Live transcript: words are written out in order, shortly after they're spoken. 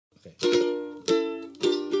Okay.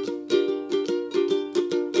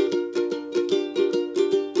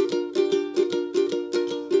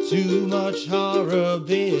 Too much horror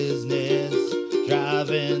business,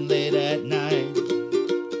 driving late at night.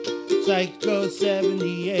 Psycho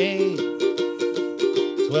 78,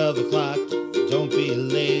 12 o'clock, don't be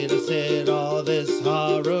late. I said all this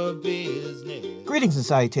horror business. Greetings and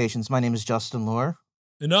salutations. My name is Justin Lohr.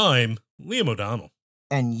 And I'm Liam O'Donnell.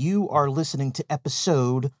 And you are listening to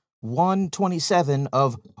episode 127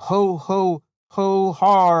 of Ho Ho Ho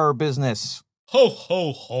Horror Business. Ho,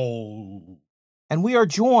 ho, ho. And we are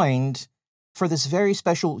joined for this very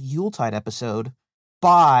special Yuletide episode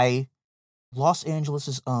by Los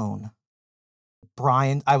Angeles' own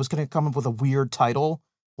Brian. I was going to come up with a weird title,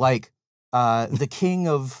 like the King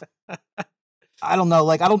of, I don't know,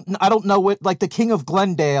 like I don't know what, like the King of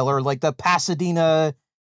Glendale or like the Pasadena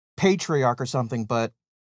Patriarch or something, but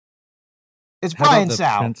it's How Brian about the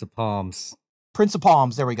Sal. Prince of Palms. Prince of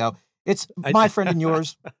Palms, there we go. It's my friend and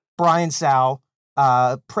yours, Brian Sal,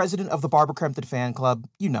 president of the Barbara Crampton fan club.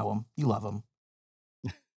 You know him, you love him.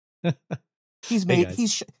 He's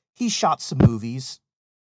shot some movies.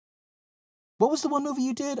 What was the one movie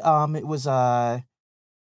you did? It was oh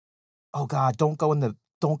god, don't go in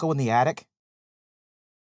the attic.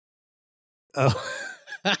 Oh,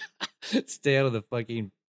 stay out of the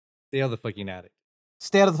fucking attic.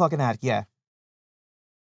 Stay out of the fucking attic. Yeah,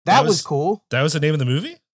 that was cool. That was the name of the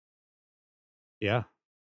movie? Yeah,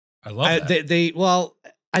 I love that.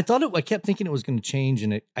 I thought I kept thinking it was going to change,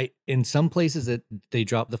 and in some places they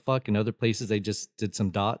dropped the fuck, in other places they just did some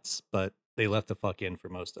dots, but they left the fuck in for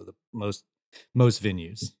most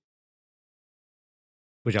venues,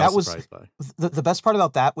 which I was surprised by. The best part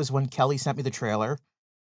about that was when Kelly sent me the trailer.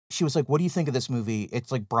 She was like, "What do you think of this movie?"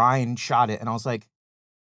 It's like Brian shot it, and I was like,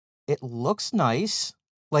 "It looks nice.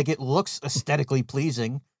 Like it looks aesthetically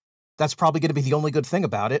pleasing. That's probably going to be the only good thing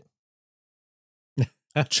about it."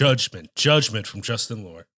 Judgment from Justin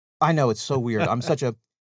Lohr. I know, it's so weird. I'm such a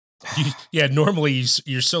normally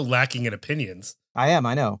you're so lacking in opinions. I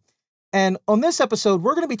know. And on this episode,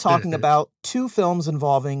 we're going to be talking about two films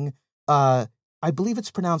involving I believe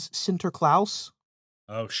it's pronounced Sinterklaas.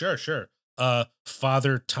 Oh, sure.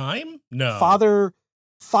 Father Time? No. Father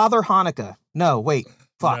Hanukkah. No, wait.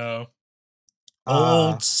 Fuck. No.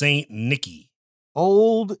 Old Saint Nicky.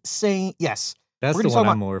 Old Saint, yes. That's the one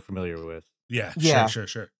I'm more familiar with. Yeah.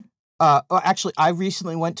 Sure. Actually, I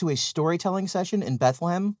recently went to a storytelling session in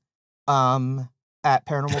Bethlehem at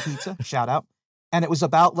Paranormal Pizza. Shout out. And it was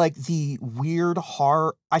about like the weird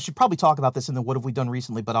horror. I should probably talk about this in the What Have We Done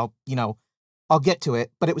Recently, but I'll get to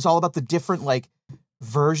it. But it was all about the different like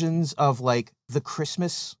versions of like the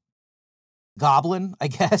Christmas goblin, I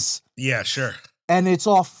guess. Yeah, sure. And it's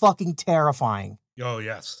all fucking terrifying. Oh,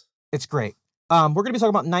 yes. It's great. We're going to be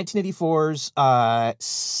talking about 1984's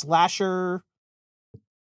slasher,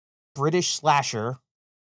 British slasher,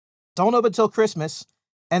 Don't Open Till Christmas,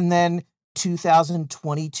 and then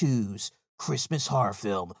 2022's Christmas horror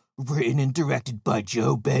film, written and directed by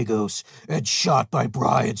Joe Begos and shot by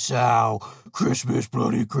Brian Sal, Christmas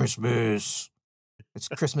Bloody Christmas. It's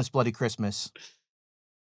Christmas Bloody Christmas,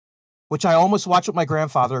 which I almost watched with my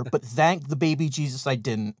grandfather, but thank the baby Jesus I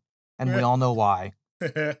didn't, and we all know why.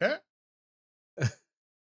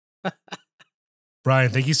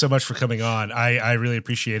 Brian, thank you so much for coming on. I really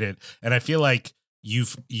appreciate it. And I feel like you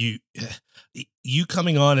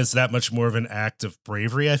coming on is that much more of an act of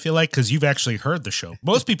bravery, I feel like, because you've actually heard the show.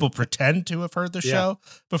 Most people pretend to have heard the show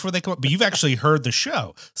before they come up, but you've actually heard the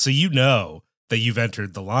show. So you know that you've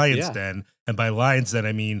entered the Lion's Den. And by Lion's Den,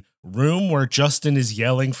 I mean room where Justin is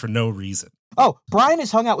yelling for no reason. Oh, Brian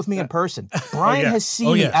has hung out with me in person. Brian has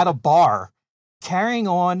seen me at a bar carrying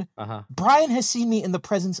on. Uh-huh. Brian has seen me in the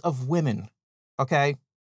presence of women. Okay.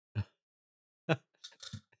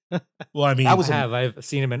 Well, I mean, I've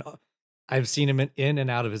seen him in and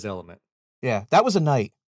out of his element. Yeah, that was a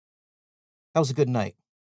night. That was a good night.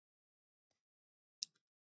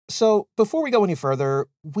 So before we go any further,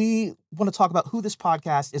 we want to talk about who this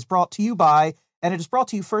podcast is brought to you by, and it is brought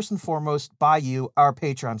to you first and foremost by you, our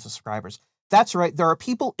Patreon subscribers. That's right. There are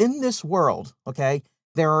people in this world, okay?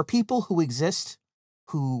 There are people who exist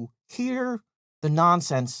who hear the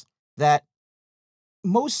nonsense that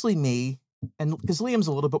mostly me, and because Liam's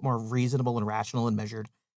a little bit more reasonable and rational and measured,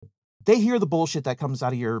 they hear the bullshit that comes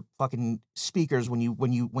out of your fucking speakers when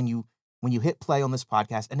you hit play on this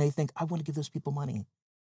podcast, and they think, I want to give those people money.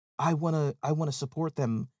 I want to support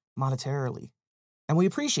them monetarily. And we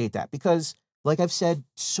appreciate that because, like I've said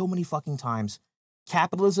so many fucking times,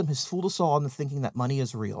 capitalism has fooled us all into thinking that money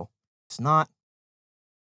is real. It's not.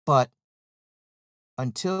 But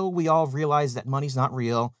until we all realize that money's not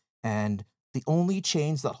real And the only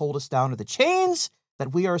chains that hold us down are the chains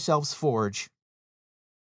that we ourselves forge.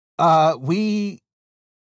 We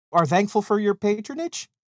are thankful for your patronage.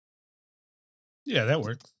 Yeah, that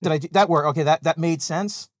works. Did I do that work? Okay, that made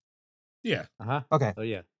sense. Yeah. Okay. Oh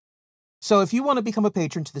yeah. So if you want to become a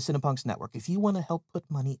patron to the Cinepunks Network, if you want to help put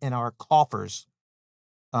money in our coffers,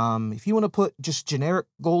 if you want to put just generic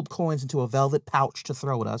gold coins into a velvet pouch to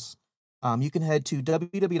throw at us, you can head to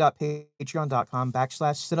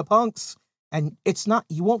www.patreon.com/Cinepunks. And it's not,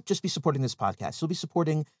 you won't just be supporting this podcast. You'll be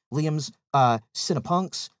supporting Liam's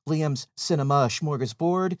Cinepunks, Liam's Cinema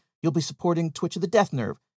Smorgasbord. You'll be supporting Twitch of the Death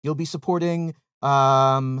Nerve. You'll be supporting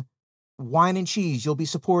Wine and Cheese. You'll be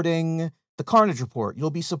supporting The Carnage Report. You'll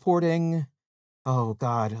be supporting, oh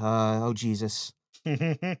God, oh Jesus.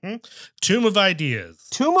 Tomb of Ideas.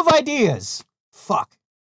 Tomb of Ideas. Fuck.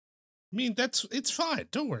 I mean, it's fine.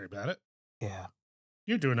 Don't worry about it. Yeah.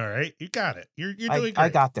 You're doing all right. You got it. You're doing great. I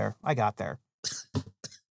got there.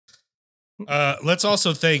 Let's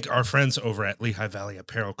also thank our friends over at Lehigh Valley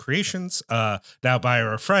Apparel Creations. Now, by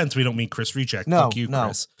our friends, we don't mean Chris Reject. No, Fuck you, no.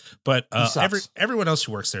 Chris. But He sucks. everyone else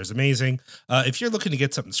who works there is amazing. If you're looking to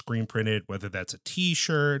get something screen printed, whether that's a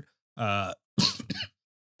T-shirt,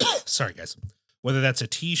 sorry guys, whether that's a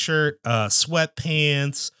T-shirt,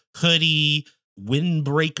 sweatpants, hoodie,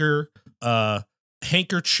 windbreaker,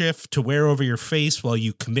 handkerchief to wear over your face while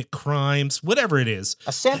you commit crimes, whatever it is.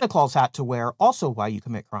 A Santa Claus hat to wear also while you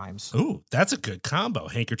commit crimes. Ooh, that's a good combo.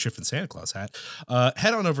 Handkerchief and Santa Claus hat.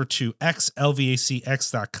 Head on over to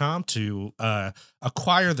lvacx.com to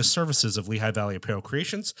acquire the services of Lehigh Valley Apparel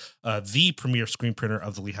Creations, the premier screen printer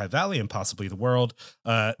of the Lehigh Valley and possibly the world.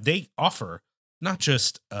 They offer not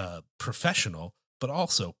just professional, but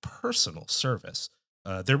also personal service.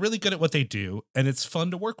 They're really good at what they do, and it's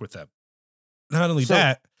fun to work with them. Not only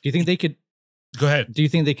that, Do you think they could? go ahead. Do you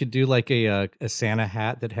think they could do like a Santa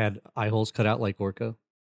hat that had eye holes cut out like Orko?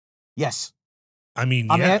 Yes. I mean,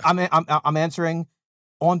 yeah. I'm answering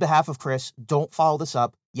on behalf of Chris. Don't follow this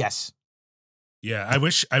up. Yes. Yeah, I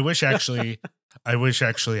wish actually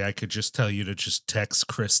I could just tell you to just text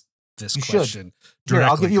Chris this You should. question. Here,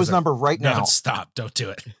 I'll give you his 'cause number right No, now. stop. Don't do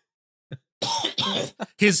it.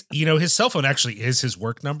 His cell phone actually is his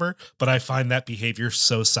work number, but I find that behavior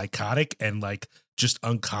so psychotic and like just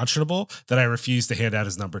unconscionable that I refuse to hand out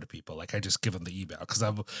his number to people. Like I just give him the email because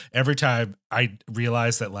every time I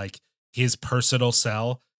realize that like his personal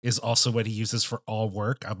cell is also what he uses for all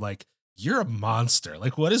work, I'm like, you're a monster.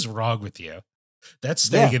 Like, what is wrong with you? That's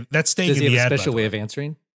staying. That's staying Does in he the have ad. a by special the way of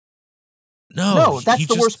answering? No, that's he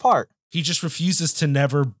the just- worst part. He just refuses to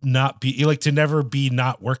never not be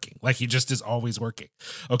not working. Like he just is always working.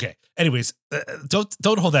 Okay. Anyways,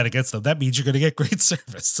 don't hold that against them. That means you're going to get great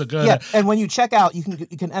service. So go Yeah, ahead. and when you check out, you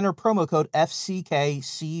can enter promo code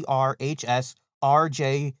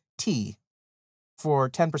FCKCRHSRJT for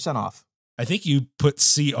 10% off. I think you put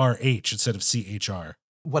CRH instead of CHR.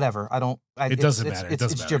 Whatever. It doesn't matter. It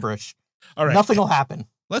doesn't it's matter. gibberish. All right. Nothing will happen.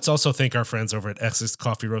 Let's also thank our friends over at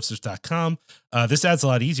EssexCoffeeRoasters.com. This ad's a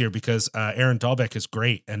lot easier because Aaron Dahlbeck is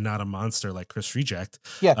great and not a monster like Chris Reject.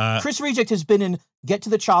 Yeah, Chris Reject has been in Get to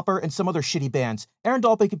the Chopper and some other shitty bands. Aaron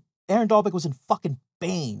Dahlbeck was in fucking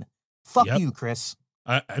Bane. Fuck Yep. you, Chris.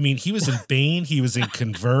 I mean, he was in Bane. He was in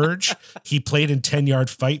Converge. He played in 10 Yard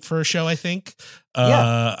Fight for a show, I think.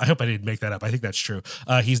 Yeah. I hope I didn't make that up. I think that's true.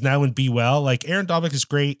 He's now in Be Well. Like, Aaron Dahlbeck is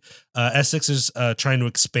great. Essex is trying to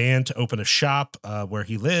expand to open a shop where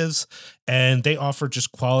he lives. And they offer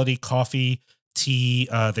just quality coffee, tea.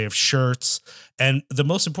 They have shirts. And the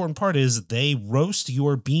most important part is they roast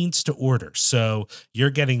your beans to order. So you're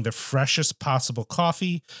getting the freshest possible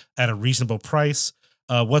coffee at a reasonable price.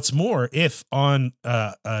 What's more, if on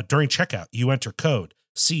during checkout you enter code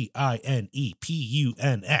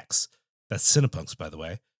CINEPUNX, that's Cinepunks, by the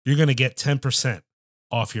way, you're going to get 10%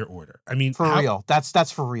 off your order. I mean, For real.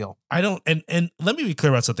 That's for real. I don't, and let me be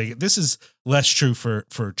clear about something. This is less true for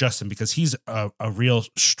Justin because he's a real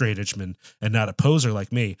straight edgeman and not a poser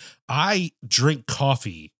like me. I drink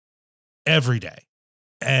coffee every day.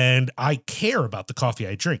 And I care about the coffee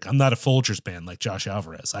I drink. I'm not a Folgers man like Josh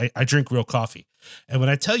Alvarez. I drink real coffee. And when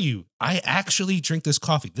I tell you, I actually drink this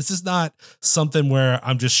coffee. This is not something where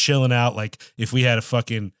I'm just chilling out. Like if we had a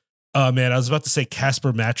fucking, oh man, I was about to say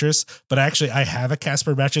Casper mattress, but actually I have a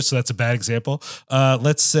Casper mattress. So that's a bad example.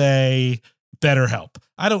 Let's say BetterHelp.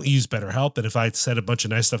 I don't use BetterHelp. And if I said a bunch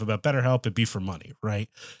of nice stuff about BetterHelp, it'd be for money, right?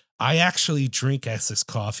 I actually drink Essex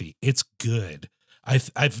coffee. It's good.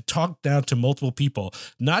 I've talked now to multiple people,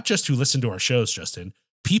 not just who listen to our shows, Justin,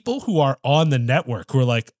 people who are on the network who are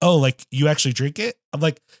like, oh, like you actually drink it? I'm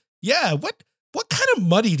like, yeah, what? what kind of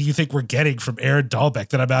money do you think we're getting from Aaron Dahlbeck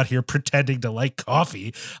that I'm out here pretending to like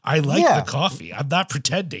coffee? I like the coffee. I'm not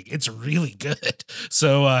pretending. It's really good.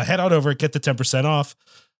 So head on over, get the 10% off.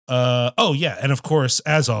 Oh yeah, and of course,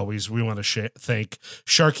 as always, we want to thank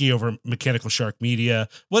Sharky over Mechanical Shark Media.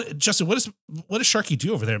 Justin? What does Sharky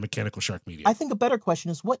do over there at Mechanical Shark Media? I think a better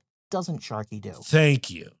question is, what doesn't Sharky do? Thank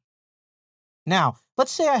you. Now,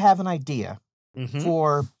 let's say I have an idea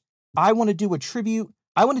for, I want to do a tribute.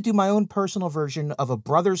 I want to do my own personal version of a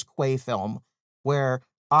Brothers Quay film where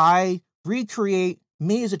I recreate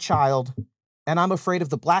me as a child, and I'm afraid of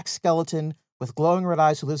the black skeleton with glowing red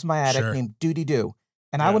eyes who lives in my attic named Doody Doo.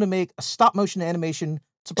 And I want to make a stop motion animation.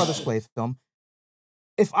 It's a Brothers Quay film.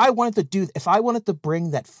 If I wanted to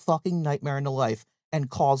bring that fucking nightmare into life and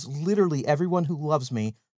cause literally everyone who loves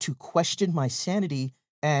me to question my sanity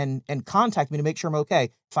and contact me to make sure I'm okay,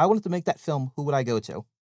 if I wanted to make that film, who would I go to?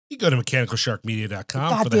 You go to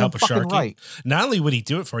mechanicalsharkmedia.com for the help of Sharky. Right. Not only would he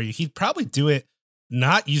do it for you, he'd probably do it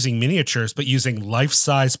not using miniatures, but using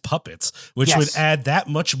life-size puppets, which would add that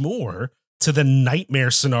much more to the nightmare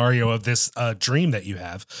scenario of this dream that you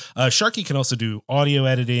have. Sharky can also do audio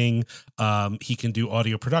editing. He can do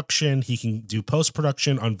audio production. He can do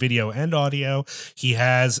post-production on video and audio.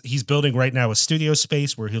 He's building right now a studio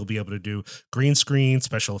space where he'll be able to do green screen,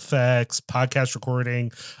 special effects, podcast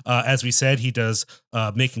recording. As we said, he does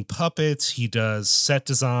making puppets. He does set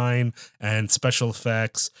design and special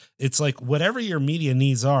effects. It's like whatever your media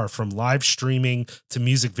needs are, from live streaming to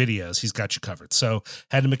music videos, he's got you covered. So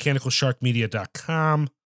head to mechanicalsharkmedia.com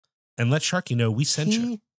and let Sharky know we sent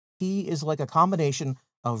you. He is like a combination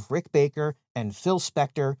of Rick Baker and Phil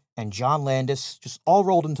Spector and John Landis, just all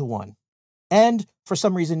rolled into one. And for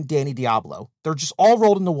some reason, Danny Diablo. They're just all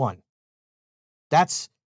rolled into one. That's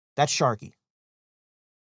Sharky.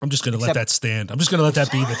 I'm just going to let that stand. I'm just going to let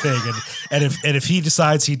that be the thing. And if he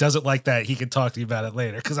decides he doesn't like that, he can talk to you about it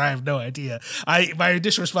later, because I have no idea. My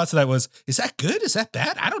initial response to that was, is that good? Is that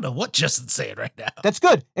bad? I don't know what Justin's saying right now. That's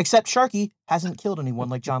good, except Sharky hasn't killed anyone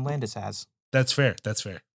like John Landis has. That's fair. That's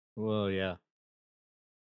fair. Well, yeah.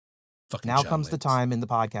 Fucking now John comes Landis. the time in the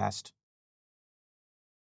podcast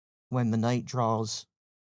when the night draws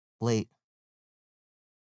late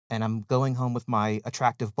and I'm going home with my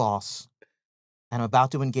attractive boss. And I'm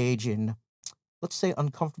about to engage in, let's say,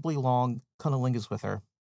 uncomfortably long cunnilingus with her.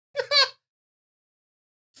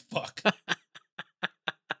 Fuck.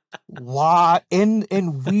 Why? In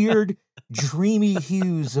weird, dreamy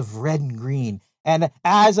hues of red and green. And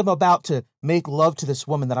as I'm about to make love to this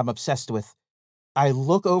woman that I'm obsessed with, I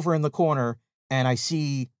look over in the corner and I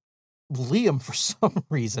see Liam for some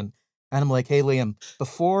reason. And I'm like, hey, Liam,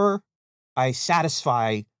 before I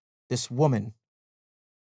satisfy this woman,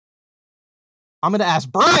 I'm going to ask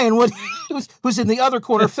Brian, who's in the other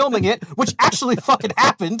corner filming it, which actually fucking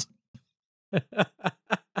happened.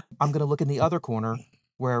 I'm going to look in the other corner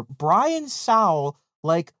where Brian Sowell,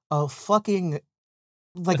 like a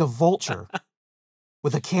vulture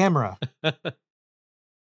with a camera. And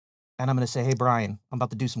I'm going to say, hey, Brian, I'm about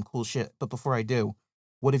to do some cool shit. But before I do,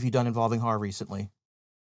 what have you done involving horror recently?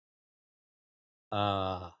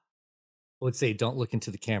 I would say don't look into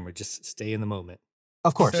the camera. Just stay in the moment.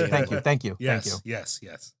 Of course. Thank you. Yes.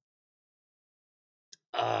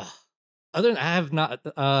 Other than I have not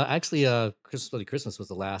actually Christmas Bloody Christmas was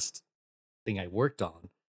the last thing I worked on,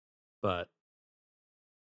 but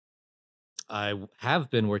I have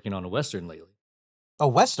been working on a Western lately. A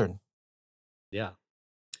Western? Yeah.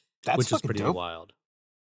 That's which is fucking pretty dope. wild.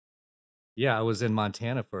 Yeah, I was in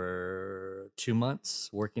Montana for 2 months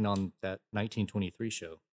working on that 1923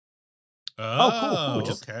 show. Oh,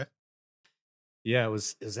 cool. Okay. Yeah, it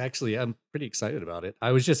was actually, I'm pretty excited about it.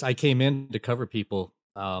 I came in to cover people,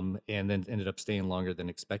 and then ended up staying longer than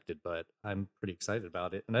expected, but I'm pretty excited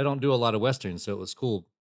about it. And I don't do a lot of Westerns, so it was cool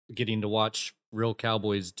getting to watch real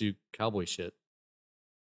cowboys do cowboy shit.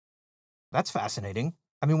 That's fascinating.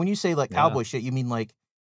 I mean, when you say like cowboy shit, you mean like,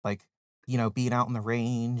 being out in the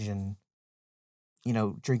range and,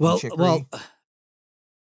 drinking chicory?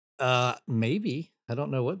 Maybe. I don't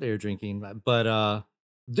know what they were drinking, but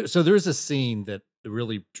so there's a scene that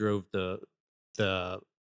really drove the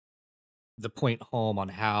point home on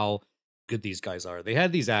how good these guys are. They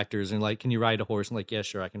had these actors and like, can you ride a horse? I'm like, yeah,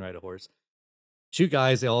 sure, I can ride a horse. Two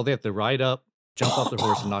guys, they have to ride up, jump off their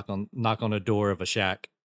horse, and knock on a door of a shack.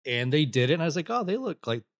 And they did it, and I was like, oh, they look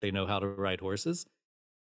like they know how to ride horses.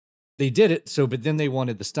 They did it, but then they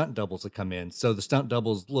wanted the stunt doubles to come in. So the stunt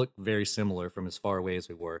doubles look very similar from as far away as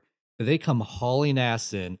we were. But they come hauling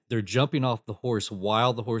ass in. They're jumping off the horse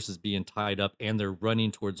while the horse is being tied up, and they're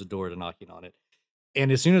running towards the door to knocking on it.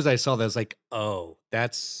 And as soon as I saw that, I was like, oh,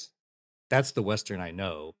 that's the Western I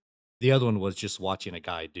know. The other one was just watching a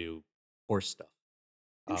guy do horse stuff.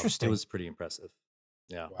 Interesting. It was pretty impressive.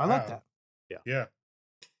 Yeah. I like that. Yeah.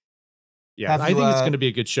 Yeah. Have I you, think it's going to be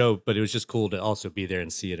a good show, but it was just cool to also be there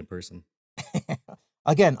and see it in person.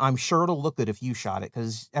 Again, I'm sure it'll look good if you shot it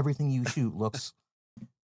because everything you shoot looks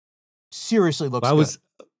seriously looks good.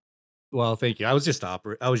 Well, thank you. I was just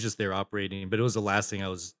there operating, but it was the last thing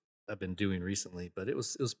I've been doing recently. But it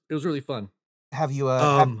was really fun. Have you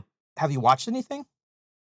have you watched anything?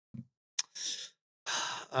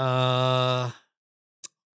 What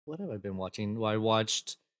have I been watching? Well, I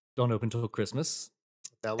watched Don't Open Till Christmas.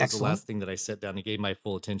 That was Excellent. the last thing that I sat down and gave my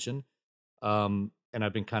full attention. And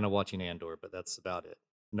I've been kind of watching Andor, but that's about it.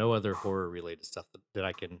 No other horror related stuff that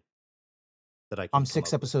I can. I'm come 6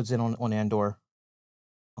 up with. episodes in on Andor.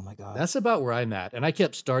 Oh my god. That's about where I'm at, and I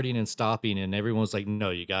kept starting and stopping, and everyone was like,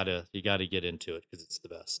 "No, you gotta get into it because it's the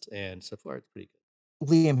best." And so far, it's pretty good.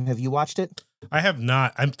 Liam, have you watched it? I have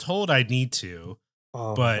not. I'm told I need to,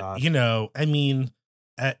 Oh my but god. you know, I mean,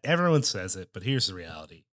 everyone says it, but here's the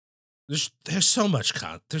reality: there's so much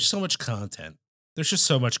there's so much content. There's just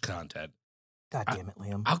so much content. God damn it,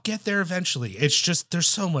 Liam. I'll get there eventually. It's just there's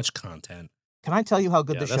so much content. Can I tell you how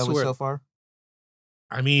good Yeah, the that's show is where- so far?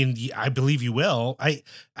 I mean, I believe you will. I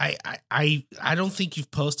don't think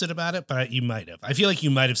you've posted about it, but you might have. I feel like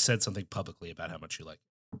you might have said something publicly about how much you like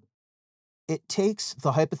it. It takes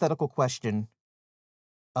the hypothetical question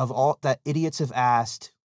of all that idiots have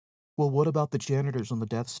asked. Well, what about the janitors on the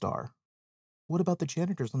Death Star? What about the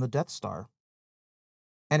janitors on the Death Star?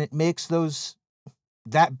 And it makes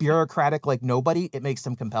that bureaucratic like nobody, it makes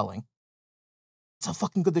them compelling. That's how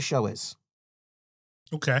fucking good the show is.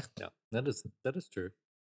 Okay. Yeah, that is true.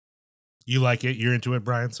 You like it? You're into it,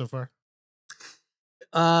 Brian, so far?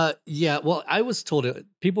 Yeah. Well, I was told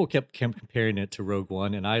people kept comparing it to Rogue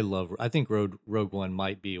One, and I think Rogue One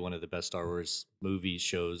might be one of the best Star Wars movie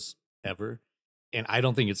shows ever. And I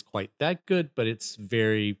don't think it's quite that good, but it's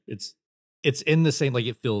in the same, like,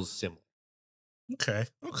 it feels similar. Okay.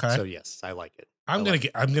 Okay. So yes, I like it. I'm gonna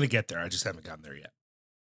get there. I just haven't gotten there yet.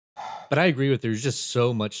 But I agree with there's just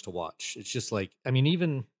so much to watch. It's just like, I mean,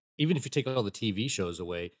 even if you take all the TV shows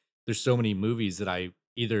away, there's so many movies that I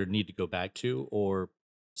either need to go back to or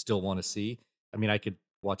still want to see. I mean, I could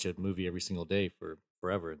watch a movie every single day for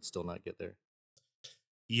forever and still not get there.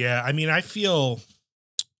 Yeah, I mean, I feel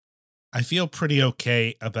pretty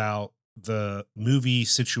okay about the movie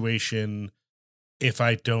situation if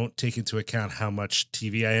I don't take into account how much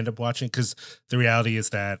TV I end up watching, because the reality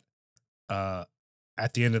is that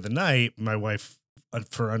at the end of the night, my wife,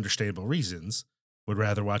 for understandable reasons, would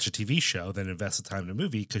rather watch a TV show than invest the time in a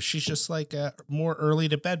movie because she's just like a more early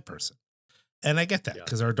to bed person. And I get that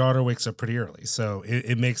because our daughter wakes up pretty early. So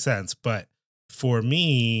it makes sense. But for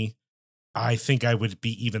me, I think I would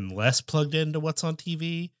be even less plugged into what's on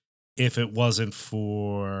TV if it wasn't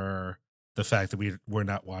for the fact that we're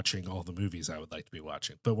not watching all the movies I would like to be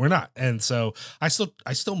watching, but we're not. And so I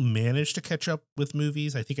still manage to catch up with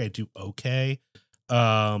movies. I think I do okay.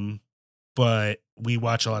 But we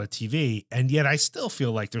watch a lot of TV, and yet I still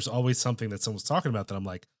feel like there's always something that someone's talking about that I'm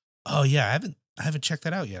like, oh yeah, I haven't checked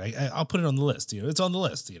that out yet. I'll put it on the list. You know, it's on the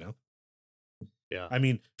list, you know? Yeah. I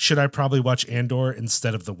mean, should I probably watch Andor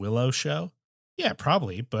instead of the Willow show? Yeah,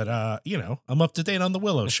 probably. But, you know, I'm up to date on the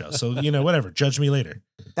Willow show. So, you know, whatever. Judge me later.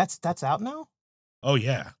 That's out now? Oh,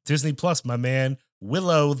 yeah. Disney Plus, my man.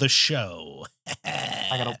 Willow the show.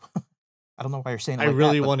 I don't know why you're saying it I like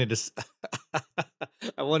really that, but wanted to.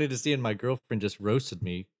 I wanted to see it, and my girlfriend just roasted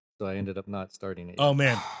me, so I ended up not starting it. Oh,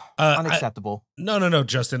 man. Unacceptable. No,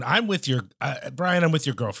 Justin. I'm with your Brian. I'm with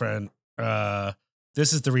your girlfriend.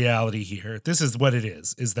 This is the reality here. This is what it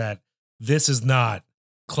is that this is not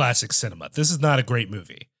classic cinema. This is not a great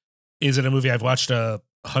movie. Is it a movie I've watched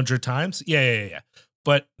 100 times? Yeah.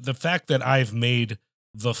 But the fact that I've made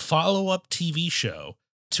the follow-up TV show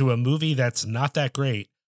to a movie that's not that great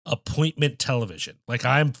appointment television. Like,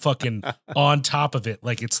 I'm fucking on top of it.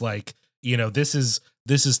 Like, it's like, you know, this is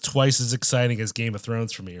twice as exciting as Game of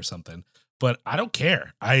Thrones for me or something. But I don't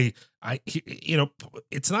care. I you know,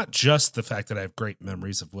 it's not just the fact that I have great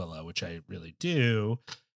memories of Willow, which I really do.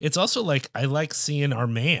 It's also like I like seeing our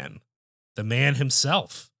man, the man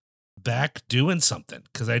himself, back doing something,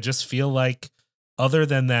 because I just feel like, other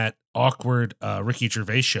than that awkward Ricky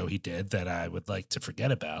Gervais show he did that I would like to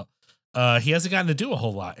forget about, he hasn't gotten to do a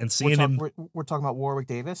whole lot. And seeing him, we're talking about Warwick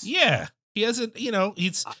Davis. Yeah, he hasn't. You know,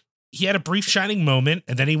 he had a brief shining moment,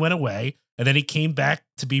 and then he went away, and then he came back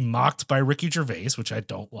to be mocked by Ricky Gervais, which I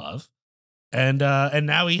don't love. And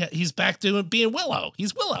now he's back to being Willow.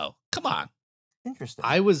 He's Willow. Come on. Interesting.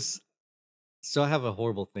 I have a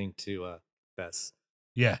horrible thing to confess.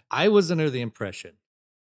 Yeah. I was under the impression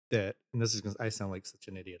that, and this is gonna, I sound like such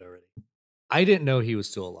an idiot already. I didn't know he was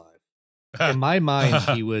still alive. In my mind,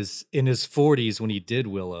 he was in his 40s when he did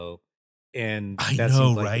Willow, and I that know,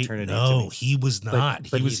 seemed like right? eternity to No, me. he was not.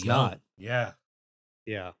 But he was he's young. not. Yeah.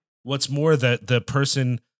 Yeah. What's more, the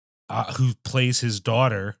person who plays his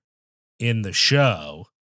daughter in the show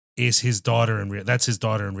is his daughter in real. That's his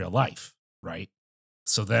daughter in real life, right?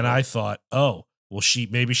 So then I thought, oh, well,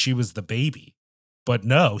 maybe she was the baby, but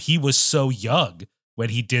no, he was so young when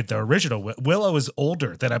he did the original. Willow is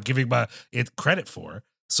older than I'm giving it credit for.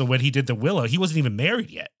 So when he did the Willow, he wasn't even married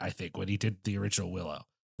yet, I think, when he did the original Willow,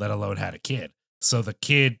 let alone had a kid. So the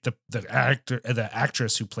kid, the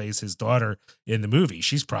actress who plays his daughter in the movie,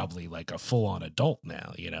 she's probably like a full-on adult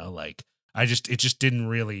now, you know? Like it just didn't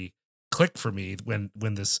really click for me when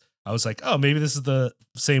this, I was like, oh, maybe this is the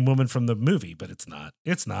same woman from the movie, but it's not.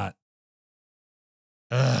 It's not.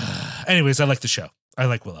 Anyways, I like the show. I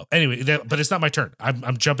like Willow. Anyway, but it's not my turn.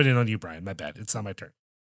 I'm jumping in on you, Brian. My bad. It's not my turn.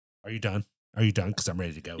 Are you done? Are you done? Because I'm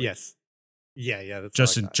ready to go. Yes. Yeah. That's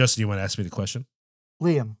Justin, you want to ask me the question?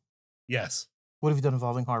 Liam, Yes. what have you done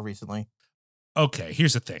involving horror recently? Okay,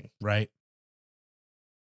 here's the thing, right?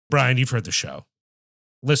 Brian, you've heard the show.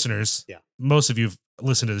 Listeners, Yeah. Most of you've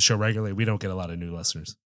listened to the show regularly. We don't get a lot of new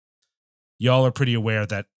listeners. Y'all are pretty aware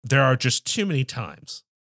that there are just too many times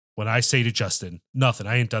when I say to Justin, nothing,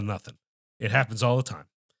 I ain't done nothing. It happens all the time.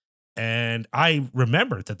 And I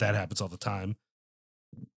remembered that happens all the time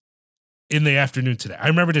in the afternoon today. I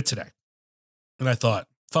remembered it today. And I thought,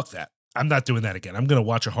 fuck that. I'm not doing that again. I'm going to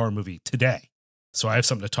watch a horror movie today. So I have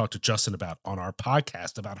something to talk to Justin about on our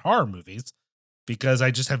podcast about horror movies, because I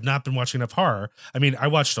just have not been watching enough horror. I mean, I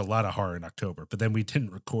watched a lot of horror in October, but then we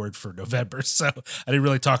didn't record for November. So I didn't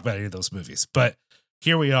really talk about any of those movies. But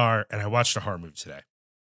here we are, and I watched a horror movie today.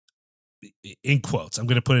 In quotes. I'm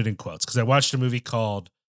going to put it in quotes because I watched a movie called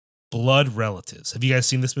Blood Relatives. Have you guys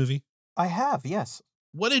seen this movie? I have, yes.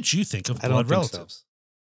 What did you think of I don't Blood think so. Relatives?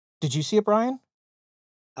 Did you see it, Brian?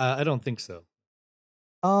 I don't think so.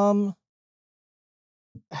 Could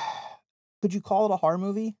you call it a horror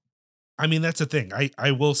movie? I mean, that's the thing.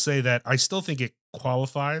 I will say that I still think it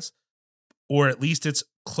qualifies, or at least it's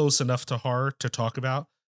close enough to horror to talk about.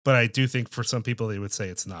 But I do think for some people, they would say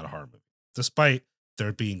it's not a horror movie, despite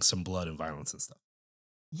there being some blood and violence and stuff.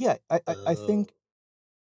 Yeah, I think.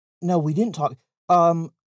 No, we didn't talk.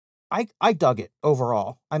 I dug it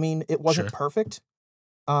overall. I mean, it wasn't Sure. perfect.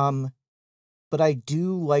 But I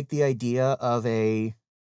do like the idea of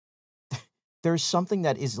there's something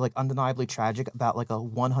that is like undeniably tragic about like a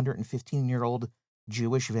 115-year-old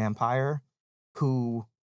Jewish vampire who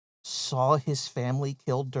saw his family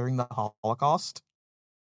killed during the Holocaust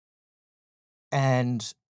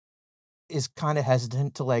and is kind of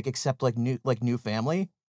hesitant to like accept like new family.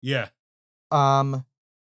 Yeah. But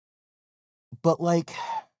like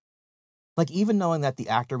even knowing that the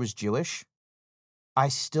actor was Jewish, I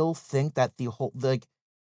still think that the whole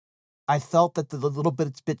I felt that the little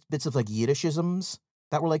bits of like Yiddishisms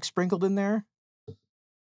that were like sprinkled in there,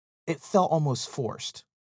 it felt almost forced.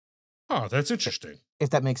 Oh, that's interesting. If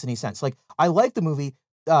that makes any sense. Like I like the movie.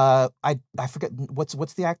 I forget what's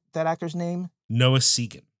that actor's name? Noah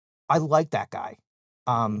Segan. I like that guy.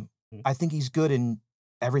 I think he's good in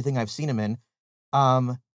everything I've seen him in.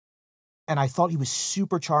 And I thought he was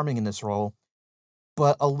super charming in this role,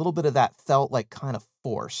 but a little bit of that felt like kind of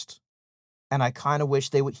forced. And I kind of wish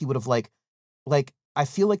he would have like I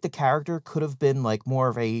feel like the character could have been like more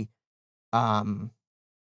of a how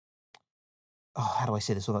do I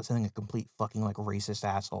say this without sounding a complete fucking like racist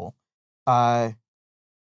asshole?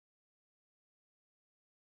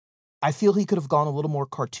 I feel he could have gone a little more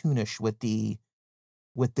cartoonish with the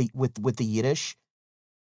Yiddish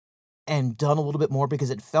and done a little bit more, because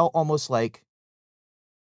it felt almost like,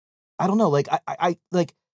 I don't know, like I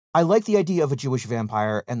like the idea of a Jewish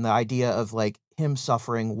vampire and the idea of like him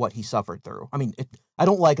suffering what he suffered through. I mean, I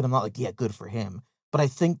don't like it. I'm not like, yeah, good for him. But I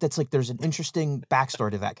think that's like there's an interesting backstory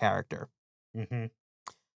to that character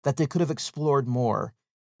that they could have explored more.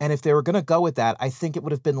 And if they were going to go with that, I think it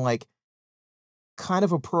would have been like kind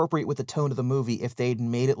of appropriate with the tone of the movie if they'd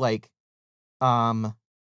made it like, I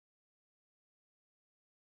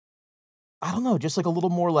don't know, just like a little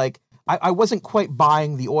more like, I wasn't quite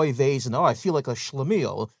buying the oy vey's and I feel like a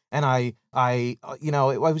schlemiel, and I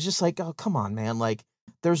was just like, oh, come on, man, like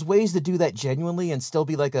there's ways to do that genuinely and still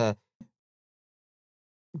be like a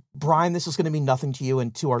Brian, this is going to mean nothing to you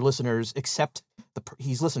and to our listeners except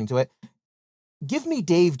he's listening to it. Give me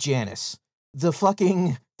Dave Janis, the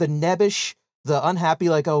nebbish, the unhappy,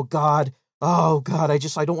 like, oh god, I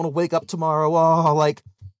don't want to wake up tomorrow. Oh, like,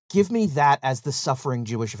 give me that as the suffering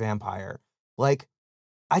Jewish vampire. Like,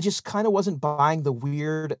 I just kind of wasn't buying the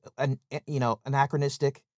weird and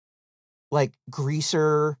anachronistic like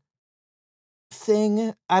greaser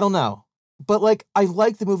thing. I don't know. But like I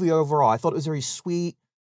liked the movie overall. I thought it was very sweet.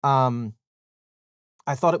 I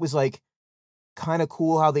thought it was like kind of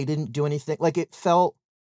cool how they didn't do anything. Like it felt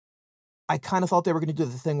I kind of thought they were going to do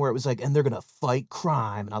the thing where it was like and they're going to fight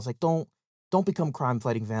crime and I was like don't become crime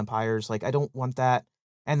fighting vampires. Like I don't want that.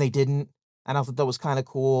 And they didn't. And I thought that was kind of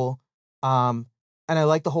cool. And I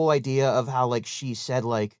like the whole idea of how like she said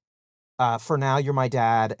like for now you're my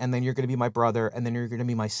dad and then you're going to be my brother and then you're going to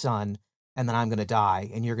be my son and then I'm going to die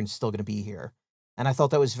and you're still going to be here. And I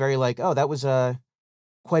thought that was very like, oh, that was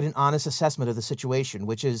quite an honest assessment of the situation,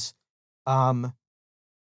 which is they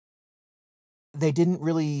didn't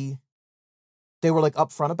really they were like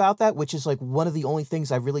upfront about that, which is like one of the only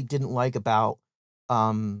things I really didn't like about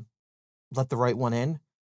Let the Right One In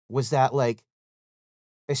was that like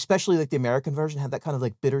especially like the American version had that kind of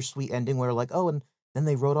like bittersweet ending where like, oh, and then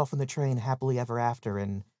they rode off on the train happily ever after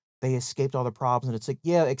and they escaped all their problems. And it's like,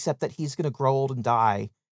 yeah, except that he's gonna grow old and die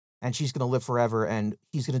and she's gonna live forever and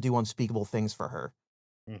he's gonna do unspeakable things for her.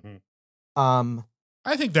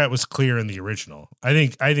 I think that was clear in the original. I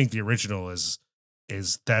think the original is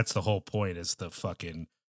that's the whole point is the fucking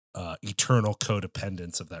eternal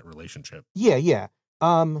codependence of that relationship. Yeah.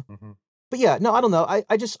 But yeah, no, I don't know.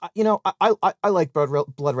 I just I like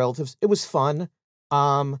Blood Relatives. It was fun.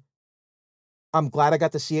 I'm glad I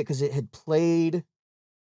got to see it because it had played.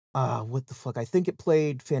 What the fuck? I think it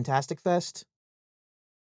played Fantastic Fest,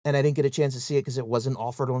 and I didn't get a chance to see it because it wasn't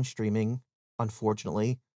offered on streaming,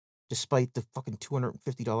 unfortunately, despite the fucking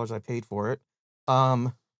 $250 I paid for it,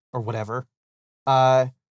 or whatever.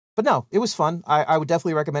 But no, it was fun. I would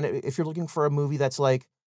definitely recommend it if you're looking for a movie that's like,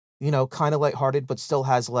 kind of lighthearted but still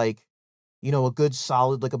has like, a good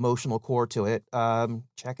solid like emotional core to it.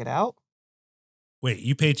 Check it out. Wait,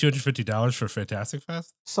 you paid $250 for Fantastic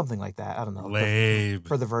Fest? Something like that. I don't know. Lame.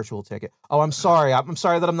 For the virtual ticket. Oh, I'm sorry. I'm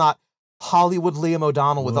sorry that I'm not Hollywood Liam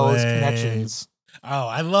O'Donnell with all his connections. Oh,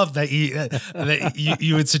 I love that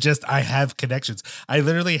you would suggest I have connections. I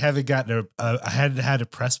literally haven't gotten I hadn't had a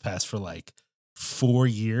press pass for like 4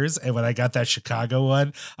 years, and when I got that Chicago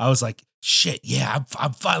one, I was like, shit, yeah,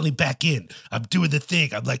 I'm finally back in. I'm doing the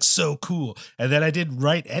thing. I'm like so cool. And then I didn't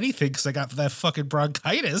write anything because I got that fucking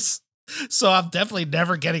bronchitis. So I'm definitely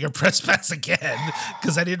never getting a press pass again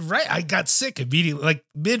because I didn't write. I got sick immediately, like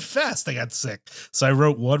mid-fest. I got sick, so I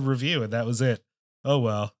wrote one review, and that was it. Oh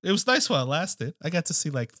well, it was nice while it lasted. I got to see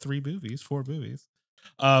like 4 movies.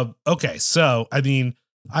 Okay, so I mean,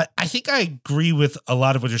 I think I agree with a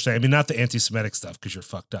lot of what you're saying. I mean, not the anti-Semitic stuff because you're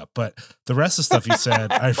fucked up, but the rest of the stuff you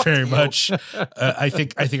said, I very much. I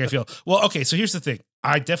think I feel well. Okay, so here's the thing.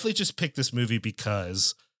 I definitely just picked this movie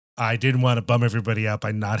because I didn't want to bum everybody out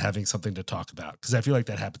by not having something to talk about because I feel like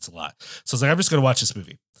that happens a lot. So I was like, I'm just going to watch this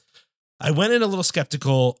movie. I went in a little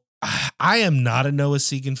skeptical. I am not a Noah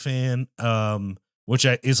Segan fan, which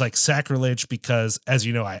is like sacrilege because, as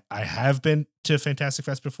you know, I have been to Fantastic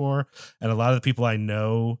Fest before, and a lot of the people I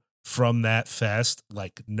know from that fest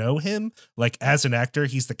like know him. Like as an actor,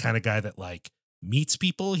 he's the kind of guy that like meets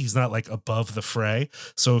people. He's not like above the fray.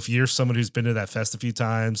 So if you're someone who's been to that fest a few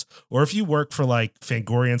times, or if you work for like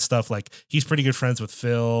Fangoria and stuff, like he's pretty good friends with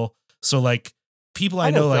Phil. So like people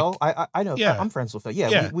I know Phil. like I know. Yeah. I'm friends with Phil.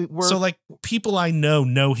 Yeah. We're so like people I know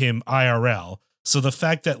him IRL. So the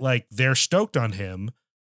fact that like they're stoked on him,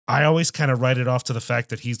 I always kind of write it off to the fact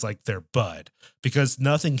that he's like their bud because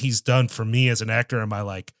nothing he's done for me as an actor am I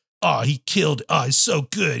like, oh, he killed it. Oh, he's so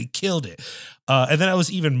good. He killed it. And then I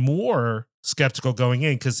was even more skeptical going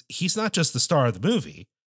in because he's not just the star of the movie.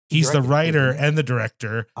 He's the writer and the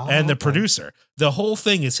director and the producer. The whole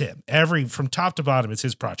thing is him. From top to bottom, it's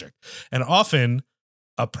his project. And often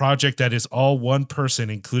a project that is all one person,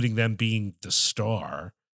 including them being the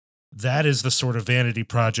star, that is the sort of vanity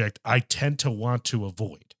project I tend to want to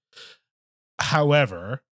avoid.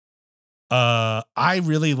 However, I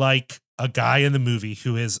really like a guy in the movie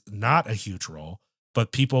who is not a huge role,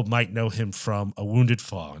 but people might know him from A Wounded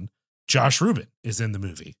Fawn. Josh Rubin is in the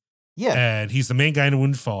movie. Yeah. And he's the main guy in A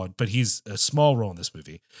Wounded Fawn, but he's a small role in this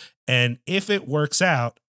movie. And if it works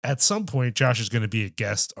out, at some point, Josh is going to be a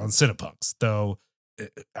guest on Cinepunks, though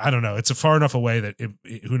I don't know. It's far enough away that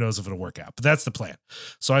who knows if it'll work out, but that's the plan.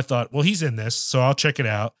 So I thought, well, he's in this, so I'll check it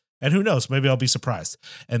out. And who knows, maybe I'll be surprised.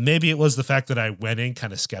 And maybe it was the fact that I went in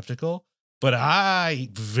kind of skeptical, but I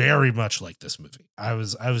very much like this movie. I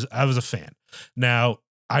was a fan. Now,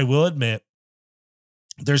 I will admit,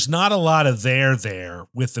 there's not a lot of there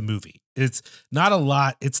with the movie. It's not a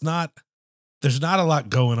lot. There's not a lot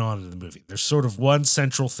going on in the movie. There's sort of one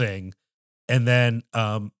central thing. And then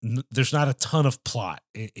there's not a ton of plot.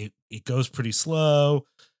 It goes pretty slow,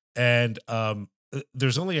 and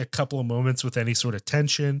there's only a couple of moments with any sort of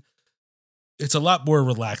tension. It's a lot more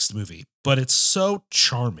relaxed movie, but it's so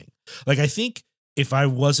charming. Like, I think if I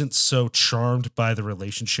wasn't so charmed by the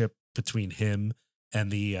relationship between him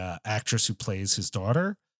and the actress who plays his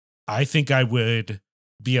daughter, I think I would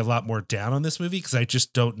be a lot more down on this movie, because I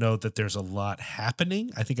just don't know that there's a lot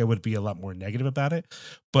happening. I think I would be a lot more negative about it.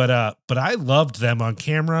 But I loved them on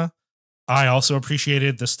camera. I also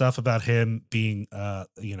appreciated the stuff about him being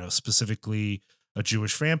specifically a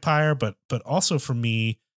Jewish vampire, but also for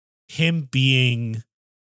me, him being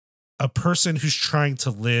a person who's trying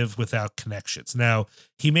to live without connections. Now,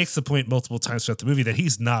 he makes the point multiple times throughout the movie that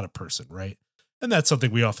he's not a person, right? And that's something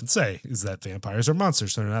we often say, is that vampires are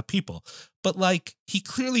monsters, they're not people. But like, he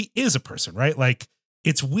clearly is a person, right? Like,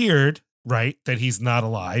 it's weird, right, that he's not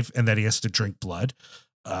alive and that he has to drink blood.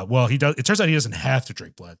 Well, he does. It turns out he doesn't have to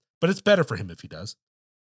drink blood, but it's better for him if he does.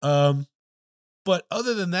 But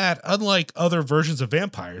other than that, unlike other versions of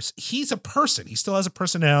vampires, he's a person. He still has a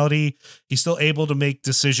personality. He's still able to make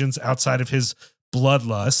decisions outside of his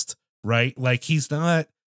bloodlust, right? Like, he's not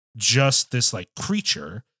just this like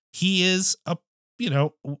creature. He is a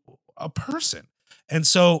person. And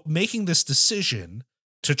so making this decision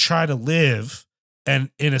to try to live and,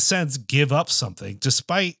 in a sense, give up something,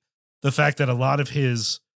 despite the fact that a lot of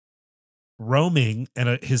his roaming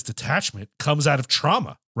and his detachment comes out of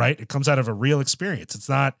trauma, right? It comes out of a real experience.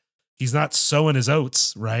 He's not sowing his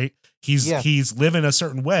oats, right? He's living a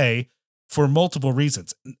certain way for multiple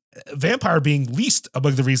reasons. Vampire being least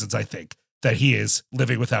among the reasons, I think, that he is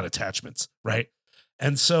living without attachments, right?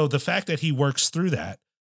 And so the fact that he works through that,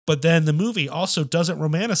 but then the movie also doesn't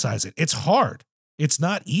romanticize it. It's hard. It's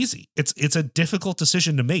not easy. It's a difficult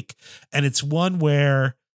decision to make. And it's one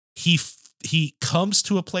where he comes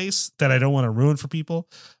to a place that I don't want to ruin for people,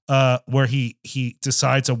 where he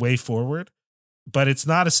decides a way forward, but it's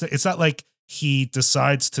not like he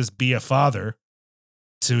decides to be a father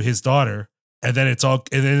to his daughter and then it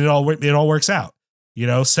all works out.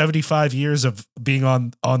 75 years of being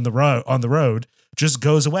on the road just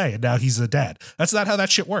goes away, and now he's a dad. That's not how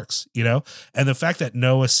that shit works, And the fact that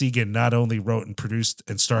Noah Segan not only wrote and produced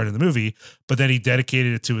and starred in the movie, but then he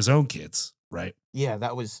dedicated it to his own kids, right? Yeah,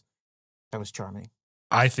 that was charming.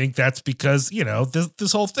 I think that's because,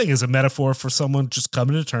 this whole thing is a metaphor for someone just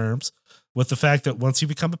coming to terms with the fact that once you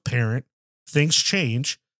become a parent, things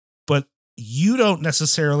change, but you don't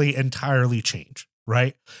necessarily entirely change,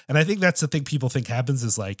 right? And I think that's the thing people think happens,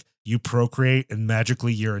 is like, you procreate and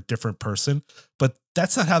magically you're a different person, but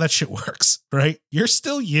that's not how that shit works, right? You're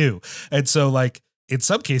still you. And so, like, in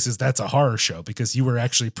some cases, that's a horror show because you were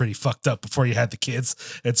actually pretty fucked up before you had the kids.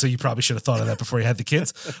 And so you probably should have thought of that before you had the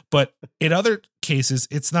kids. But in other cases,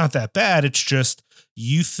 it's not that bad. It's just,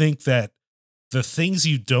 you think that the things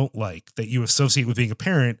you don't like that you associate with being a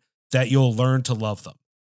parent, that you'll learn to love them.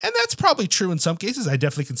 And that's probably true in some cases. I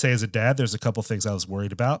definitely can say as a dad, there's a couple things I was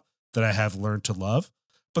worried about that I have learned to love.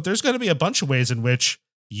 But there's going to be a bunch of ways in which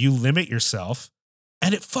you limit yourself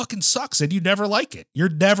and it fucking sucks and you never like it. You're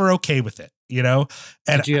never okay with it, And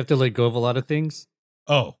did you have to let go of a lot of things?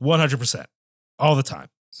 Oh, 100%. All the time.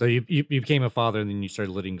 So you became a father and then you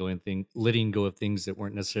started letting go of things that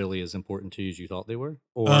weren't necessarily as important to you as you thought they were?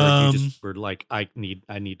 Or you just were like, I need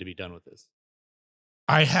to be done with this?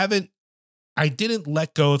 I didn't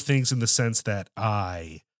let go of things in the sense that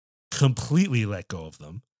I completely let go of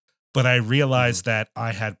them. But I realized that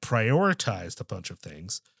I had prioritized a bunch of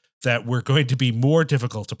things that were going to be more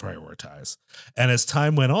difficult to prioritize. And as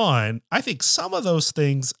time went on, I think some of those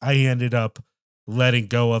things I ended up letting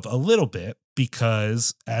go of a little bit,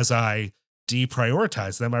 because as I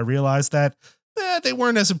deprioritized them, I realized that they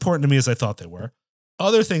weren't as important to me as I thought they were.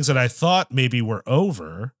 Other things that I thought maybe were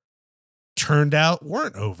over turned out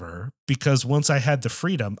weren't over, because once I had the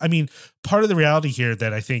freedom, part of the reality here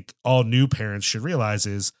that I think all new parents should realize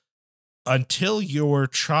is, until your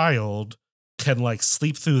child can like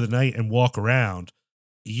sleep through the night and walk around,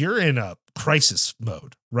 you're in a crisis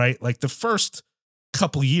mode, right? Like the first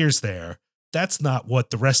couple years there, that's not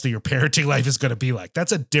what the rest of your parenting life is going to be like.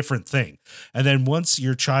 That's a different thing. And then once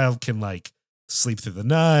your child can like sleep through the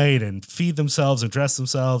night and feed themselves and dress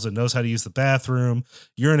themselves and knows how to use the bathroom,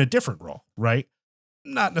 you're in a different role, right?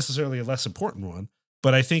 Not necessarily a less important one,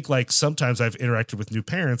 but I think like sometimes I've interacted with new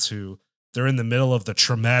parents who they're in the middle of the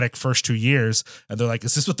traumatic first 2 years and they're like,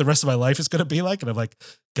 is this what the rest of my life is going to be like? And I'm like,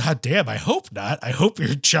 God damn, I hope not. I hope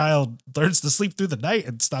your child learns to sleep through the night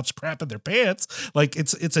and stops crapping their pants. Like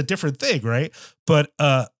it's a different thing. Right. But,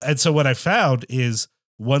 and so what I found is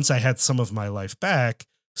once I had some of my life back,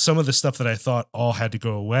 some of the stuff that I thought all had to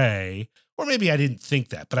go away, or maybe I didn't think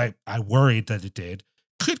that, but I worried that it did,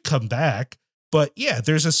 could come back. But yeah,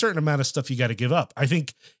 there's a certain amount of stuff you got to give up. I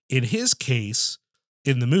think in his case,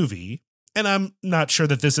 in the movie, and I'm not sure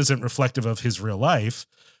that this isn't reflective of his real life,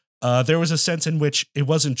 there was a sense in which it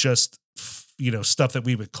wasn't just, stuff that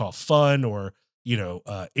we would call fun or,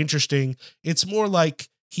 interesting. It's more like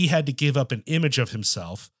he had to give up an image of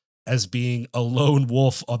himself as being a lone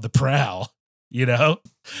wolf on the prowl,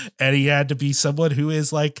 and he had to be someone who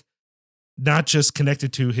is like not just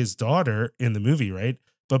connected to his daughter in the movie, right?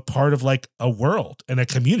 But part of like a world and a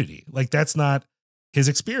community. Like that's not his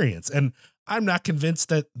experience. And I'm not convinced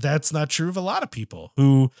that that's not true of a lot of people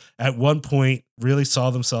who at one point really saw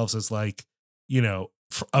themselves as like,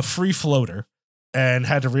 a free floater and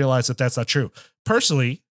had to realize that that's not true.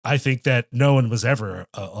 Personally, I think that no one was ever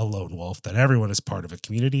a lone wolf, that everyone is part of a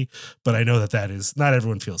community, but I know that is not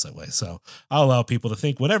everyone feels that way. So I'll allow people to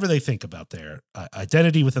think whatever they think about their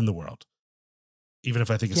identity within the world, even if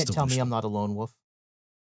I think it's still Can't tell me I'm not a lone wolf.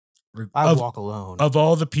 I walk alone. Of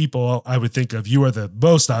all the people I would think of, you are the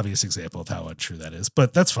most obvious example of how untrue that is,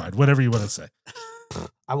 but that's fine. Whatever you want to say.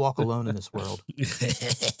 I walk alone in this world.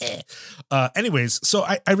 Anyways, so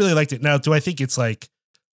I really liked it. Now, do I think it's like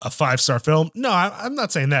a 5-star film? No, I'm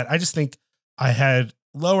not saying that. I just think I had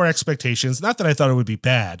lower expectations. Not that I thought it would be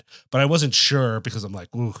bad, but I wasn't sure because I'm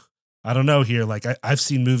like, ooh, I don't know here. Like I've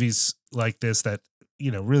seen movies like this that,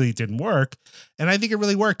 really didn't work. And I think it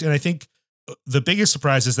really worked. And I think the biggest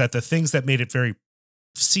surprise is that the things that made it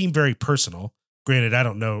seem very personal. Granted, I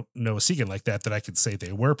don't know Noah Segan like that I could say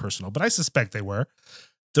they were personal, but I suspect they were.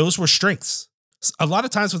 Those were strengths. A lot of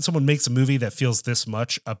times when someone makes a movie that feels this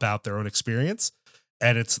much about their own experience,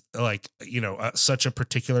 and it's like, such a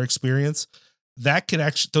particular experience,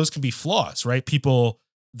 those can be flaws, right? People,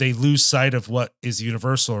 they lose sight of what is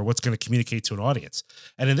universal or what's going to communicate to an audience.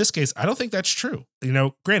 And in this case, I don't think that's true.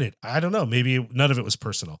 Granted, I don't know, maybe none of it was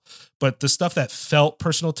personal, but the stuff that felt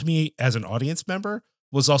personal to me as an audience member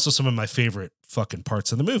was also some of my favorite fucking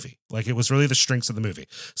parts of the movie. Like it was really the strengths of the movie.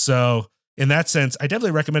 So in that sense, I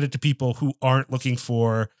definitely recommend it to people who aren't looking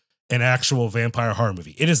for an actual vampire horror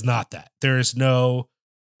movie. It is not that. There is no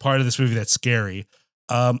part of this movie that's scary.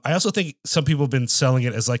 I also think some people have been selling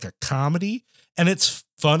it as like a comedy, and it's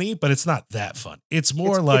funny, but it's not that fun. It's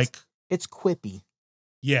more it's quippy.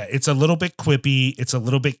 Yeah, it's a little bit quippy. It's a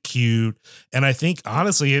little bit cute. And I think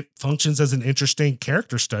honestly, it functions as an interesting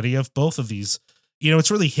character study of both of these.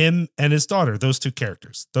 It's really him and his daughter, those two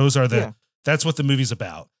characters. That's what the movie's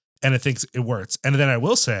about. And I think it works. And then I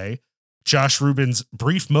will say Josh Rubin's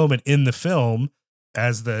brief moment in the film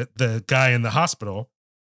as the guy in the hospital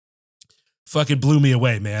fucking blew me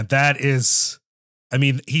away, man. That is,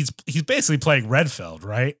 he's basically playing Redfeld,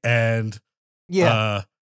 right? And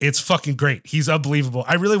it's fucking great. He's unbelievable.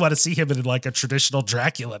 I really want to see him in like a traditional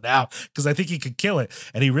Dracula now because I think he could kill it.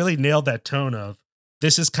 And he really nailed that tone of,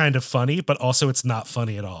 this is kind of funny, but also it's not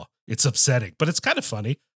funny at all. It's upsetting, but it's kind of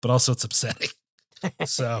funny, but also it's upsetting.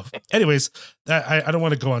 So anyways, I don't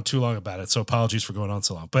want to go on too long about it. So apologies for going on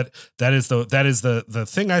so long, but that is the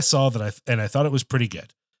thing I saw and I thought it was pretty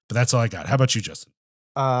good, but that's all I got. How about you, Justin?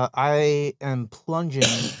 I am plundering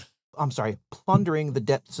the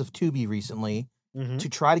depths of Tubi recently to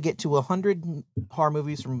try to get to 100 horror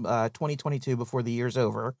movies from 2022 before the year's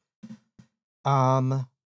over.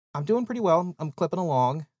 I'm doing pretty well. I'm clipping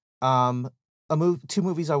along. Two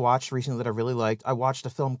movies I watched recently that I really liked. I watched a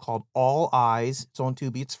film called All Eyes. It's on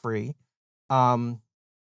Tubi. It's free. The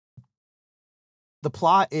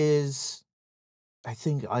plot is, I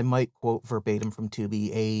think I might quote verbatim from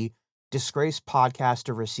Tubi, a disgraced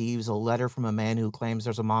podcaster receives a letter from a man who claims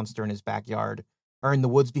there's a monster in his backyard or in the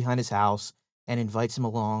woods behind his house and invites him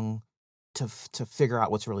along to figure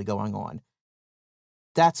out what's really going on.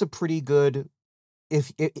 That's a pretty good...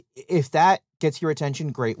 If that gets your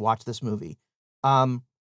attention, great, watch this movie. But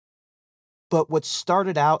what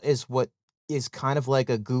started out as what is kind of like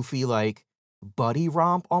a goofy, like, buddy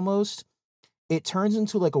romp almost, it turns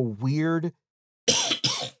into like a weird,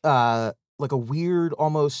 almost,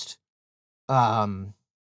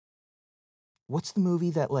 what's the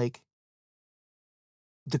movie that, like,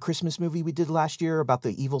 the Christmas movie we did last year about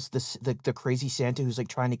the crazy Santa who's like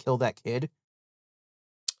trying to kill that kid?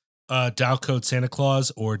 Dial Code Santa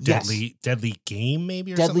Claus or Deadly Game,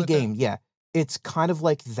 maybe? Or Deadly Game, yeah. It's kind of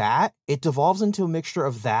like that. It devolves into a mixture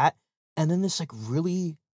of that and then this like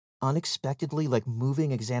really unexpectedly like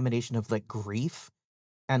moving examination of like grief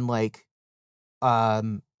and like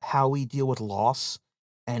how we deal with loss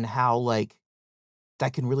and how like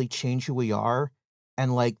that can really change who we are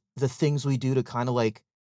and like the things we do to kind of like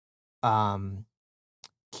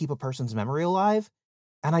keep a person's memory alive.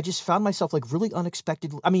 And I just found myself like really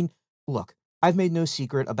unexpectedly, look, I've made no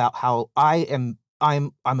secret about how I'm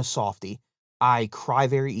a softie. I cry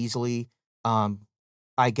very easily. Um,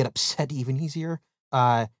 I get upset even easier.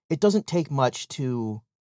 It doesn't take much to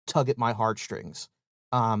tug at my heartstrings.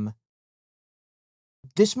 Um,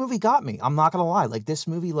 this movie got me. I'm not gonna lie. Like this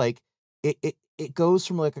movie, like it goes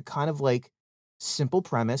from like a kind of like simple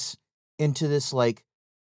premise into this like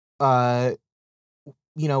uh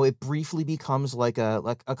it briefly becomes like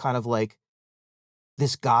a kind of like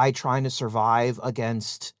this guy trying to survive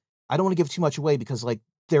against. I don't want to give too much away because like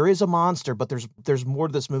there is a monster, but there's more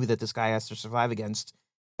to this movie that this guy has to survive against.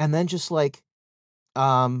 And then just like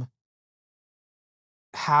um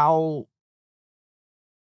how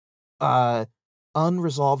uh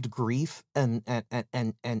unresolved grief and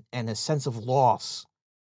a sense of loss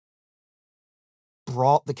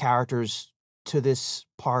brought the characters to this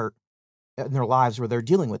part in their lives where they're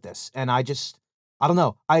dealing with this. And I don't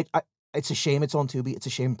know. I it's a shame it's on Tubi. It's a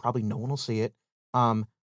shame probably no one will see it. Um,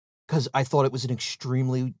 because I thought it was an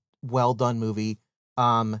extremely well done movie.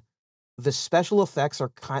 Um, the special effects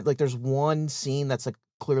are like there's one scene that's like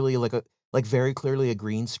clearly like very clearly a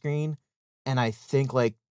green screen, and I think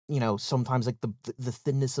like sometimes like the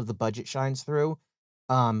thinness of the budget shines through.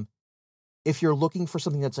 Um, if you're looking for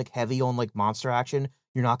something that's like heavy on like monster action,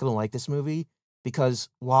 you're not gonna like this movie because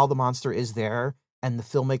while the monster is there and the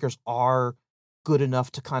filmmakers are good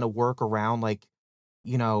enough to kind of work around like,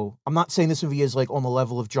 I'm not saying this movie is like on the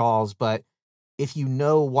level of Jaws, but if you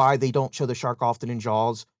know why they don't show the shark often in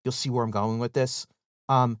Jaws, you'll see where I'm going with this.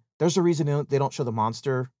 There's a reason they don't show the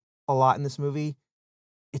monster a lot in this movie.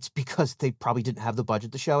 It's because they probably didn't have the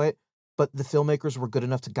budget to show it, but the filmmakers were good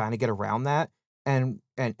enough to kind of get around that and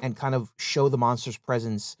kind of show the monster's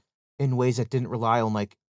presence in ways that didn't rely on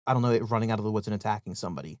like, I don't know, it running out of the woods and attacking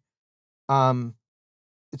somebody. Um,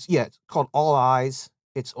 it's called All Eyes.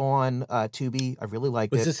 It's on Tubi. I really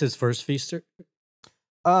liked Was it. this his first feaster?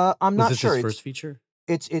 I'm Was not this sure. his first feature?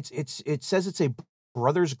 It says it's a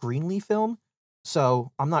Brothers Greenlee film,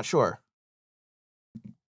 so I'm not sure.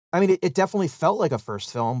 I mean, it definitely felt like a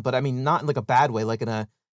first film, but I mean, not in like a bad way.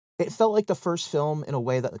 It felt like the first film in a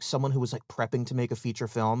way that like someone who was like prepping to make a feature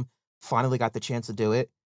film finally got the chance to do it,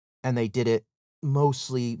 and they did it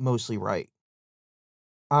mostly right.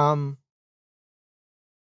 Um,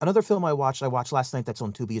 Another film I watched last night that's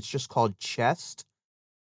on Tubi. It's just called Chest.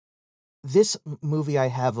 This movie I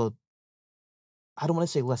have I don't want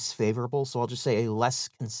to say less favorable, so I'll just say a less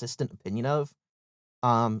consistent opinion of.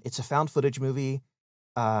 It's a found footage movie,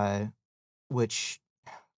 uh, which,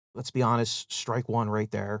 let's be honest, strike one right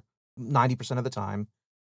there, 90% of the time.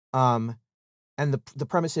 Um, and the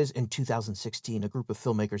premise is in 2016, a group of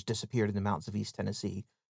filmmakers disappeared in the mountains of East Tennessee.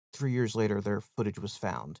 3 years later, their footage was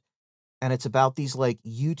found, and it's about these like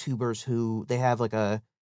YouTubers who they have like a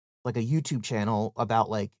YouTube channel about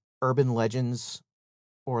like urban legends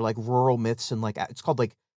or like rural myths and like it's called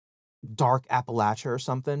like Dark Appalachia or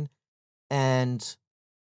something. And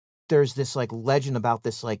there's this like legend about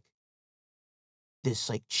this like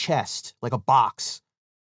chest, like a box,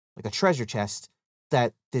 like a treasure chest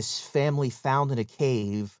that this family found in a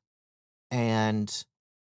cave, and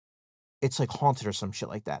it's like haunted or some shit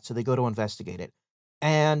like that. So they go to investigate it.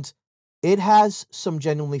 And it has some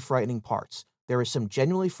genuinely frightening parts. There is some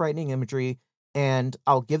genuinely frightening imagery, and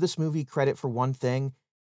I'll give this movie credit for one thing.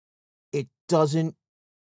 It doesn't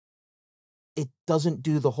it doesn't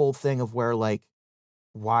do the whole thing of where like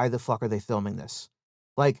why the fuck are they filming this?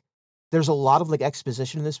 Like, there's a lot of like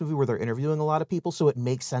exposition in this movie where they're interviewing a lot of people, so it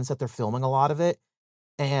makes sense that they're filming a lot of it.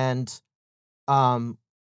 And um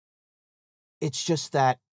it's just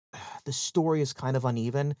that the story is kind of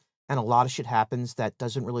uneven and a lot of shit happens that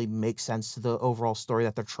doesn't really make sense to the overall story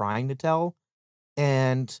that they're trying to tell.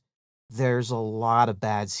 And there's a lot of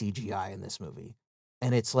bad CGI in this movie.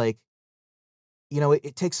 And it's like,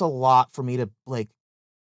 it takes a lot for me to like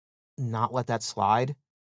not let that slide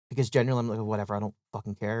because generally I'm like, whatever, I don't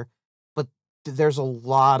fucking care. But there's a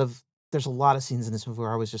lot of scenes in this movie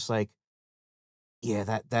where I was just like,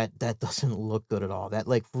 yeah, that doesn't look good at all. That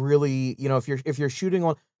like really, if you're shooting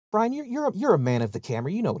on Brian, you're a man of the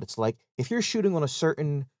camera. You know what it's like. If you're shooting on a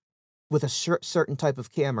certain with a certain type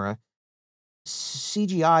of camera,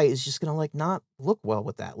 CGI is just gonna like not look well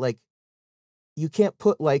with that. Like you can't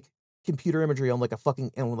put like computer imagery on like a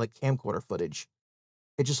fucking on like camcorder footage.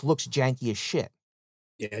 It just looks janky as shit.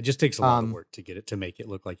 Yeah, it just takes a lot of Um, work to make it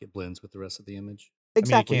look like it blends with the rest of the image. I mean, it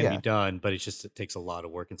exactly. can be Yeah. done, but it takes a lot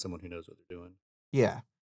of work and someone who knows what they're doing. Yeah.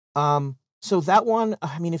 So that one,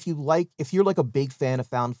 I mean, if you're like a big fan of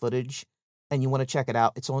found footage and you want to check it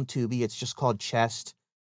out, it's on Tubi. It's just called Chest.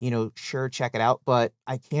 Sure, check it out. But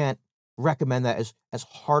I can't recommend that as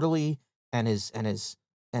heartily and as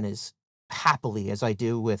and as happily as I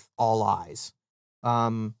do with All Eyes.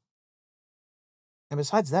 And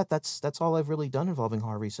besides that, that's all I've really done involving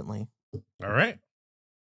horror recently. All right.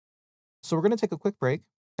 So we're going to take a quick break,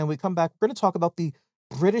 and we come back. We're going to talk about the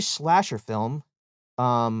British slasher film.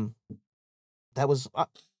 That was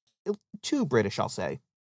too British, I'll say.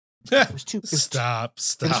 It was too. Stop.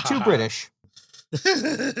 It was too British.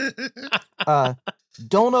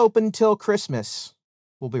 Don't open till Christmas.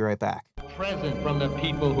 We'll be right back. Present from the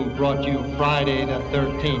people who brought you Friday the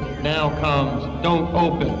 13th. Now comes Don't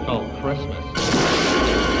Open Till Christmas.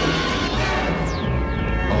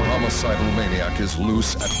 A homicidal maniac is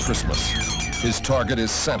loose at Christmas. His target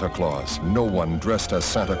is Santa Claus. No one dressed as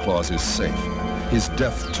Santa Claus is safe. His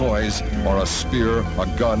death toys are a spear, a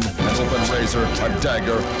gun, an open razor, a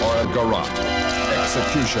dagger, or a garrote.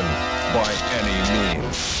 Execution by any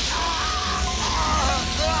means.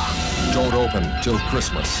 Don't open till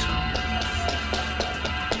Christmas.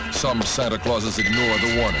 Some Santa Clauses ignore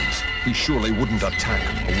the warnings. He surely wouldn't attack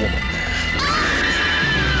a woman.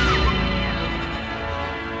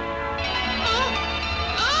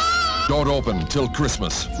 Don't open till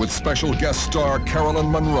Christmas with special guest star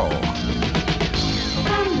Carolyn Monroe.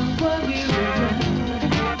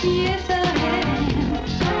 Yes, I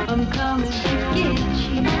am. I'm coming to get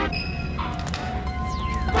you.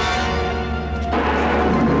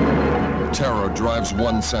 Terror drives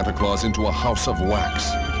one Santa Claus into a house of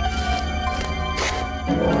wax.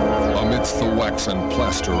 Amidst the wax and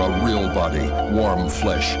plaster, a real body, warm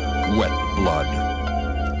flesh, wet blood.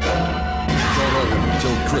 Don't open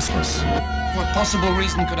till Christmas. What possible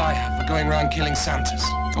reason could I have for going around killing Santas?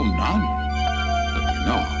 Oh, none.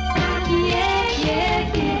 No. Yeah.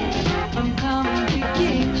 I'm coming to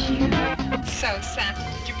get you. So, Santa,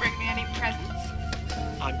 did you bring me any presents?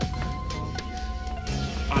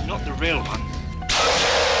 I'm not the real one.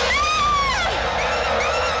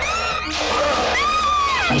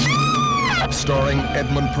 Starring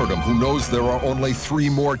Edmund Purdom, who knows there are only 3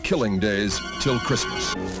 more killing days till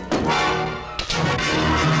Christmas.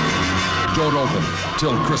 Don't open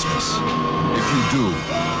till Christmas. If you do,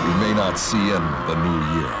 you may not see in the new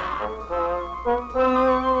year.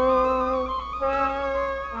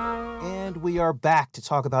 And we are back to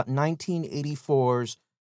talk about 1984's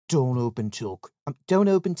Don't Open Till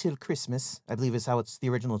Christmas, I believe is how it's the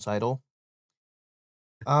original title.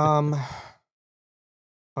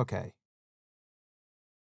 Okay.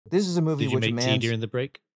 This is a movie Did you which make tea during the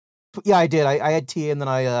break? Yeah, I did. I had tea, and then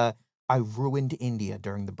I ruined India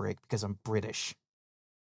during the break because I'm British.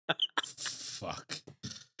 Fuck.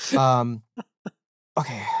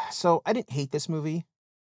 Okay, so I didn't hate this movie.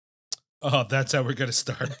 Oh, that's how we're going to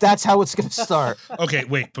start. That's how it's going to start. Okay,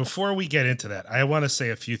 wait. Before we get into that, I want to say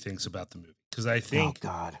a few things about the movie. Because I think... Oh,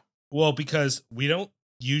 God. Well, because we don't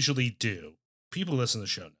usually do... People listen to the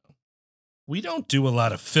show now. We don't do a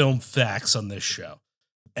lot of film facts on this show.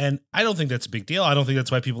 And I don't think that's a big deal. I don't think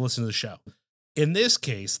that's why people listen to the show. In this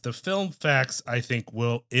case, the film facts, I think,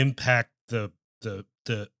 will impact the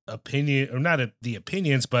opinion, or not the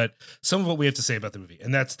opinions, but some of what we have to say about the movie.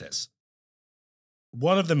 And that's this.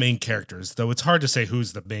 One of the main characters, though it's hard to say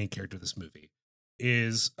who's the main character of this movie,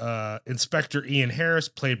 is Inspector Ian Harris,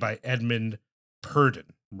 played by Edmund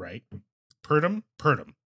Purdom, right? Purdom.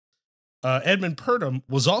 Edmund Purdom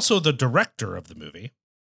was also the director of the movie.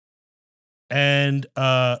 And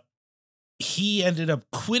he ended up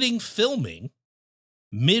quitting filming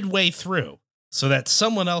midway through so that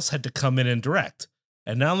someone else had to come in and direct.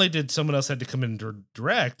 And not only did someone else had to come in and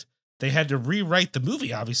direct, they had to rewrite the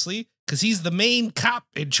movie, obviously, because he's the main cop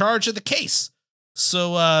in charge of the case.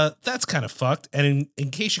 So that's kind of fucked. And in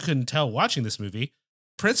case you couldn't tell watching this movie,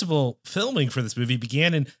 principal filming for this movie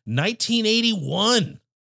began in 1981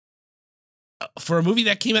 for a movie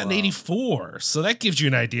that came out in 84. So that gives you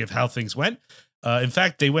an idea of how things went. In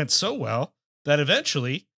fact, they went so well that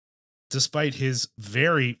eventually, despite his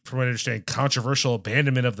very, from what I understand, controversial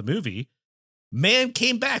abandonment of the movie, the man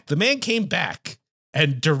came back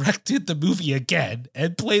and directed the movie again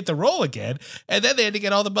and played the role again. And then they had to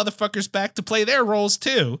get all the motherfuckers back to play their roles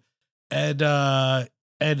too. And I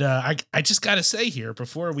just got to say here,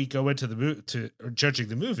 before we go into judging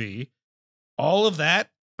the movie, all of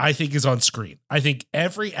that I think is on screen. I think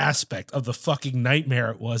every aspect of the fucking nightmare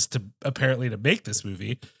it was to make this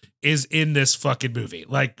movie is in this fucking movie.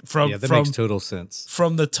 Like that makes total sense.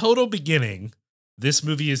 From the total beginning, this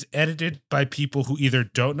movie is edited by people who either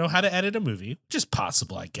don't know how to edit a movie, which is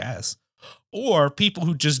possible, I guess, or people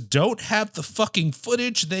who just don't have the fucking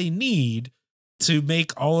footage they need to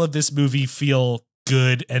make all of this movie feel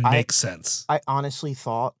good and make sense. I honestly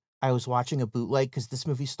thought I was watching a bootleg because this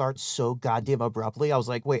movie starts so goddamn abruptly. I was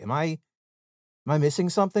like, wait, am I Am I missing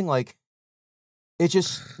something? Like, it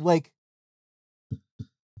just like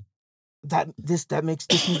that makes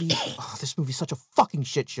this movie such a fucking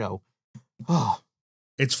shit show. Oh.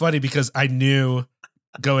 It's funny because I knew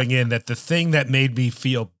going in that the thing that made me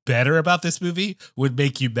feel better about this movie would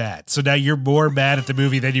make you mad. So now you're more mad at the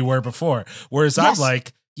movie than you were before. Whereas I'm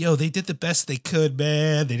like, yo, they did the best they could,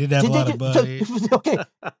 man. They didn't have a lot of money. Okay.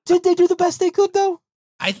 Did they do the best they could though?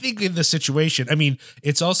 I think in the situation, I mean,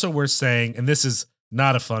 it's also worth saying, and this is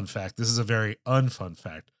not a fun fact. This is a very unfun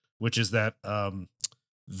fact, which is that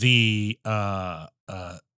the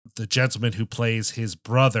gentleman who plays his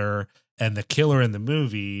brother and the killer in the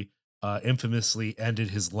movie infamously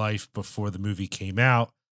ended his life before the movie came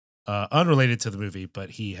out. Unrelated to the movie,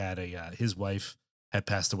 but he had his wife had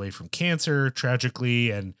passed away from cancer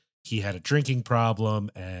tragically, and he had a drinking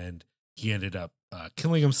problem, and he ended up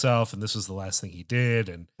killing himself, and this was the last thing he did.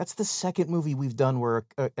 And that's the second movie we've done where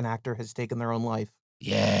an actor has taken their own life.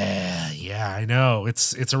 Yeah, I know.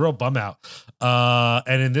 It's a real bum out.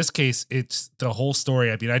 And in this case, it's the whole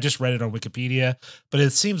story. I mean, I just read it on Wikipedia, but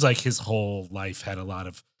it seems like his whole life had a lot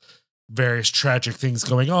of various tragic things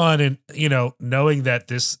going on. And, you know, knowing that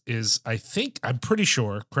this is, I'm pretty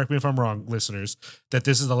sure, correct me if I'm wrong, listeners, that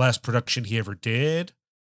this is the last production he ever did,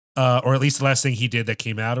 or at least the last thing he did that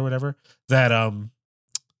came out or whatever, that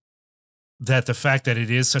the fact that it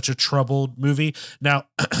is such a troubled movie. Now,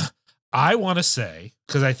 I want to say,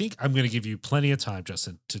 because I think I'm going to give you plenty of time,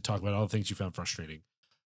 Justin, to talk about all the things you found frustrating.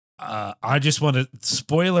 I just want to,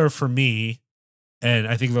 spoiler for me, and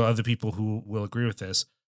I think there are other people who will agree with this.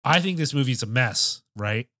 I think this movie's a mess,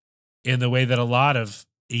 right? In the way that a lot of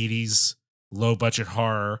 80s low budget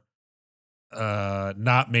horror,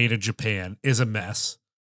 not made in Japan, is a mess.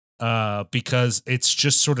 Because it's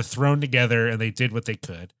just sort of thrown together and they did what they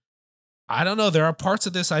could. I don't know. There are parts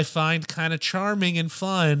of this I find kind of charming and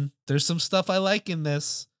fun. There's some stuff I like in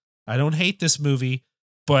this. I don't hate this movie,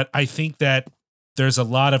 but I think that there's a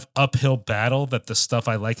lot of uphill battle that the stuff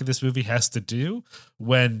I like in this movie has to do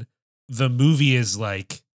when the movie is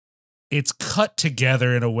like, it's cut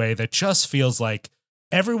together in a way that just feels like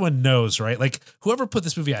everyone knows, right? Like whoever put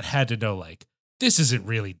this movie out had to know, like, this isn't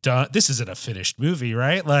really done. This isn't a finished movie,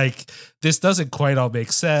 right? Like this doesn't quite all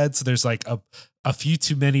make sense. There's like a few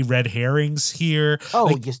too many red herrings here. Oh,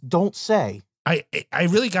 like, just don't say. I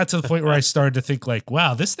really got to the point where I started to think like,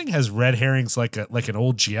 wow, this thing has red herrings like an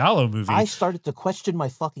old Giallo movie. I started to question my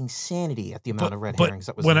fucking sanity at the amount of red herrings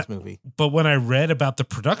that was in this movie. But when I read about the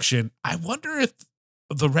production, I wonder if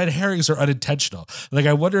the red herrings are unintentional. Like,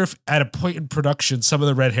 I wonder if at a point in production, some of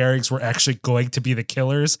the red herrings were actually going to be the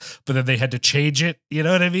killers, but then they had to change it. You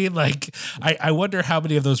know what I mean? Like, I wonder how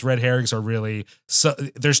many of those red herrings are really, so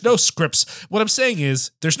there's no scripts. What I'm saying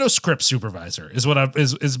is there's no script supervisor is what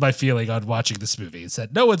is my feeling on watching this movie. It's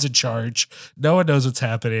that no one's in charge. No one knows what's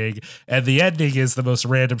happening. And the ending is the most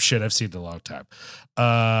random shit I've seen in a long time.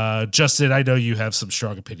 Justin, I know you have some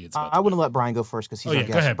strong opinions about I want to let Brian go first because he's our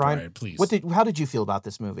guest. Go ahead, Brian, please. How did you feel about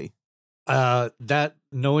this movie? That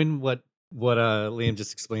knowing what Liam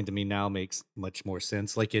just explained to me now makes much more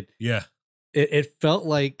sense. Like it felt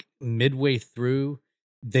like midway through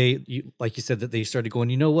like you said, that they started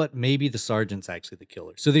going, you know what, maybe the sergeant's actually the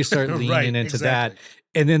killer. So they start leaning into that.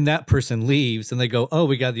 And then that person leaves and they go, oh,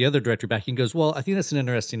 we got the other director back. And goes, well, I think that's an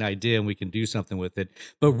interesting idea and we can do something with it.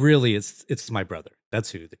 But really it's my brother.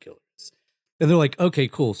 That's who the killer is. And they're like, okay,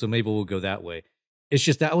 cool. So maybe we'll go that way. It's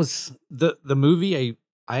just, that was the movie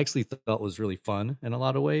I actually thought was really fun in a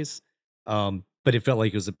lot of ways. But it felt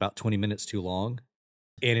like it was about 20 minutes too long.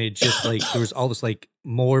 And it just like, there was all this like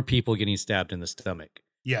more people getting stabbed in the stomach.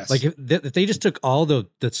 Yes. Like if they just took all the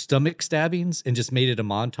stomach stabbings and just made it a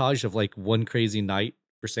montage of like one crazy night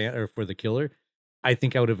for the killer, I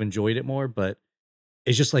think I would have enjoyed it more. But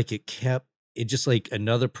it's just like it just like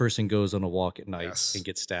another person goes on a walk at night and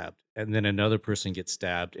gets stabbed, and then another person gets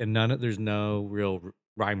stabbed, and there's no real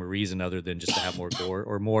rhyme or reason other than just to have more gore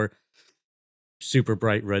or more super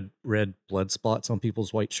bright red blood spots on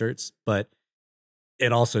people's white shirts. But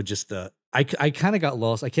it also just I kind of got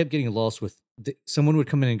lost. I kept getting lost with someone would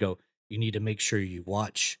come in and go, you need to make sure you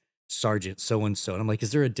watch Sergeant so-and-so. And I'm like,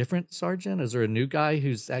 is there a different sergeant? Is there a new guy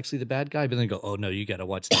who's actually the bad guy? But then go, oh no, you got to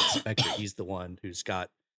watch the inspector. He's the one who's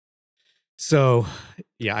got. So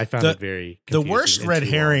yeah, I found it very confusing. The worst red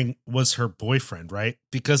herring was her boyfriend, right?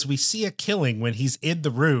 Because we see a killing when he's in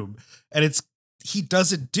the room and he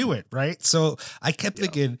doesn't do it, right? So I kept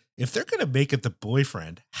thinking, if they're going to make it the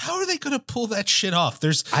boyfriend, how are they going to pull that shit off?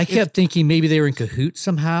 I kept thinking maybe they were in cahoots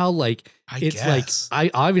somehow. Like, I it's guess. like,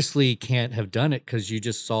 I obviously can't have done it because you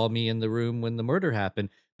just saw me in the room when the murder happened.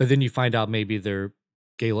 But then you find out maybe they're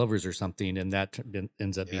gay lovers or something, and that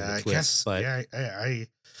ends up being the I twist. guess, But yeah,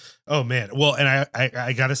 oh man. Well, and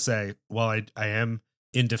I gotta say, while I am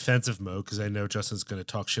in defensive mode because I know Justin's going to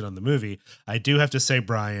talk shit on the movie, I do have to say,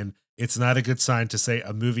 Brian, it's not a good sign to say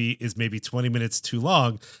a movie is maybe 20 minutes too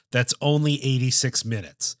long. That's only 86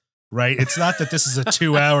 minutes, right? It's not that this is a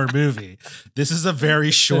 2-hour movie. This is a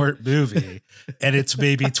very short movie, and it's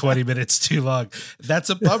maybe 20 minutes too long. That's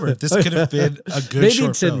a bummer. This could have been a good maybe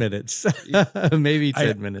short 10 film. minutes. Maybe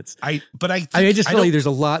 10 minutes. I just feel like there's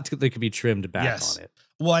a lot that could be trimmed back on it.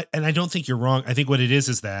 Well, and I don't think you're wrong. I think what it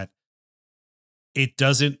is that it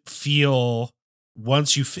doesn't feel,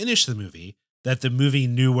 once you finish the movie, that the movie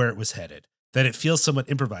knew where it was headed, that it feels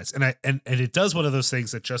somewhat improvised. And it does one of those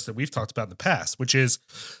things that, Justin, we've talked about in the past, which is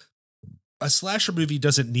a slasher movie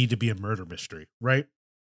doesn't need to be a murder mystery, right?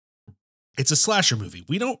 It's a slasher movie.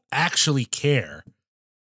 We don't actually care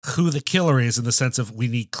who the killer is in the sense of we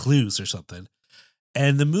need clues or something.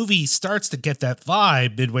 And the movie starts to get that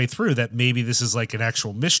vibe midway through that maybe this is like an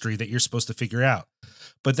actual mystery that you're supposed to figure out.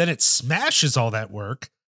 But then it smashes all that work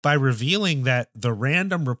by revealing that the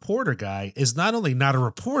random reporter guy is not only not a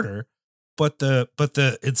reporter, but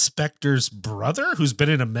the inspector's brother who's been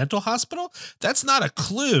in a mental hospital. That's not a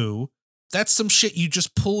clue. That's some shit you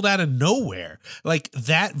just pulled out of nowhere. Like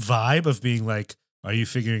that vibe of being like, are you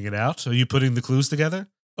figuring it out? Are you putting the clues together?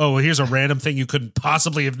 Oh, well, here's a random thing you couldn't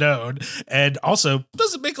possibly have known. And also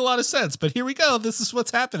doesn't make a lot of sense, but here we go. This is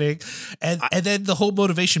what's happening. And then the whole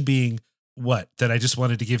motivation being what? That I just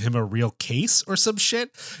wanted to give him a real case or some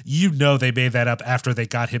shit. You know, they made that up after they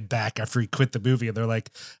got him back after he quit the movie. And they're like,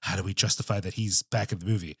 how do we justify that he's back in the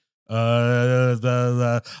movie?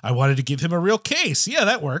 I wanted to give him a real case. Yeah,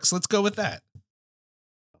 that works. Let's go with that.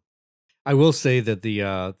 I will say that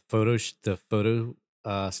the photo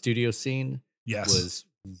studio scene was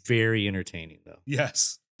very entertaining, though.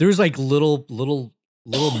 Yes, there was like little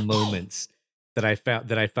moments that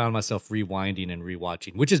I found myself rewinding and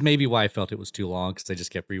rewatching, which is maybe why I felt it was too long, because I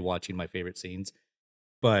just kept rewatching my favorite scenes.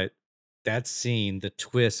 But that scene, the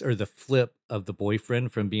twist or the flip of the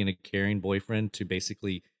boyfriend from being a caring boyfriend to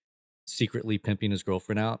basically secretly pimping his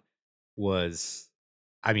girlfriend out was,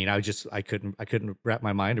 I mean, I couldn't wrap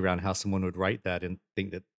my mind around how someone would write that and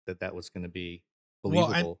think that was going to be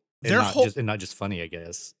believable. And not just funny, I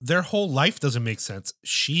guess. Their whole life doesn't make sense.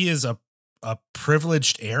 She is a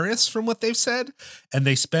privileged heiress from what they've said, and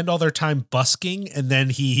they spend all their time busking, and then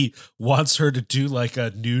he wants her to do like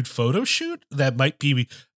a nude photo shoot that might be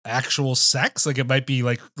actual sex, like it might be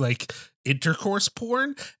like intercourse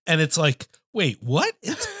porn, and it's like, wait, what?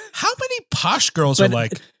 How many posh girls are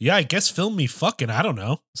like, yeah, I guess film me fucking, I don't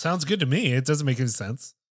know, sounds good to me. It doesn't make any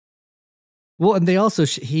sense. Well, and they also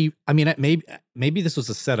maybe this was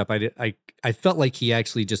a setup. I felt like he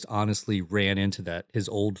actually just honestly ran into his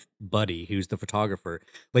old buddy, who's the photographer.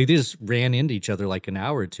 Like they just ran into each other like an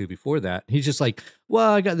hour or two before that. He's just like,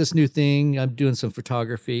 well, I got this new thing. I'm doing some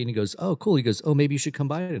photography. And he goes, oh, cool. He goes, oh, maybe you should come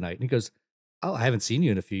by tonight. And he goes, oh, I haven't seen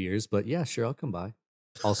you in a few years, but yeah, sure, I'll come by.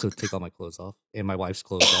 Also take all my clothes off and my wife's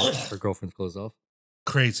clothes off, her girlfriend's clothes off.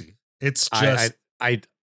 Crazy. It's just...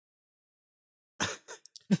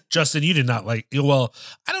 Justin, you did not like, well,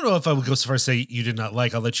 I don't know if I would go so far as say you did not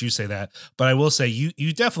like, I'll let you say that, but I will say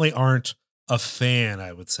you definitely aren't a fan,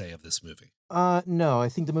 I would say, of this movie. No, I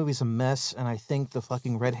think the movie's a mess, and I think the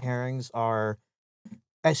fucking red herrings are,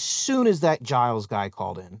 as soon as that Giles guy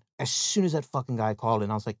called in, I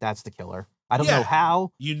was like, that's the killer. I don't know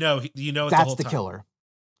how. You know that's the killer.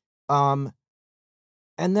 And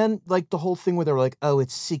then like the whole thing where they were like, oh,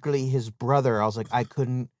 it's secretly his brother. I was like, I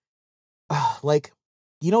couldn't, like,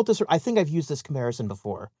 you know what this, I think I've used this comparison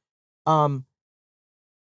before.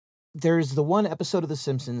 There's the one episode of The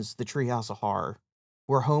Simpsons, The Treehouse of Horror,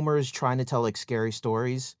 where Homer is trying to tell like scary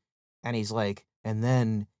stories, and he's like, and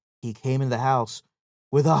then he came in the house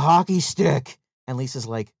with a hockey stick, and Lisa's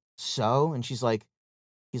like, so? And he's like,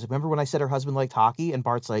 remember when I said her husband liked hockey? And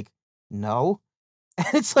Bart's like, no. And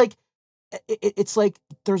it's like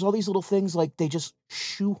there's all these little things like they just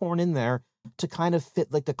shoehorn in there to kind of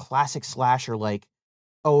fit like the classic slasher, like,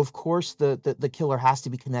 oh, of course the killer has to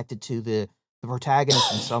be connected to the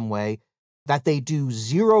protagonist in some way, that they do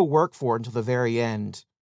zero work for until the very end,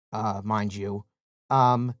 mind you.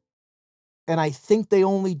 And I think they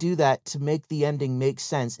only do that to make the ending make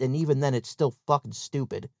sense, and even then it's still fucking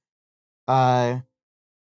stupid. I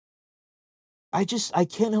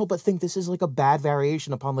can't help but think this is like a bad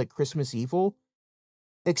variation upon like Christmas Evil,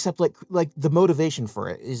 except like the motivation for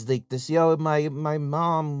it is like this, my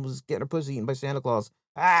mom was getting her pussy eaten by Santa Claus.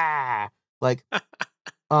 Like,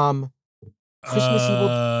 Christmas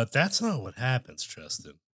Evil. That's not what happens,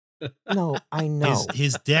 Justin. No, I know.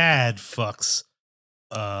 His dad fucks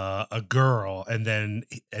a girl and then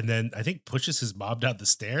I think pushes his mom down the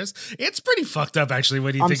stairs. It's pretty fucked up actually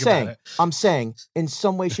when you think about it. I'm saying in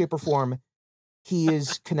some way, shape, or form, he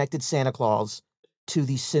is connected Santa Claus to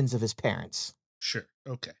the sins of his parents. Sure.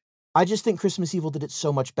 Okay. I just think Christmas Evil did it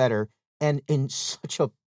so much better and in such a,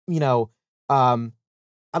 you know, I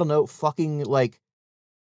don't know, fucking like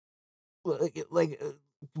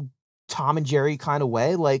Tom and Jerry kind of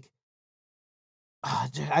way. Like, I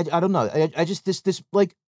don't know. I just this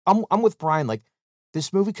like I'm with Brian. Like,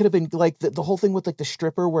 this movie could have been like the whole thing with like the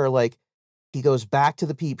stripper where like he goes back to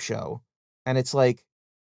the peep show and it's like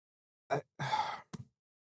I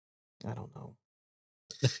don't know.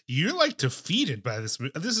 You're like defeated by this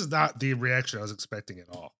movie. This is not the reaction I was expecting at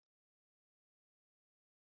all.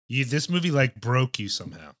 This movie like broke you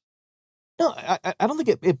somehow. No, I don't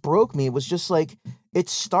think it broke me. It was just like it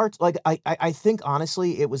starts like I think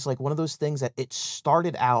honestly it was like one of those things that it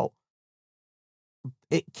started out.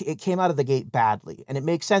 It came out of the gate badly, and it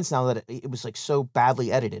makes sense now that it was like so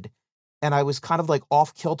badly edited, and I was kind of like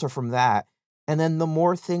off kilter from that. And then the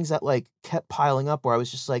more things that like kept piling up, where I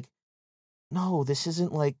was just like, no, this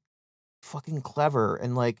isn't like fucking clever,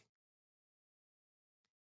 and like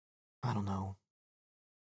I don't know.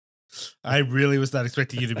 I really was not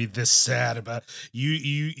expecting you to be this sad about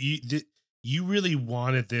you really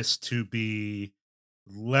wanted this to be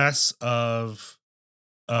less of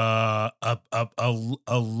a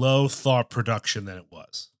low thought production than it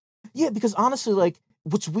was. Yeah, because honestly, like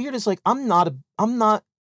what's weird is like I'm not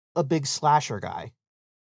a big slasher guy,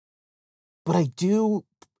 but I do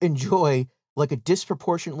enjoy like a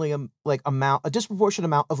disproportionate amount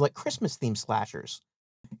of like Christmas themed slashers.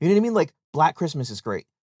 You know what I mean? Like Black Christmas is great.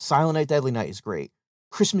 Silent Night, Deadly Night is great.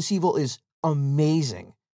 Christmas Evil is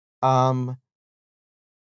amazing. Gremlins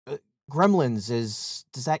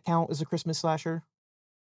does that count as a Christmas slasher?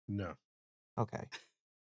 No. Okay.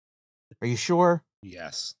 Are you sure?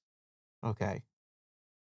 Yes. Okay.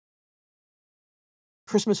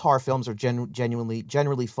 Christmas horror films are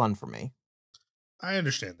generally fun for me. I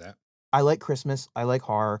understand that. I like Christmas. I like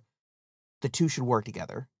horror. The two should work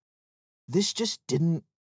together. This just didn't.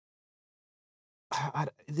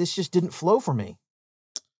 This just didn't flow for me.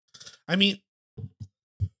 I mean,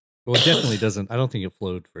 well, it definitely doesn't. I don't think it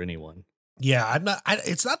flowed for anyone. Yeah,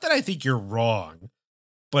 it's not that I think you're wrong,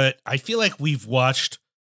 but I feel like we've watched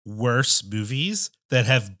worse movies that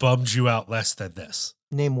have bummed you out less than this.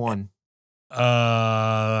 Name one.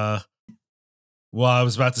 Well, I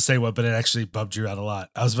was about to say one, but it actually bummed you out a lot.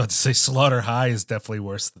 I was about to say Slaughter High is definitely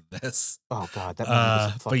worse than this. Oh God, that movie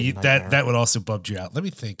was a fucking but that would also bummed you out. Let me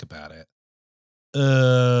think about it.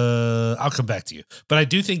 I'll come back to you, but I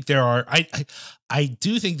do think there are. I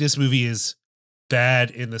do think this movie is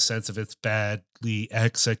bad in the sense of it's badly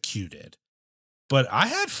executed, but I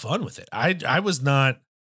had fun with it. I was not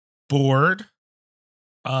bored.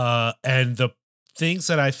 And the things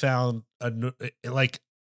that I found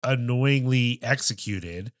annoyingly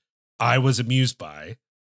executed, I was amused by.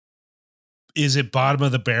 Is it bottom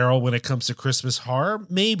of the barrel when it comes to Christmas horror?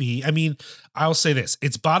 Maybe. I mean, I'll say this.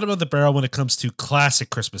 It's bottom of the barrel when it comes to classic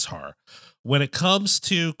Christmas horror. When it comes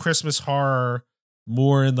to Christmas horror,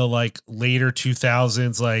 more in the like later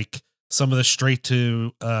 2000s, like some of the straight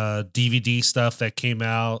to DVD stuff that came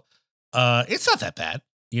out, it's not that bad.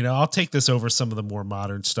 You know, I'll take this over some of the more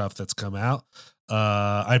modern stuff that's come out.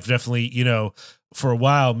 I've definitely, for a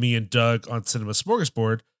while, me and Doug on Cinema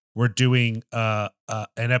Smorgasbord, we're doing an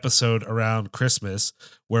episode around Christmas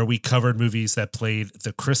where we covered movies that played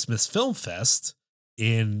the Christmas Film Fest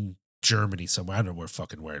in Germany somewhere. I don't know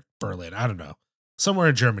where, Berlin. I don't know. Somewhere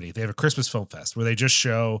in Germany. They have a Christmas Film Fest where they just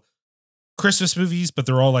show Christmas movies, but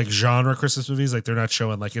they're all like genre Christmas movies. Like they're not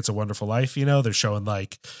showing like It's a Wonderful Life, they're showing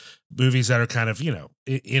like movies that are kind of,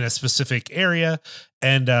 in a specific area.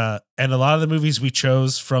 And a lot of the movies we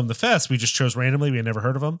chose from the fest, we just chose randomly. We had never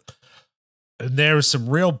heard of them. And there were some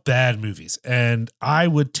real bad movies. And I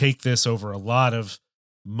would take this over a lot of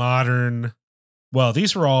modern. Well,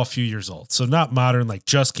 these were all a few years old. So not modern, like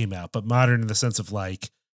just came out, but modern in the sense of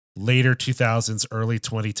like later 2000s, early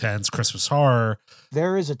 2010s Christmas horror.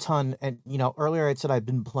 There is a ton. And, earlier I said I've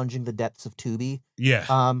been plunging the depths of Tubi.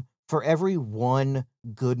 Yeah. For every one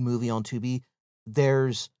good movie on Tubi,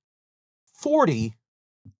 there's 40.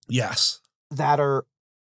 Yes. That are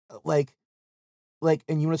like,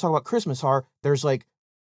 and you want to talk about Christmas horror, there's like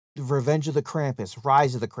Revenge of the Krampus,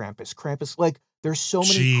 Rise of the Krampus, like there's so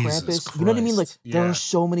many Jesus Krampus. Christ. You know what I mean? Like there Yeah. are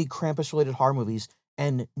so many Krampus related horror movies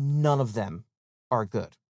and none of them are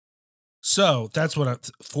good. So that's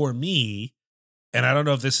what for me, and I don't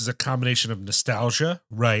know if this is a combination of nostalgia,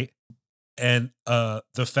 right? And the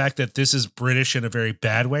fact that this is British in a very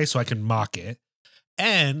bad way, so I can mock it.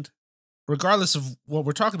 And regardless of what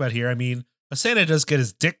we're talking about here, I mean, a Santa does get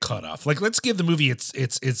his dick cut off. Like, let's give the movie its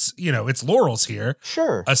its laurels here.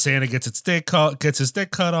 Sure. A Santa gets his dick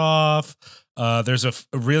cut off. There's a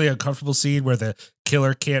really uncomfortable scene where the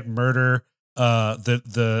killer can't murder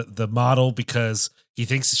the model because he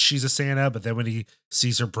thinks she's a Santa, but then when he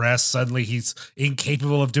sees her breasts, suddenly he's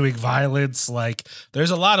incapable of doing violence. Like,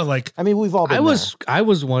 there's a lot of like. I mean, we've all been I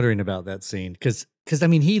was wondering about that scene because I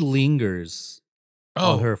mean, he lingers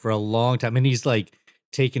on her for a long time, and he's like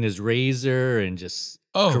taking his razor and just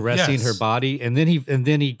caressing her body, and then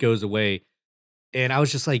he goes away, and I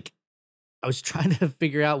was just like, I was trying to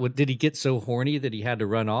figure out, did he get so horny that he had to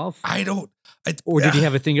run off? Or did he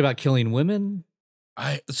have a thing about killing women?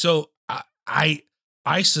 I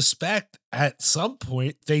suspect at some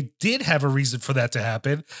point they did have a reason for that to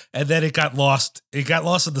happen, and then it got lost. It got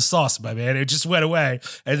lost in the sauce, my man. It just went away,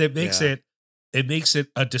 and it makes it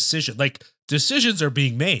a decision. Like, decisions are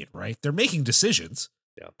being made, right? They're making decisions.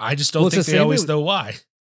 Yeah. I just don't think they always know why.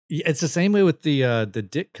 It's the same way with the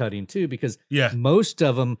dick cutting too, because most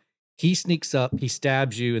of them, he sneaks up, he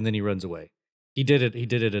stabs you, and then he runs away. He did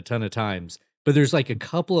it a ton of times. But there's like a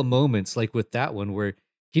couple of moments, like with that one, where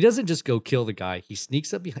he doesn't just go kill the guy. He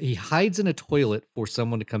sneaks up, he hides in a toilet for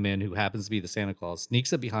someone to come in who happens to be the Santa Claus,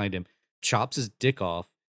 sneaks up behind him, chops his dick off,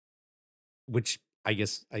 which I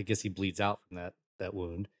guess he bleeds out from that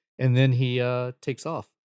wound, and then he takes off.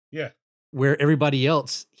 Yeah. Where everybody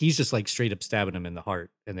else, he's just like straight up stabbing him in the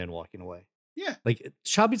heart and then walking away. Yeah. Like,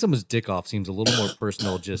 chopping someone's dick off seems a little more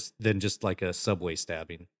personal than just like a subway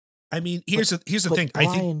stabbing. I mean, here's the thing. Brian,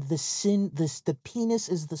 I think the penis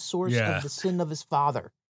is the source of the sin of his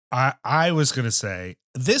father. I was gonna say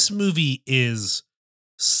this movie is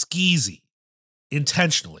skeezy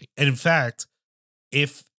intentionally, and in fact,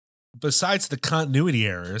 if besides the continuity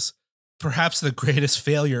errors, perhaps the greatest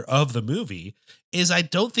failure of the movie is I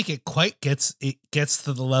don't think it quite gets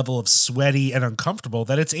to the level of sweaty and uncomfortable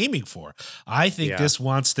that it's aiming for. I think this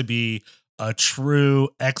wants to be a true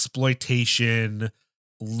exploitation,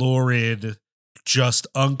 lurid, just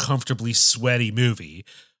uncomfortably sweaty movie.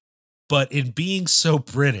 But in being so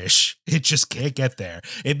British, it just can't get there.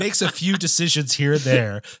 It makes a few decisions here and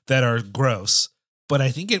there that are gross, but I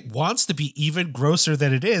think it wants to be even grosser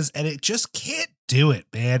than it is, and it just can't do it,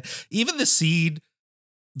 man. Even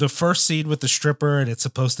the first scene with the stripper, and it's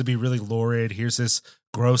supposed to be really lurid. Here's this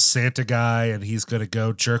gross Santa guy, and he's going to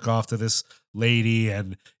go jerk off to this lady,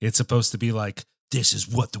 and it's supposed to be like, this is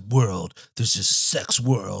what there's this sex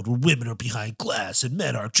world where women are behind glass and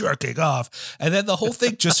men are jerking off. And then the whole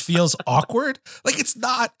thing just feels awkward. Like, it's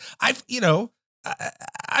not,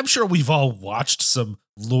 I'm sure we've all watched some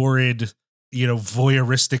lurid,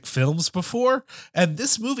 voyeuristic films before. And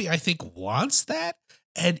this movie, I think, wants that.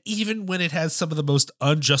 And even when it has some of the most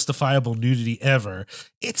unjustifiable nudity ever,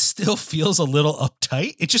 it still feels a little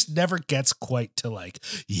uptight. It just never gets quite to like,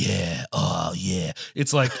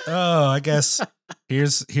 It's like, oh, I guess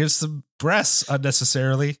here's some breasts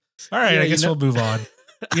unnecessarily. All right, I guess we'll move on.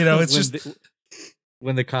 It's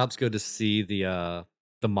when the cops go to see the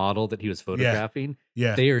model that he was photographing,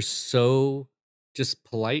 yeah, they are so just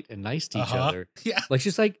polite and nice to each other. Yeah. Like,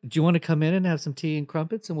 she's like, do you want to come in and have some tea and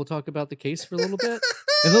crumpets and we'll talk about the case for a little bit?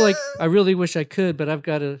 And they're like, I really wish I could, but I've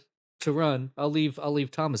got to run. I'll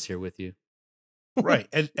leave Thomas here with you. Right.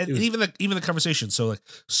 And even the conversation.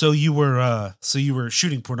 So you were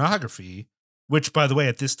shooting pornography, which, by the way,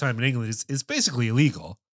 at this time in England is basically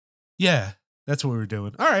illegal. Yeah, that's what we were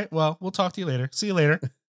doing. All right, well, we'll talk to you later. See you later.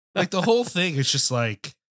 Like, the whole thing is just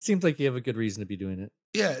like, seems like you have a good reason to be doing it.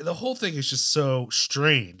 Yeah, the whole thing is just so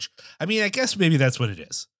strange. I mean, I guess maybe that's what it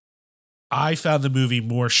is. I found the movie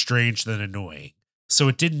more strange than annoying, so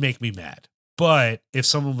it didn't make me mad. But if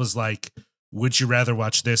someone was like, would you rather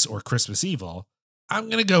watch this or Christmas Evil? I'm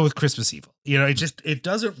going to go with Christmas Evil. It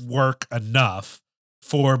doesn't work enough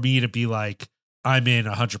for me to be like, I'm in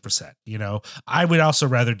 100%. I would also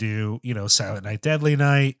rather do, Silent Night, Deadly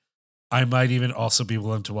Night. I might even also be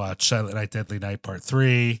willing to watch Silent Night, Deadly Night Part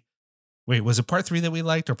 3. Wait, was it Part 3 that we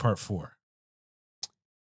liked or Part 4?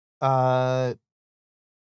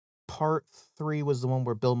 Part 3 was the one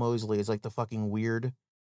where Bill Moseley is like the fucking weird.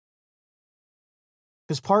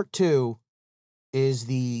 Because Part 2 is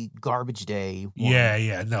the Garbage Day one.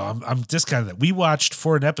 Yeah. No, I'm discounting that. We watched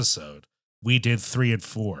for an episode. We did 3 and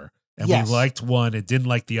 4, and we liked one and didn't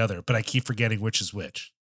like the other. But I keep forgetting which is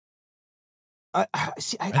which. I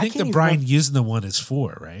think the Brian Yuzna one is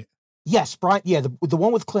 4, right? Yes, Brian. Yeah, the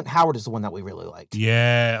one with Clint Howard is the one that we really liked.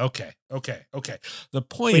 Yeah. Okay. The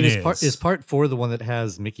point is Part 4 the one that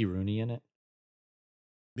has Mickey Rooney in it?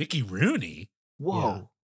 Mickey Rooney? Whoa. Yeah.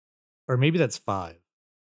 Or maybe that's 5.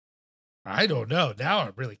 I don't know. Now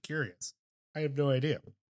I'm really curious. I have no idea.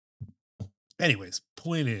 Anyways,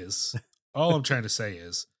 point is, all I'm trying to say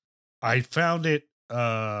is I found it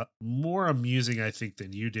more amusing, I think,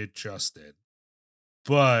 than you did, Justin.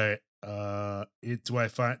 But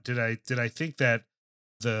did I think that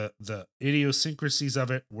the idiosyncrasies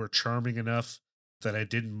of it were charming enough that I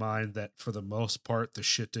didn't mind that for the most part the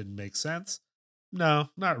shit didn't make sense? No,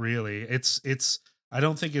 not really. It's I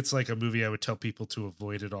don't think it's like a movie I would tell people to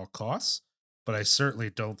avoid at all costs, but I certainly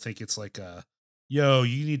don't think it's like a yo,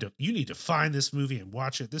 you need to find this movie and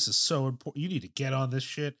watch it. This is so important. You need to get on this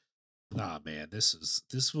shit. Nah, man, this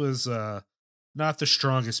was not the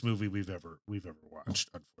strongest movie we've ever watched,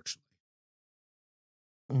 unfortunately.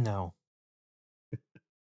 No.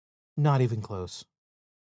 Not even close.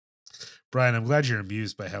 Brian, I'm glad you're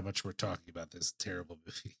amused by how much we're talking about this terrible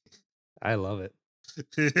movie. I love it.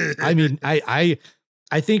 I mean, I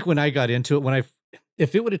think when I got into it,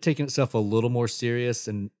 if it would have taken itself a little more serious,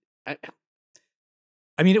 and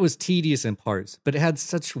I mean, it was tedious in parts, but it had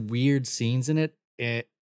such weird scenes in it, and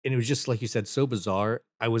it was just, like you said, so bizarre.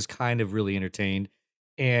 I was kind of really entertained,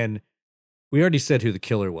 and we already said who the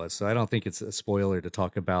killer was, so I don't think it's a spoiler to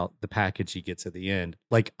talk about the package he gets at the end.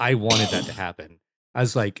 Like, I wanted that to happen. I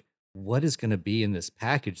was like, what is going to be in this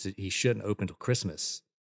package that he shouldn't open till Christmas?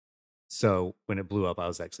 So when it blew up, I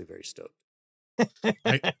was actually very stoked.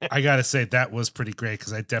 I gotta say that was pretty great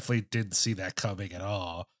because I definitely didn't see that coming at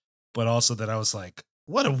all. But also that I was like,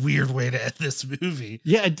 what a weird way to end this movie.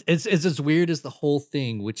 Yeah, it's as weird as the whole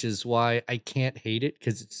thing, which is why I can't hate it,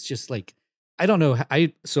 because it's just like, I don't know.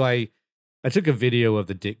 I took a video of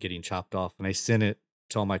the dick getting chopped off and I sent it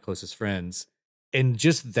to all my closest friends, and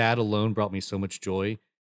just that alone brought me so much joy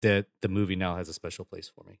that the movie now has a special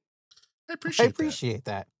place for me. I appreciate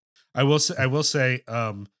that. I will say,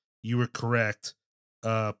 you were correct.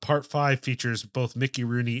 Part 5 features both Mickey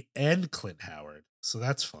Rooney and Clint Howard, so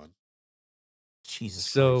that's fun. Jesus.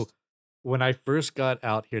 So Christ. when I first got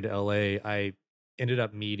out here to LA, I ended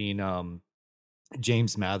up meeting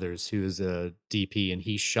James Mathers, who is a DP, and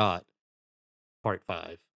he shot Part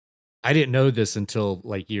 5. I didn't know this until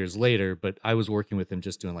like years later, but I was working with him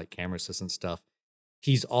just doing like camera assistant stuff.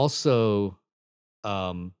 He's also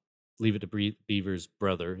Leave It to Beaver's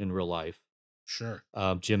brother in real life. Sure.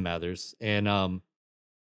 Jim Mathers. And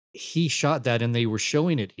he shot that and they were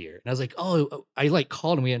showing it here. And I was like, oh, I like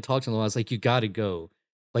called him. We hadn't talked to him. I was like, you got to go.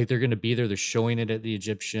 Like, they're going to be there. They're showing it at the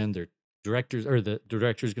Egyptian. The director's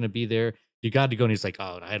going to be there. You got to go. And he's like,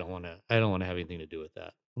 oh, I don't want to have anything to do with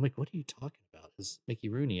that. I'm like, what are you talking about? Is Mickey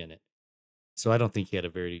Rooney in it? So I don't think he had a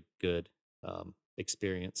very good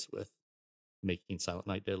experience with making Silent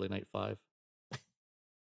Night, Deadly Night 5.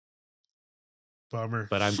 Bummer.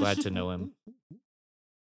 But I'm glad to know him.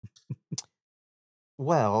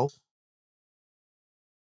 Well,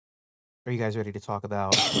 are you guys ready to talk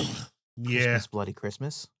about Christmas, Bloody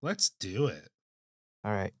Christmas? Let's do it.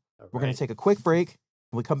 All right. We're going to take a quick break.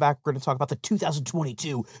 When we come back, we're going to talk about the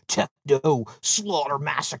 2022 Techno Slaughter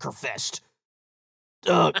Massacre Fest.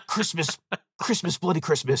 Christmas, Bloody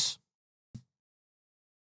Christmas.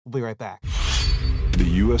 We'll be right back. The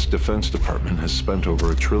U.S. Defense Department has spent over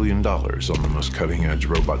 $1 trillion on the most cutting-edge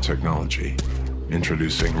robot technology.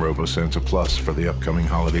 Introducing RoboSanta Plus for the upcoming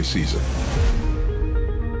holiday season.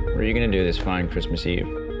 What are you going to do this fine Christmas Eve?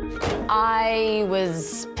 I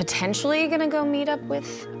was potentially going to go meet up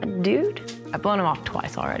with a dude. I've blown him off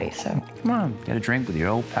twice already, so. Come on, get a drink with your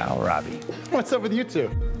old pal, Robbie. What's up with you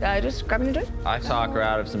two? Just grabbing a drink. I talk her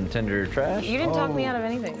out of some Tinder trash. You didn't talk me out of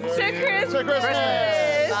anything. To Christmas! To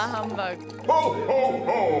Christmas! Bah humbug. Ho, ho,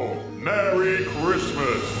 ho! Merry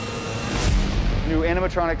Christmas! New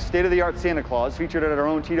animatronic state-of-the-art Santa Claus, featured at our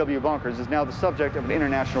own TW Bunkers, is now the subject of an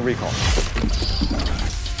international recall.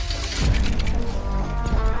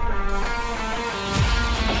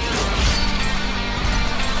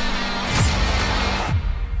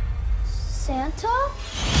 Santa?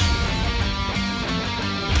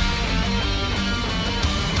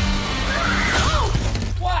 Oh!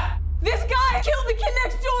 What? This guy killed the kid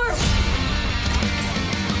next door!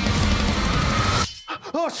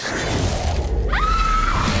 Oh,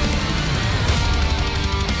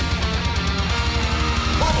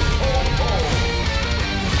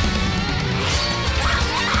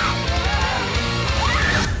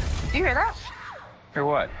 Do you hear that? Or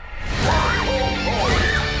what?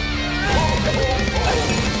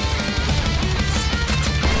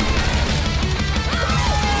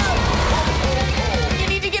 You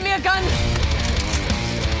need to give me a gun.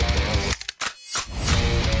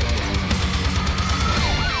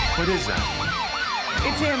 what is that?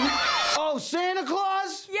 It's him. Oh, Santa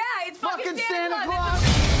Claus? Yeah, it's fucking Santa Claus.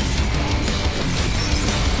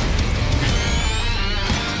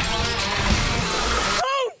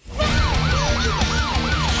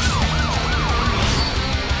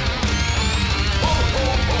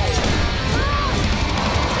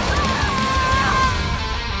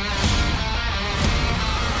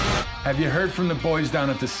 Have you heard from the boys down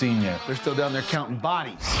at the scene yet? They're still down there counting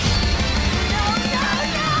bodies.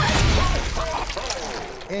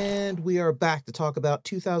 And we are back to talk about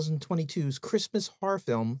 2022's Christmas horror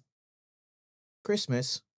film,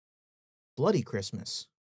 Christmas, Bloody Christmas.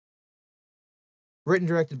 Written and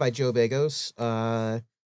directed by Joe Begos.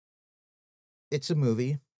 It's a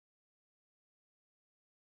movie.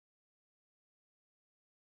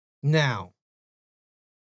 Now,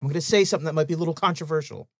 I'm going to say something that might be a little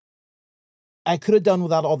controversial. I could have done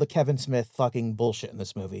without all the Kevin Smith fucking bullshit in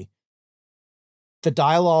this movie. The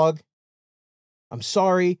dialogue, I'm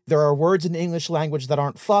sorry, there are words in the English language that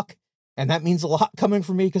aren't fuck, and that means a lot coming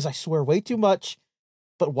from me because I swear way too much.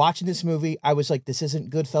 But watching this movie, I was like, this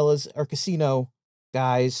isn't Goodfellas or Casino,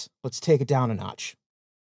 guys. Let's take it down a notch.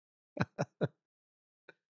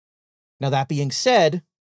 Now, that being said,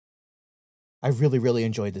 I really, really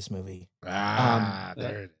enjoyed this movie. There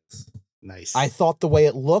it is. Nice. I thought the way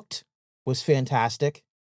it looked was fantastic.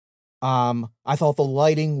 I thought the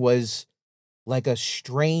lighting was like a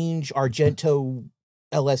strange Argento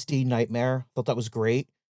LSD nightmare. Thought that was great.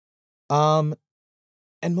 And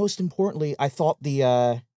most importantly, I thought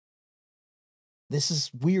this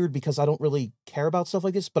is weird because I don't really care about stuff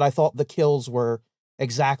like this, but I thought the kills were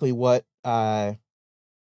exactly what I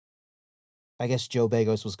guess Joe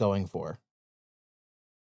Begos was going for.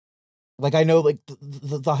 Like, I know, like,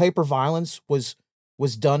 the hyper violence was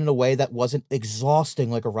done in a way that wasn't exhausting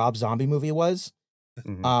like a Rob Zombie movie was.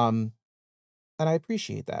 Mm-hmm. And I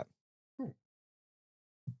appreciate that.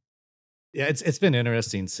 Yeah, it's been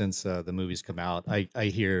interesting since the movie's come out. I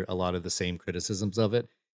hear a lot of the same criticisms of it,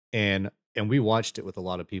 and we watched it with a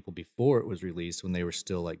lot of people before it was released when they were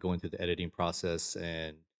still like going through the editing process,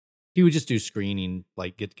 and he would just do screening,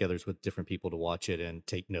 like get-togethers with different people to watch it and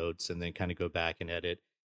take notes, and then kind of go back and edit.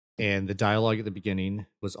 And the dialogue at the beginning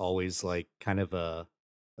was always like kind of a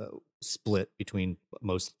split between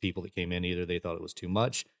most people that came in. Either they thought it was too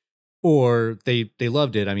much, or they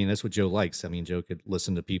loved it. I mean, that's what Joe likes. I mean, Joe could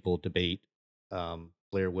listen to people debate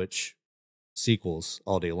Blair Witch sequels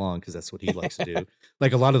all day long because that's what he likes to do.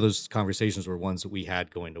 Like, a lot of those conversations were ones that we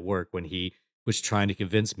had going to work when he was trying to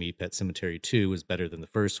convince me Pet Sematary 2 was better than the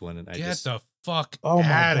first one, and I Get the fuck Oh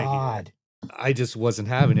my out of God. here. I just wasn't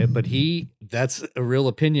having it. But that's a real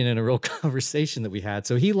opinion and a real conversation that we had.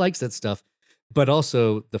 So he likes that stuff, but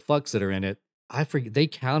also the fucks that are in it. I forget, they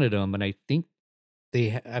counted them, and I think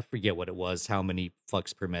I forget what it was, how many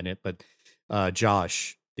fucks per minute, but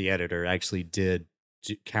Josh, the editor, actually did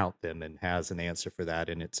count them and has an answer for that,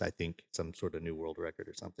 and it's, I think, some sort of new world record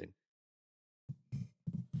or something.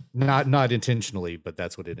 Not intentionally, but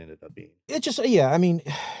that's what it ended up being. It just, yeah, I mean,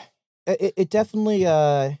 it definitely,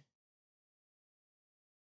 I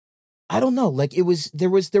don't know, like, there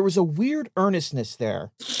was a weird earnestness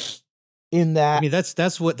there in that. I mean,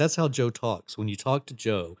 that's how Joe talks. When you talk to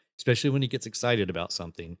Joe, especially when he gets excited about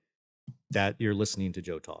something, that you're listening to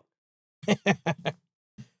Joe talk.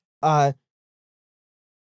 I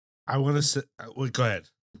want to say, go ahead.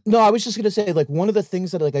 No, I was just going to say, like, one of the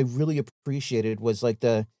things that, like, I really appreciated was, like,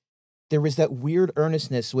 there was that weird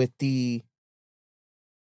earnestness with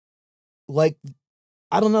like,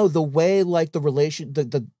 I don't know, the way, like, their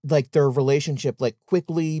relationship, like,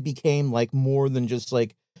 quickly became, like, more than just,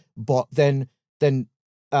 like, to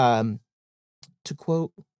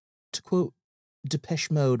quote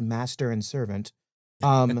Depeche Mode, master and servant.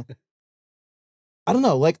 I don't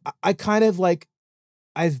know, like, I kind of, like,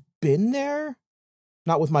 I've been there,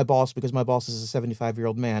 not with my boss because my boss is a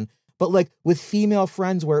 75-year-old man, but, like, with female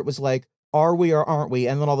friends where it was like, are we or aren't we?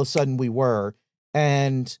 And then all of a sudden we were.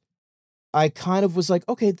 And I kind of was like,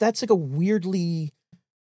 okay, that's like it's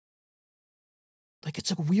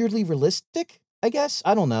like weirdly realistic, I guess.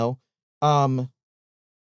 I don't know. But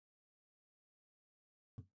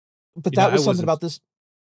that was something about this.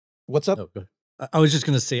 What's up? Oh, I was just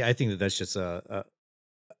going to say, I think that's just a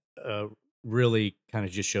really kind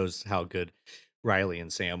of just shows how good Riley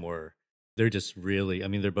and Sam were. They're just really, I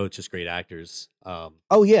mean, they're both just great actors.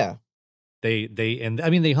 Oh yeah. And I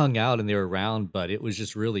mean, they hung out and they were around, but it was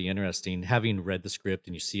just really interesting having read the script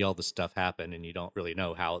and you see all the stuff happen and you don't really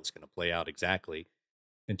know how it's going to play out exactly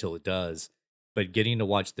until it does. But getting to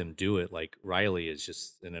watch them do it, like, Riley is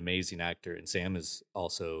just an amazing actor, and Sam is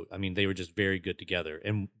also, I mean, they were just very good together,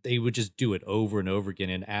 and they would just do it over and over again.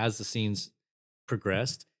 And as the scenes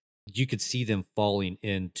progressed, you could see them falling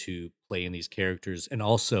into playing these characters. And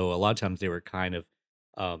also, a lot of times they were kind of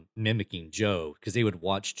mimicking Joe, because they would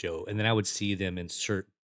watch Joe, and then I would see them insert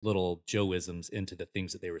little Joe-isms into the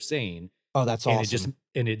things that they were saying. Oh, that's awesome.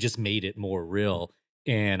 It just made it more real.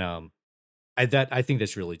 And I think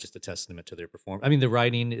that's really just a testament to their performance. I mean, the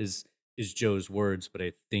writing is Joe's words, but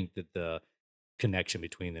I think that the connection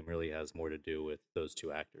between them really has more to do with those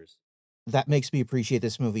two actors. That makes me appreciate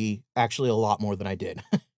this movie actually a lot more than I did.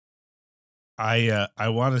 I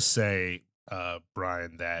want to say,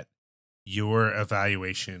 Brian, that your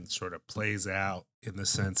evaluation sort of plays out in the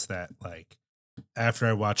sense that, like, after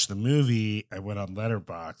I watched the movie, I went on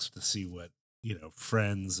Letterboxd to see what,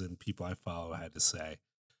 friends and people I follow had to say.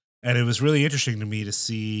 And it was really interesting to me to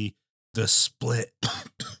see the split.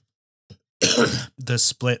 The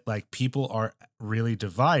split, like, people are really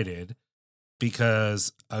divided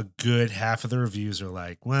because a good half of the reviews are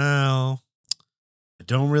like, well, I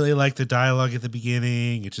don't really like the dialogue at the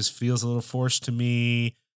beginning. It just feels a little forced to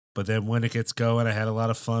me. But then when it gets going, I had a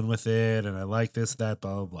lot of fun with it. And I like this, that,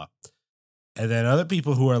 blah, blah, blah. And then other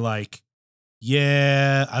people who are like,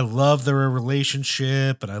 yeah, I love their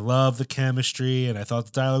relationship and I love the chemistry and I thought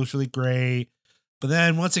the dialogue was really great. But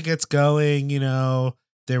then once it gets going,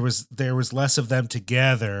 there was less of them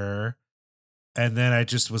together. And then I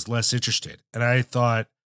just was less interested. And I thought,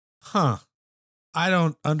 I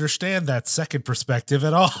don't understand that second perspective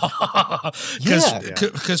at all.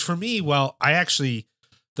 Because for me,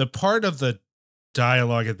 the part of the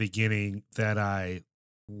dialogue at the beginning that I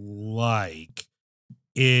like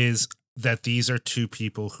is that these are two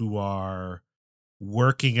people who are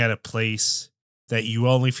working at a place that you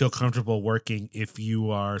only feel comfortable working if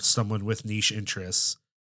you are someone with niche interests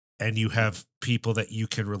and you have people that you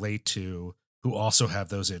can relate to who also have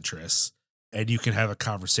those interests and you can have a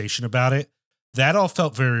conversation about it. That all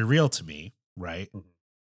felt very real to me, right? Mm-hmm.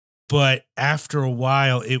 But after a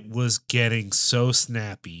while, it was getting so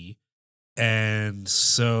snappy and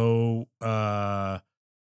so,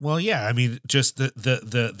 just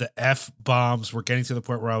the F bombs were getting to the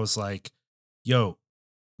point where I was like, yo,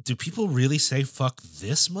 do people really say fuck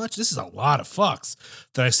this much? This is a lot of fucks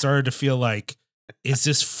that I started to feel like, is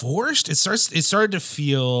this forced? It started to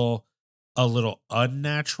feel a little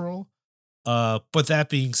unnatural. But that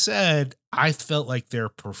being said, I felt like their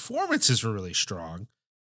performances were really strong.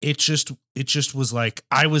 It just was like,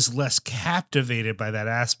 I was less captivated by that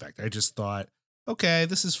aspect. I just thought, okay,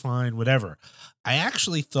 this is fine, whatever. I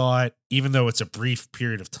actually thought, even though it's a brief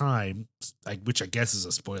period of time, which I guess is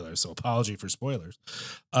a spoiler, so apology for spoilers,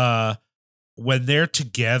 when they're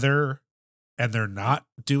together and they're not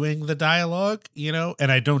doing the dialogue,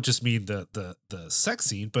 and I don't just mean the sex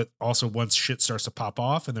scene, but also once shit starts to pop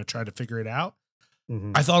off and they're trying to figure it out,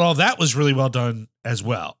 mm-hmm. I thought all that was really well done as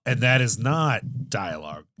well. And that is not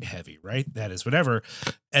dialogue heavy, right? That is whatever.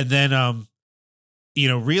 And then,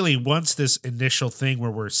 really once this initial thing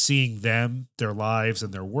where we're seeing them, their lives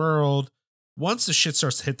and their world, once the shit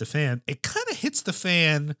starts to hit the fan, it kind of hits the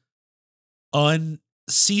fan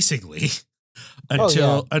unceasingly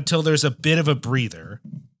until there's a bit of a breather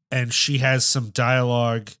and she has some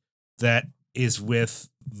dialogue that is with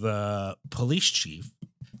the police chief.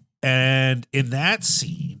 And in that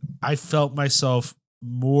scene, I felt myself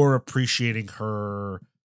more appreciating her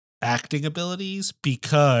acting abilities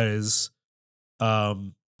because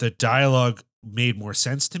the dialogue made more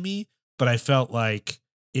sense to me, but I felt like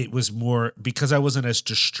it was more because I wasn't as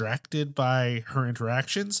distracted by her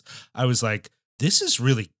interactions. I was like, this is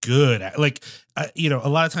really good. Like, a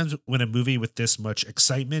lot of times when a movie with this much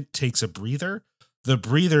excitement takes a breather, the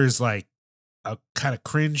breather is like a kind of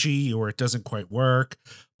cringy or it doesn't quite work.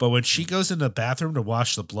 But when she goes in the bathroom to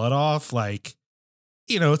wash the blood off, like,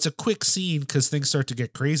 it's a quick scene because things start to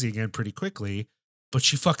get crazy again pretty quickly, but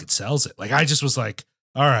she fucking sells it. Like, I just was like,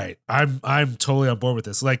 all right, I'm totally on board with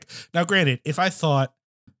this. Like, now granted, if I thought,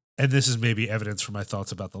 and this is maybe evidence for my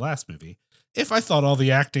thoughts about the last movie, if I thought all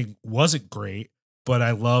the acting wasn't great, but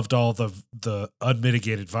I loved all the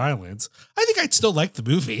unmitigated violence, I think I'd still like the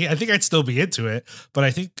movie. I think I'd still be into it. But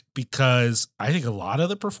I think because I think a lot of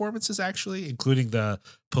the performances actually, including the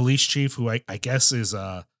police chief, who I guess is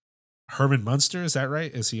Herman Munster, is that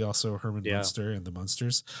right? Is he also Herman Munster in the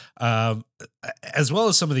Munsters? As well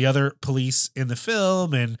as some of the other police in the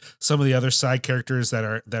film and some of the other side characters that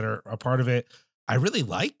are a part of it. I really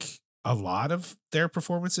like a lot of their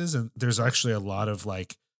performances, and there's actually a lot of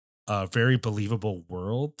like a very believable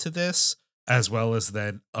world to this, as well as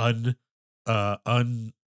then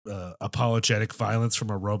apologetic violence from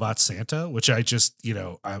a robot Santa, which I just,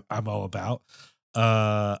 I'm all about.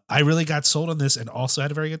 I really got sold on this and also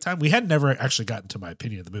had a very good time. We had never actually gotten to my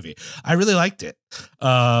opinion of the movie. I really liked it.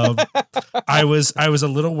 I was a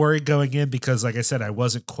little worried going in because, like I said, I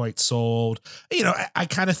wasn't quite sold. I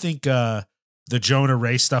kind of think the Jonah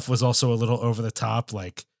Ray stuff was also a little over the top,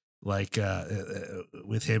 like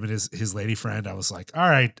with him and his lady friend. I was like, all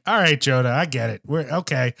right, Jonah, I get it. We're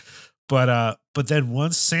okay. But then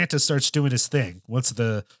once Santa starts doing his thing, once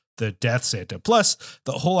the the Death Santa. Plus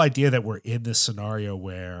the whole idea that we're in this scenario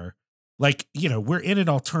where, like, you know, we're in an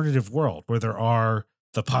alternative world where there are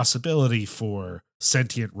the possibility for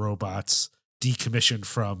sentient robots decommissioned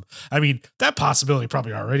from, I mean, that possibility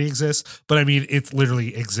probably already exists, but I mean, it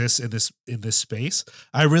literally exists in this space.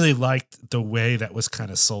 I really liked the way that was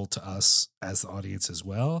kind of sold to us as the audience as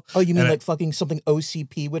well. Oh, you mean like fucking something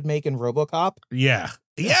OCP would make in RoboCop? Yeah.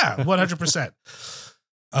 100%.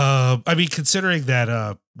 I mean, considering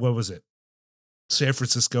that, what was it? San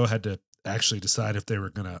Francisco had to actually decide if they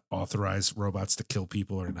were going to authorize robots to kill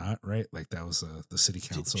people or not, right? Like that was the city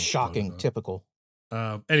council. Shocking, typical.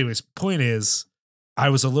 Anyways, point is, I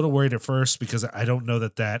was a little worried at first because I don't know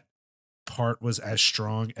that part was as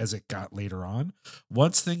strong as it got later on.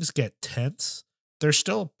 Once things get tense, there's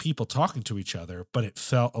still people talking to each other, but it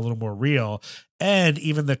felt a little more real. And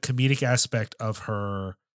even the comedic aspect of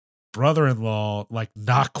her brother-in-law, like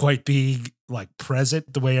not quite being like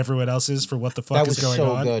present the way everyone else is for what the fuck is going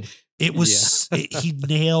on. Good. It was, he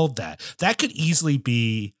nailed that. That could easily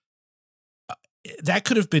be, that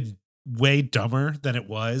could have been way dumber than it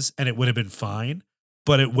was, and it would have been fine,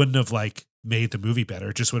 but it wouldn't have like made the movie better.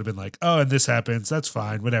 It just would have been like, oh, and this happens, that's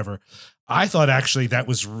fine, whatever. I thought actually that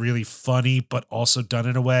was really funny, but also done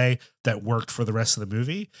in a way that worked for the rest of the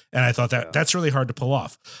movie, and I thought that's really hard to pull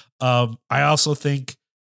off. I also think,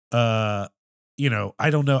 you know, I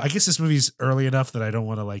don't know, I guess this movie's early enough that I don't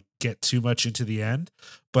want to like get too much into the end,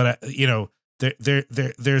 but you know,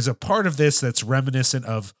 there's a part of this that's reminiscent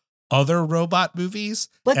of other robot movies,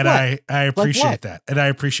 like and what? I appreciate that, and I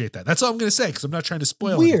appreciate that. That's all I'm going to say because I'm not trying to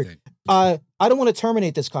spoil anything. I don't want to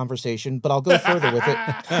terminate this conversation, but I'll go further with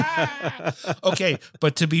it. Okay,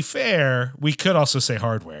 but to be fair, we could also say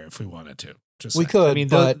hardware if we wanted to. Just we could.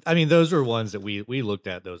 I mean, those were ones that we looked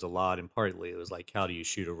at those a lot, and partly it was like, how do you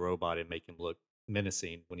shoot a robot and make him look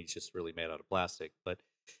menacing when he's just really made out of plastic? But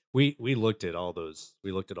we looked at all those.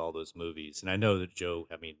 We looked at all those movies, and I know that Joe,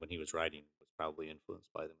 I mean, when he was writing, was probably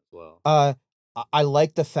influenced by them as well. I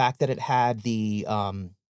like the fact that it had the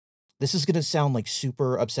this is going to sound like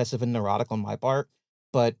super obsessive and neurotic on my part,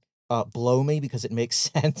 but blow me because it makes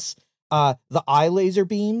sense. The eye laser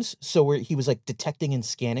beams, so where he was like detecting and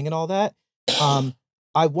scanning and all that.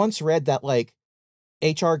 I once read that like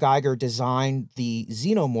H.R. Geiger designed the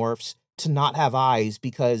xenomorphs to not have eyes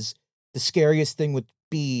because the scariest thing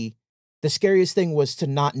was to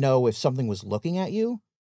not know if something was looking at you.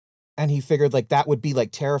 And he figured like that would be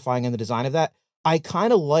like terrifying in the design of that. I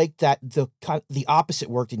kind of like that the opposite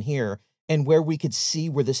worked in here, and where we could see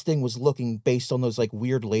where this thing was looking based on those like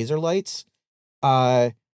weird laser lights.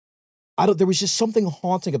 There was just something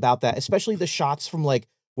haunting about that, especially the shots from like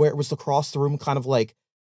where it was across the room, kind of like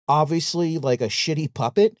obviously like a shitty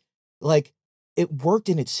puppet. Like it worked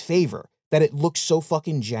in its favor that it looked so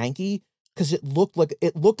fucking janky because it looked like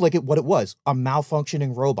what it was, a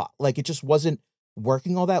malfunctioning robot. Like it just wasn't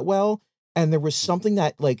working all that well, and there was something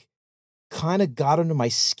that like kind of got under my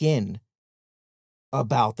skin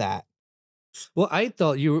about that. Well, I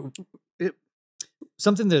thought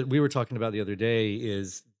something that we were talking about the other day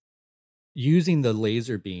is using the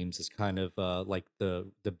laser beams as kind of like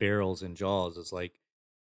the barrels in Jaws. Is like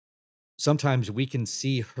sometimes we can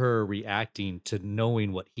see her reacting to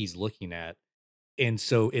knowing what he's looking at, and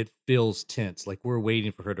so it feels tense, like we're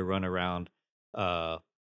waiting for her to run around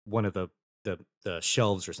one of the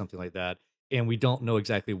shelves or something like that, and we don't know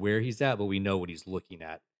exactly where he's at, but we know what he's looking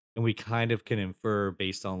at, and we kind of can infer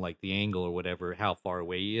based on like the angle or whatever how far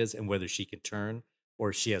away he is and whether she can turn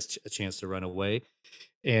or she has a chance to run away.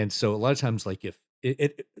 And so a lot of times, like if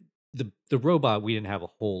the robot, we didn't have a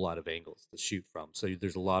whole lot of angles to shoot from, so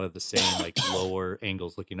there's a lot of the same like lower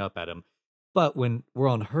angles looking up at him. But when we're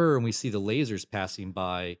on her and we see the lasers passing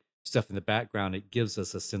by, stuff in the background, it gives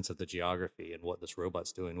us a sense of the geography and what this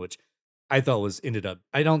robot's doing, which I thought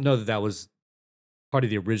I don't know that was part of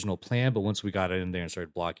the original plan, but once we got in there and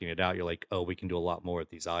started blocking it out, you're like, oh, we can do a lot more with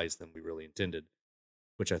these eyes than we really intended,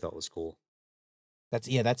 which I thought was cool. That's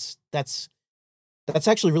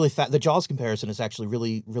actually really the Jaws comparison is actually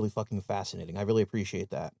really, really fucking fascinating. I really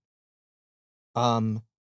appreciate that.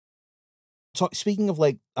 Speaking of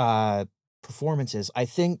like performances, I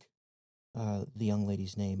think the young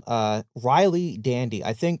lady's name, Riley Dandy,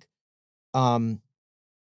 I think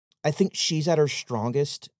she's at her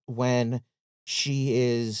strongest when she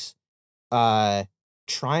is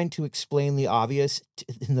trying to explain the obvious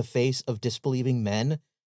in the face of disbelieving men.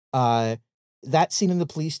 That scene in the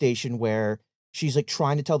police station where she's like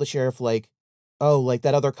trying to tell the sheriff like, oh, like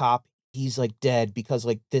that other cop, he's like dead because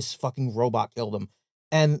like this fucking robot killed him.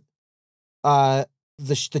 And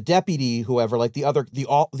the deputy, whoever, like the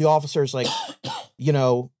officer's like, you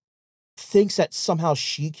know, thinks that somehow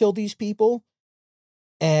she killed these people.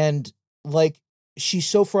 And like, she's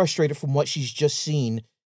so frustrated from what she's just seen,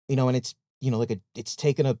 you know, and it's, you know, like it's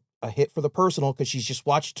taken a hit for the personal because she's just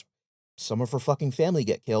watched some of her fucking family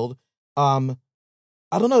get killed. I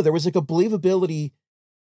don't know. There was like a believability,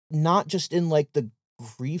 not just in like the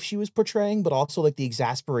grief she was portraying, but also like the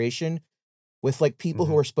exasperation with like people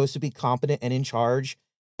who are supposed to be competent and in charge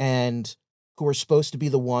and who are supposed to be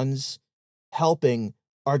the ones helping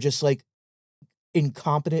are just like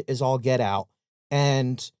incompetent as all get out.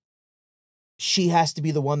 And she has to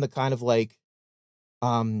be the one that kind of like,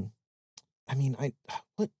 I mean,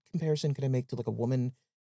 what comparison could I make to like a woman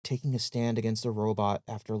taking a stand against a robot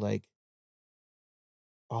after like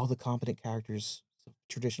all the competent characters,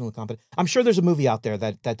 traditionally competent. I'm sure there's a movie out there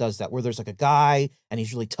that does that, where there's like a guy and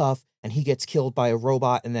he's really tough and he gets killed by a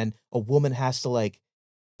robot, and then a woman has to like,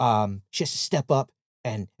 she has to step up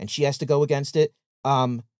and she has to go against it.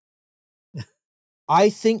 I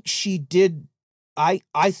think she did. I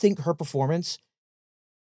think her performance,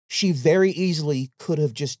 she very easily could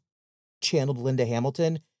have just channeled Linda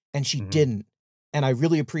Hamilton, and she didn't. And I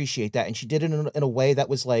really appreciate that. And she did it in a way that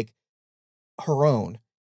was like her own.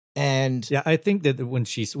 And yeah, I think that when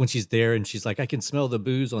she's there and she's like, I can smell the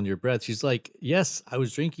booze on your breath. She's like, yes, I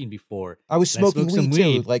was drinking before. I was smoking weed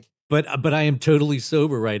too. Like, but I am totally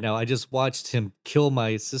sober right now. I just watched him kill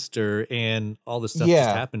my sister and all the stuff just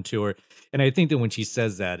happened to her. And I think that when she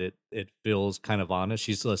says that, it feels kind of honest.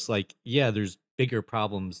 She's just like, yeah, there's bigger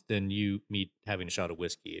problems than me having a shot of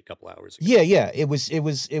whiskey a couple hours ago. Yeah. It was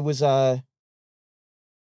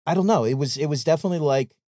I don't know. It was definitely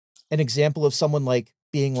like an example of someone like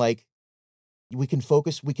being like, we can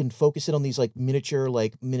focus it on these like miniature,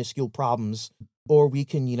 like minuscule problems, or we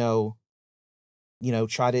can, you know,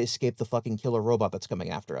 try to escape the fucking killer robot that's coming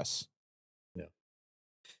after us. Yeah.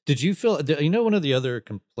 Did you feel, you know, one of the other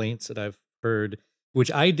complaints that I've heard,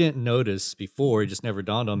 which I didn't notice before, it just never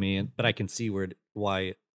dawned on me, but I can see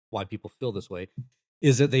why people feel this way,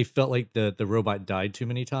 is that they felt like the robot died too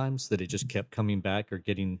many times, that it just kept coming back or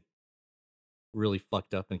getting really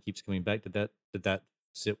fucked up and keeps coming back. Did that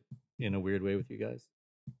sit in a weird way with you guys?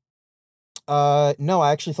 No,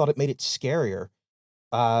 I actually thought it made it scarier.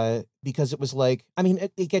 Because it was like, I mean,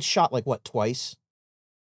 it gets shot like what, twice?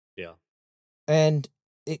 Yeah. And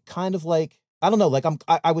it kind of like, I don't know, like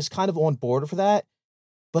I was kind of on board for that.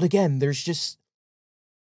 But again, there's just,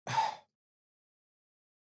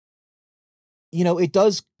 you know, it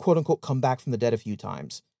does quote unquote come back from the dead a few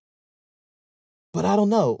times. But I don't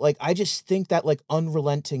know, like, I just think that like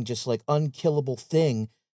unrelenting, just like unkillable thing,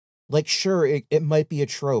 like, sure, it might be a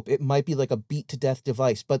trope. It might be like a beat to death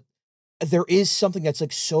device, but there is something that's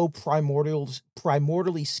like so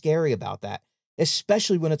primordially scary about that,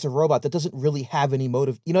 especially when it's a robot that doesn't really have any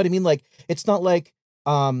motive. You know what I mean? Like, it's not like,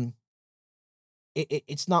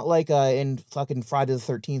 it's not like in fucking Friday the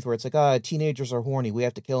 13th where it's like, teenagers are horny, we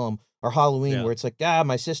have to kill them, or Halloween where it's like,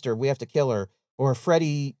 my sister, we have to kill her, or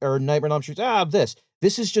Freddy or Nightmare on Elm Street,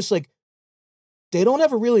 this is just like, they don't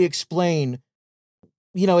ever really explain,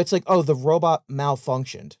 you know, it's like, oh, the robot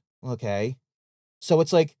malfunctioned. Okay. So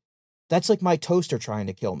it's like, that's like my toaster trying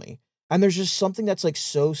to kill me. And there's just something that's like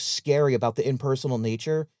so scary about the impersonal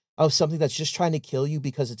nature of something that's just trying to kill you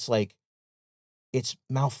because it's like, it's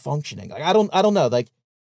malfunctioning. Like, I don't know. Like,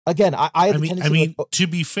 again, I mean, to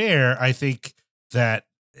be fair, I think that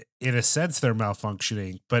in a sense they're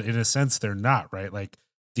malfunctioning, but in a sense they're not, right? Like,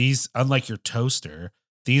 these, unlike your toaster,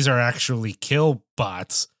 these are actually kill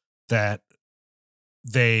bots that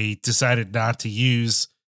they decided not to use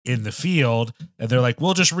in the field, and they're like,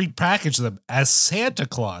 we'll just repackage them as Santa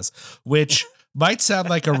Claus, which might sound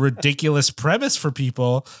like a ridiculous premise for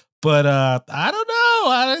people, but I don't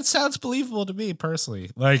know, it sounds believable to me personally.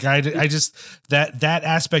 Like, I just that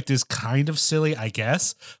aspect is kind of silly, I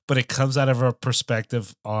guess, but it comes out of a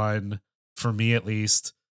perspective on, for me at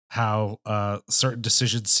least, how certain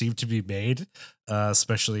decisions seem to be made,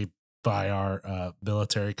 especially by our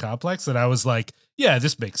military complex, and I was like, yeah,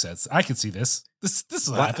 this makes sense. I can see this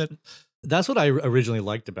will happen. That's what I originally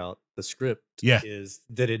liked about the script. Yeah. Is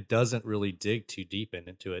that it doesn't really dig too deep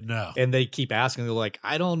into it. No. And they keep asking, they're like,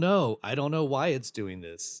 I don't know why it's doing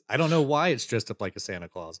this. I don't know why it's dressed up like a Santa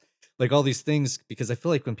Claus. Like all these things, because I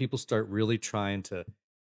feel like when people start really trying to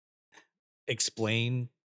explain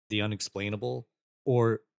the unexplainable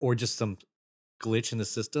or just some glitch in the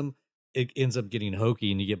system, it ends up getting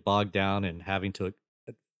hokey and you get bogged down and having to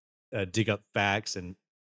dig up facts and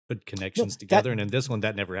put connections together. And in this one,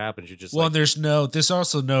 that never happens. You're just there's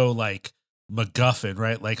also no like MacGuffin,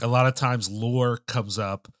 right? Like a lot of times lore comes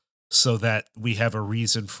up so that we have a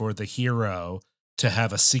reason for the hero to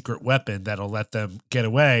have a secret weapon that'll let them get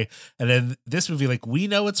away. And then this movie, like, we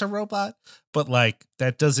know it's a robot, but like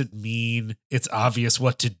that doesn't mean it's obvious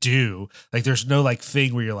what to do. Like there's no like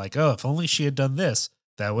thing where you're like, oh, if only she had done this,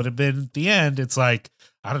 that would have been the end. It's like,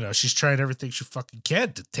 I don't know, she's trying everything she fucking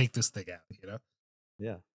can to take this thing out, you know?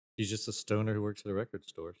 Yeah. She's just a stoner who works at a record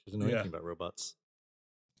store. She doesn't know anything about robots.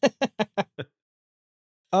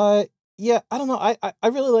 Yeah, I don't know. I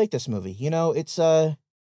really like this movie. You know, it's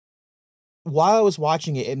while I was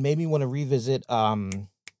watching it, it made me want to revisit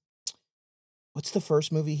what's the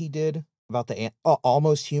first movie he did about the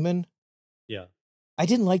Almost Human? Yeah. I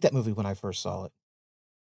didn't like that movie when I first saw it.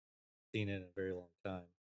 Seen it in a very long time.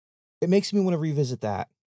 It makes me want to revisit that.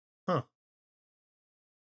 Huh.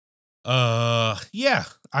 Yeah,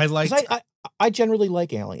 I like. 'Cause I generally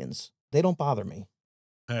like aliens. They don't bother me.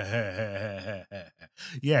 Yeah,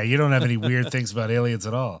 you don't have any weird things about aliens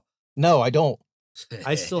at all. No, I don't.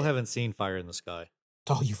 I still haven't seen Fire in the Sky.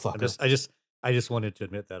 Oh, you fucker. I just wanted to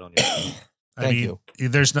admit that on your show. I mean,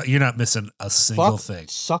 you're not missing a single thing.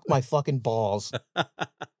 Suck my fucking balls.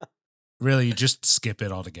 Really, you just skip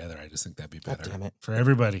it altogether. I just think that'd be better damn it. for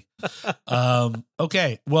everybody.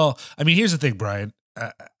 Okay. Well, I mean, here's the thing, Brian.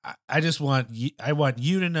 I just want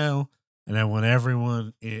you to know, and I want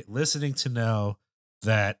everyone listening to know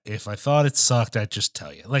that if I thought it sucked, I'd just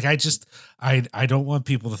tell you. Like, I don't want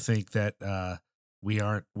people to think that we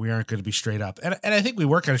aren't going to be straight up, and I think we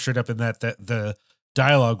were kind of straight up in that the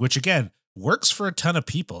dialogue, which again works for a ton of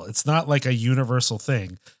people. It's not like a universal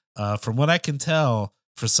thing. From what I can tell,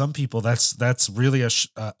 for some people, that's really a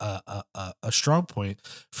strong point.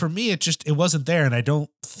 For me, it wasn't there, and I don't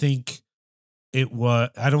think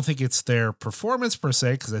it's their performance per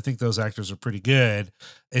se, because I think those actors are pretty good.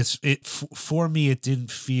 For me, it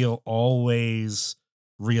didn't feel always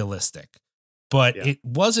realistic, but it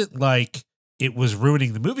wasn't like it was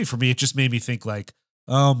ruining the movie for me. It just made me think like,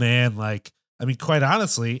 oh man, like, I mean, quite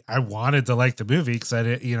honestly, I wanted to like the movie because I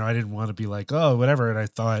didn't want to be like, oh, whatever. And I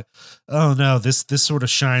thought, oh no, this sort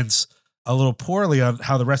of shines a little poorly on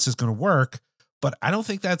how the rest is going to work. But I don't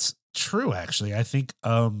think that's true. Actually, I think,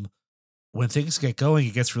 when things get going,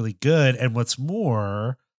 it gets really good. And what's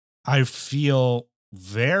more, I feel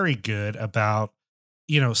very good about,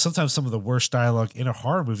 sometimes some of the worst dialogue in a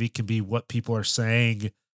horror movie can be what people are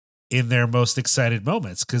saying in their most excited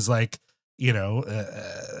moments. Cause like,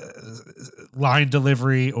 line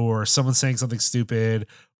delivery or someone saying something stupid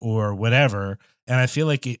or whatever. And I feel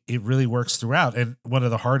like it really works throughout. And one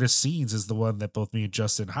of the hardest scenes is the one that both me and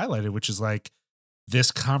Justin highlighted, which is like,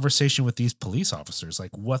 this conversation with these police officers,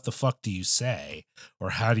 like, what the fuck do you say?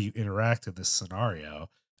 Or how do you interact in this scenario?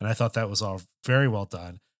 And I thought that was all very well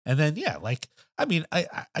done. And then, yeah, like, I mean,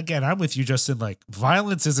 I'm with you, Justin, like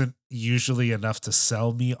violence isn't usually enough to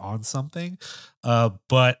sell me on something.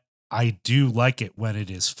 But I do like it when it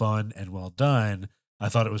is fun and well done. I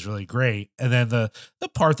thought it was really great. And then the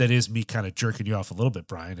part that is me kind of jerking you off a little bit,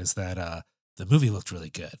 Brian, is that, the movie looked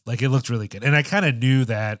really good. Like, it looked really good. And I kind of knew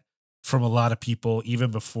that from a lot of people, even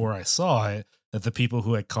before I saw it, that the people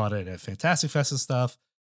who had caught it at Fantastic Fest and stuff,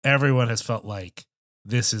 everyone has felt like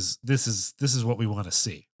this is what we want to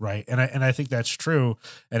see, right? And I think that's true,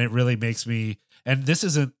 and it really makes me. And this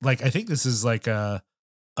isn't like, I think this is like a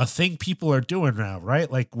thing people are doing now,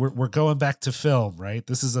 right? Like we're going back to film, right?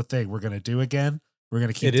 This is a thing we're gonna do again. We're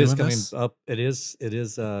gonna keep doing this. It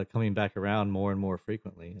is coming back around more and more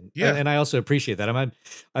frequently. And, yeah, and I also appreciate that.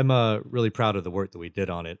 I'm really proud of the work that we did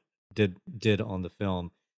on it. Did on the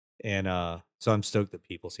film, and so I'm stoked that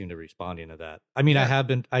people seem to be responding to that. I mean,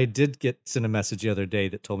 Yeah. I did sent a message the other day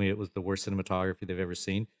that told me it was the worst cinematography they've ever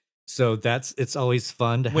seen. So it's always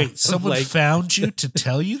fun to Wait, someone found you to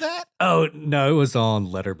tell you that? Oh no, it was on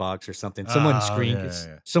Letterboxd or something. Someone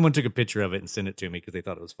yeah. someone took a picture of it and sent it to me because they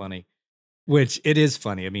thought it was funny. Which it is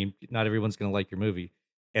funny. I mean, not everyone's gonna like your movie,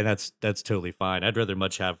 and that's totally fine. I'd rather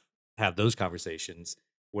much have those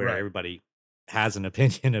where Right. everybody has an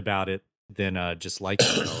opinion about it than just liking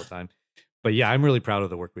it all the time. But yeah, I'm really proud of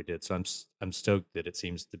the work we did. So I'm stoked that it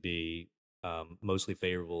seems to be mostly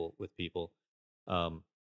favorable with people.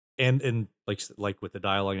 And like with the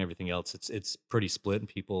dialogue and everything else, it's pretty split. And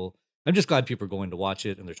people, I'm just glad people are going to watch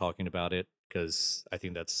it and they're talking about it, because I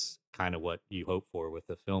think that's kind of what you hope for with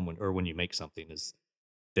a film when you make something, is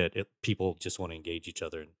that people just want to engage each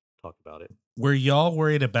other and talk about it. Were y'all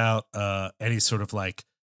worried about any sort of like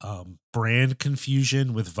brand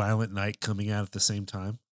confusion with Violent Night coming out at the same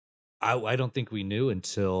time? I don't think we knew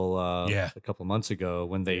until Yeah. a couple of months ago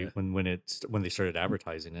when they started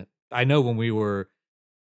advertising it. I know when we were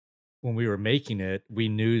when we were making it, we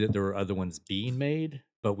knew that there were other ones being made,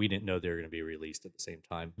 but we didn't know they were going to be released at the same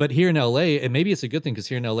time. But here in LA, and maybe it's a good thing because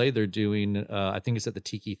here in LA, they're doing, I think it's at the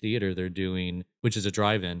Tiki Theater, they're doing, which is a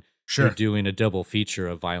drive-in. Sure. They're doing a double feature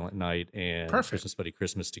of Violent Night and Perfect. Christmas Buddy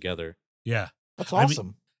Christmas together. Yeah. That's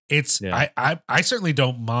awesome. I certainly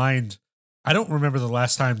don't mind. I don't remember the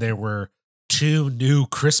last time there were 2 new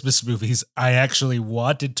Christmas movies I actually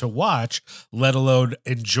wanted to watch, let alone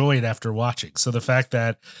enjoyed after watching. So the fact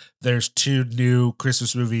that there's 2 new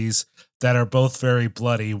Christmas movies that are both very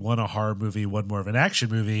bloody, one a horror movie, one more of an action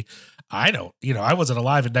movie. I wasn't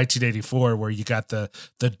alive in 1984 where you got the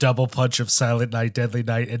double punch of Silent Night, Deadly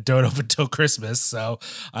Night, and Don't Open Till Christmas. So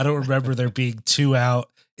I don't remember there being 2 out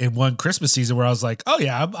in one Christmas season where I was like, oh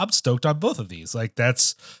yeah, I'm stoked on both of these. Like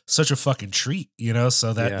that's such a fucking treat,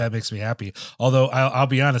 so that makes me happy. Although I'll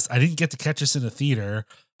be honest, I didn't get to catch this in the theater.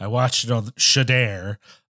 I watched it on Shudder,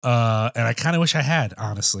 and I kind of wish I had,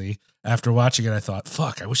 honestly. After watching it, I thought,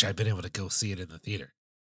 fuck, I wish I'd been able to go see it in the theater.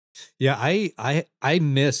 Yeah, I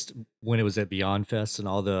missed when it was at Beyond Fest and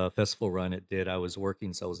all the festival run it did. I was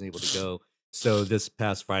working, so I wasn't able to go. So this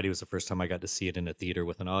past Friday was the first time I got to see it in a theater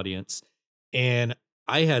with an audience. And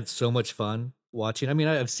I had so much fun watching. I mean,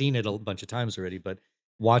 I've seen it a bunch of times already, but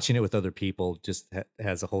watching it with other people just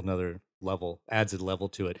has a whole nother level, adds a level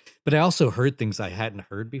to it. But I also heard things I hadn't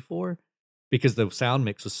heard before because the sound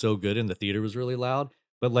mix was so good and the theater was really loud.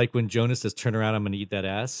 But like when Jonas says, turn around, I'm going to eat that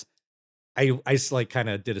ass. I just like kind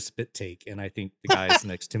of did a spit take. And I think the guys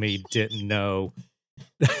next to me didn't know.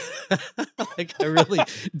 Like I really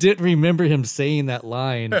didn't remember him saying that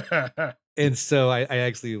line. And so I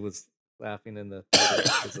actually was laughing in the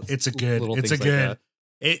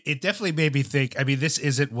it definitely made me think. I mean, this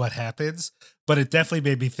isn't what happens, but it definitely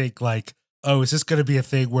made me think like, oh, is this going to be a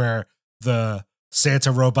thing where the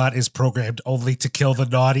Santa robot is programmed only to kill the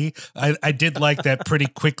naughty? I did like that pretty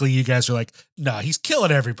quickly. You guys are like, no, he's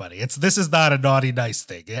killing everybody. This is not a naughty nice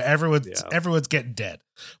thing. Everyone's getting dead.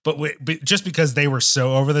 But just because they were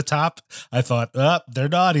so over the top, I thought, oh, they're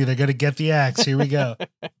naughty. They're going to get the axe. Here we go.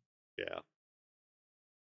 Yeah.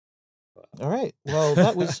 All right. Well,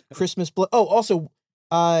 that was Christmas Blood. Oh, also,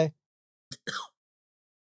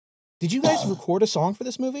 did you guys record a song for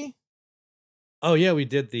this movie? Oh yeah, we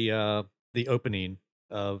did the opening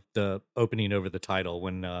of the opening over the title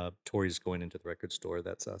when Tori's going into the record store.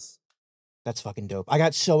 That's us. That's fucking dope. I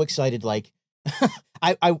got so excited. Like,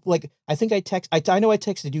 I know I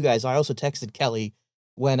texted you guys. I also texted Kelly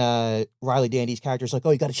when Riley Dandy's character is like,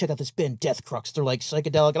 oh, you got to check out this band Death Crux. They're like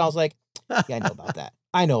psychedelic. And I was like, yeah, I know about that.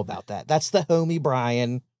 I know about that. That's the homie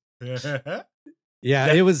Brian.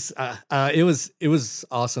 Yeah, it was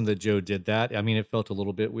awesome that Joe did that. I mean, it felt a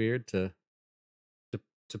little bit weird to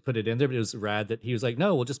put it in there, but it was rad that he was like,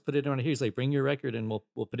 no, we'll just put it on here. He's like, bring your record and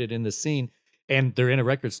we'll put it in the scene. And they're in a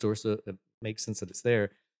record store, so it makes sense that it's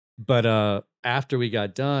there. But after we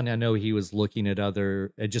got done, I know he was looking at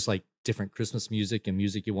just like different Christmas music and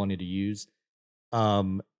music you wanted to use.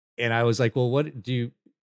 And I was like, well, what do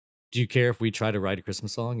you care if we try to write a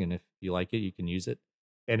Christmas song? And if you like it, you can use it.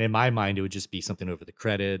 And in my mind, it would just be something over the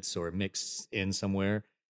credits or mixed in somewhere.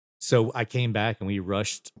 So I came back and we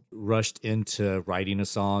rushed into writing a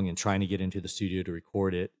song and trying to get into the studio to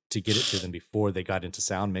record it, to get it to them before they got into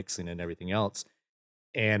sound mixing and everything else.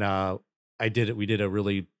 And we did a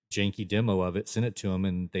really janky demo of it, sent it to them,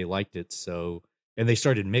 and they liked it. So, and they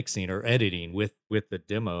started mixing or editing with the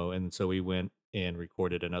demo. And so we went and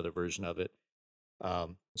recorded another version of it.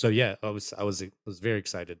 So yeah, I was very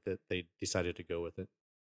excited that they decided to go with it.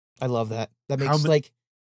 I love that. That makes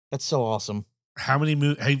that's so awesome. How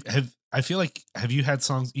many I feel like, have you had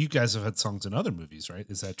songs? You guys have had songs in other movies, right?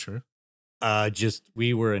 Is that true? Just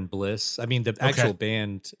we were in Bliss. I mean, the actual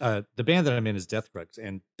band, the band that I'm in is Death Crux,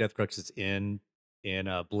 and Death Crux is in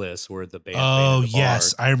Bliss, where the band. Oh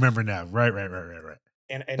yes, I remember now. Right.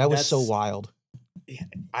 And that was so wild.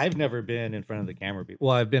 I've never been in front of the camera before.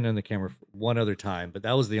 Well, I've been in the camera one other time, but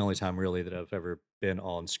that was the only time really that I've ever been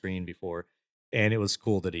on screen before. And it was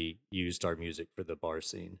cool that he used our music for the bar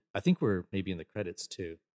scene. I think we're maybe in the credits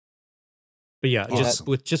too. But yeah,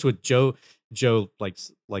 awesome. just with Joe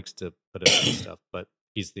likes to put up stuff, but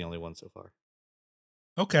he's the only one so far.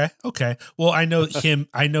 Okay. Well, I know him.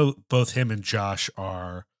 I know both him and Josh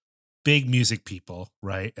are big music people,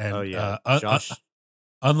 right? And oh yeah, Josh.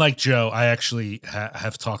 Unlike Joe, I actually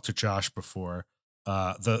have talked to Josh before.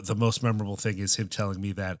 The most memorable thing is him telling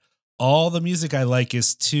me that all the music I like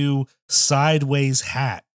is too sideways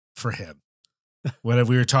hat for him. when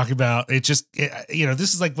we were talking about it.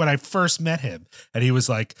 This is like when I first met him, and he was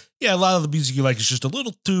like, yeah, a lot of the music you like is just a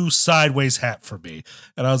little too sideways hat for me.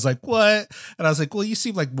 And I was like, what? And I was like, well, you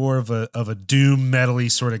seem like more of a doom metal-y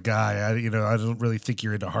sort of guy. I don't really think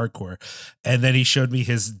you're into hardcore. And then he showed me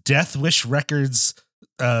his Death Wish Records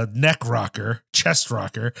neck rocker, chest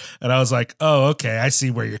rocker. And I was like, oh, okay, I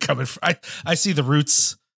see where you're coming from. I see the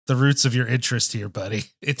roots of your interest here, buddy.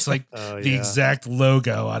 It's like the exact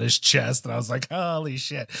logo on his chest. And I was like, holy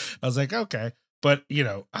shit. I was like, okay. But,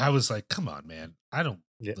 I was like, come on, man. I don't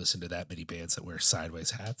listen to that many bands that wear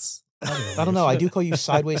sideways hats. I don't know. I do call you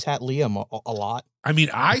Sideways Hat Liam a lot. I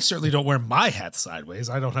mean, I certainly don't wear my hat sideways.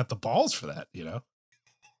 I don't have the balls for that,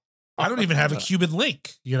 I don't even have a Cuban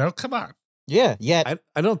link, come on. Yeah.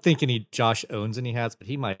 I don't think Josh owns any hats, but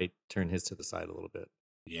he might turn his to the side a little bit.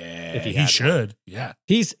 Yeah, if he should. One. Yeah.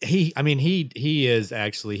 He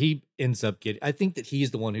ends up getting, I think that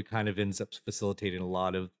he's the one who kind of ends up facilitating a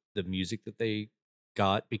lot of the music that they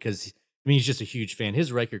got, because he's just a huge fan.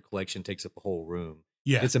 His record collection takes up a whole room.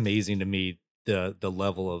 Yeah. It's amazing to me the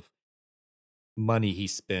level of money he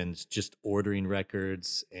spends just ordering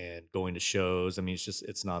records and going to shows.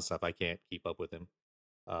 It's nonstop. I can't keep up with him.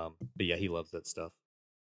 But yeah, he loves that stuff.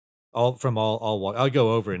 I'll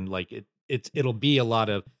go over and it'll be a lot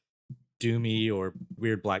of doomy or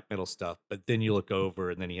weird black metal stuff, but then you look over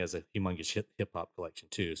and then he has a humongous hip hop collection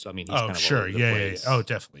too. So he's kind of sure, all over the place. Oh,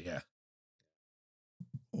 definitely, yeah.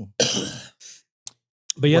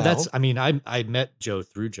 But yeah, I met Joe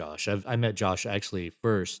through Josh. I met Josh actually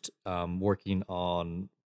first working on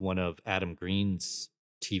one of Adam Green's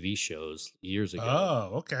TV shows years ago.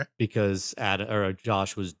 Oh, okay. Because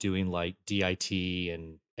Josh was doing like DIT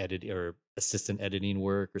and assistant editing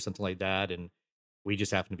work or something like that, and we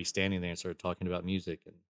just happened to be standing there and started talking about music,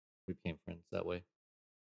 and we became friends that way.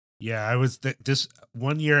 Yeah, I was this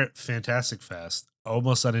one year at Fantastic Fest,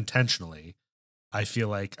 almost unintentionally. I feel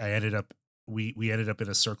like I ended up we ended up in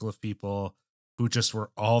a circle of people who just were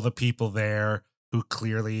all the people there who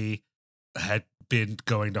clearly had been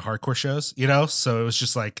going to hardcore shows, so it was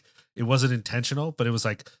just like, it wasn't intentional, but it was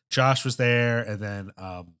like Josh was there, and then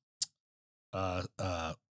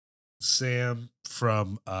Sam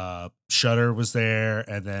from Shudder was there,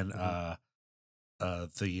 and then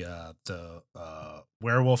the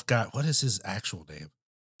werewolf guy. What is his actual name?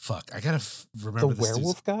 Fuck, I gotta remember the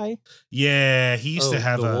werewolf guy. Yeah, he used to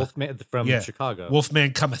have the Wolfman from Chicago.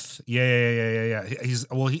 Wolfman Cometh. Yeah.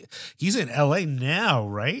 He's in LA now,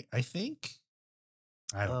 right? I think.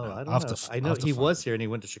 I don't know. I don't know. I know he was here and he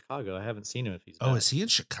went to Chicago. I haven't seen him if he's back. Oh, is he in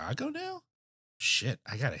Chicago now? Shit,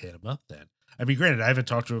 I gotta hit him up then. I mean, granted, I haven't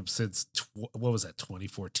talked to him since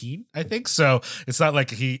 2014, I think. So it's not like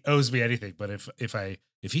he owes me anything. But if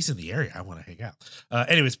he's in the area, I want to hang out.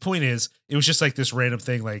 Anyways, point is, it was just like this random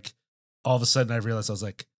thing. Like all of a sudden, I realized I was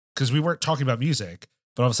like, because we weren't talking about music,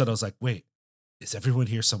 but all of a sudden I was like, wait, is everyone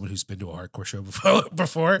here someone who's been to a hardcore show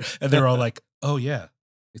before? And they're all like, oh yeah,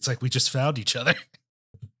 it's like we just found each other.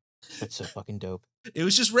 That's so fucking dope. It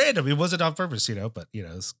was just random. It wasn't on purpose, but it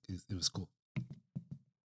was cool.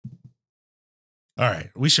 All right,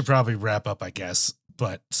 we should probably wrap up, I guess.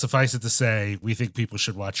 But suffice it to say, we think people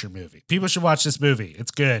should watch your movie. People should watch this movie.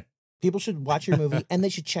 It's good. People should watch your movie, and they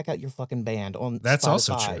should check out your fucking band on That's Spotify.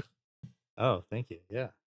 Also true. Oh, thank you. Yeah.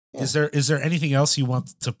 Is there anything else you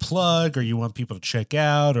want to plug, or you want people to check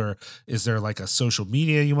out, or is there like a social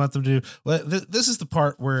media you want them to do? Well, this is the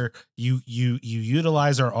part where you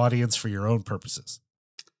utilize our audience for your own purposes.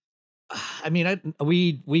 I mean,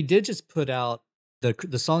 we did just put out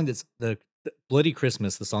the song that's the Bloody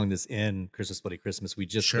Christmas, the song that's in Christmas Bloody Christmas. We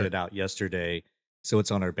just put it out yesterday, so it's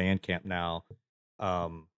on our Bandcamp now.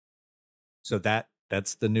 So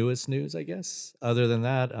that's the newest news, I guess. Other than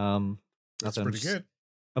that, that's pretty good.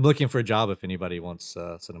 I'm looking for a job if anybody wants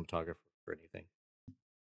cinematographer or anything.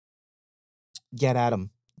 Get at him.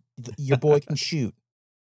 Your boy can shoot.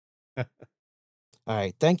 All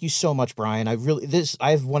right. Thank you so much, Brian.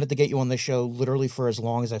 I've wanted to get you on this show literally for as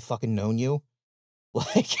long as I've fucking known you.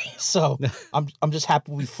 So I'm just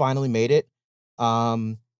happy we finally made it.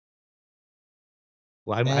 Well,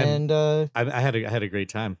 I had a great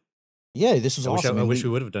time. Yeah, this was awesome. I wish we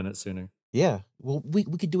would have done it sooner. Yeah, well, we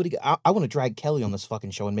could do it again. I want to drag Kelly on this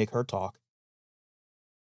fucking show and make her talk.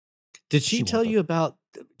 Did she tell you about?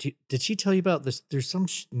 Did she tell you about this? There's some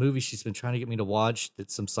movie she's been trying to get me to watch.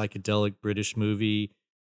 That's some psychedelic British movie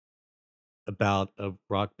about a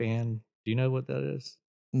rock band. Do you know what that is?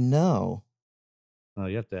 No. Oh,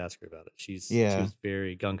 you have to ask her about it. She was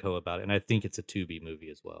very gung ho about it, and I think it's a Tubi movie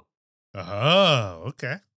as well. Oh,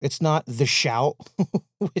 okay. It's not The Shout.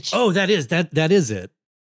 That is it.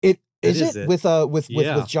 Is it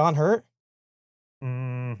with John Hurt?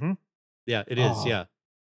 Yeah, it is. Oh. Yeah.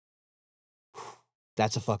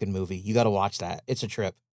 That's a fucking movie. You got to watch that. It's a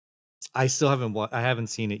trip. I still haven't I haven't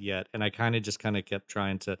seen it yet, and I kind of kept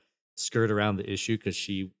trying to skirt around the issue because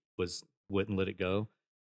she wouldn't let it go.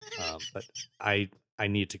 But I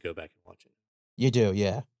need to go back and watch it. You do,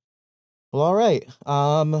 yeah. Well, all right.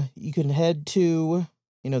 You can head to,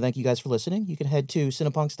 thank you guys for listening. You can head to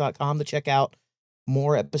cinepunks.com to check out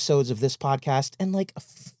more episodes of this podcast and like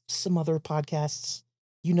some other podcasts.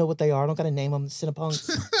 You know what they are. I don't got to name them. Cinepunks.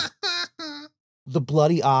 The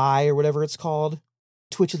Bloody Eye or whatever it's called.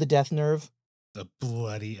 Twitch of the Death Nerve. The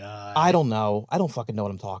Bloody Eye. I don't know. I don't fucking know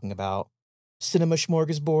what I'm talking about. Cinema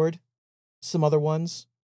Smorgasbord. Some other ones.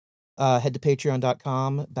 Head to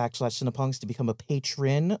patreon.com/cinepunks to become a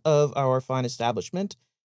patron of our fine establishment.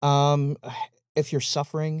 If you're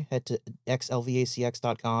suffering, head to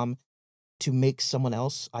xlvacx.com to make someone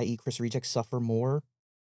else, i.e. Chris Reject, suffer more.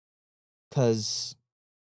 Because,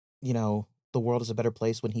 the world is a better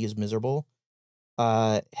place when he is miserable.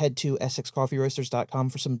 Head to essexcoffeeroasters.com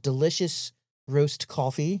for some delicious roast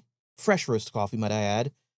coffee. Fresh roast coffee, might I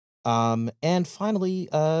add. And finally,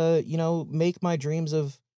 make my dreams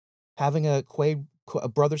of having a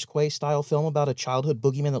Brothers Quay style film about a childhood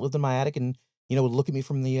boogeyman that lived in my attic and, would look at me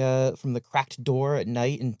from the cracked door at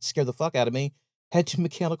night and scare the fuck out of me. Head to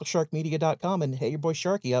mechanicalsharkmedia.com and hit your boy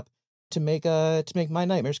Sharky up to make my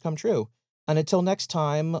nightmares come true. And until next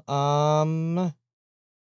time,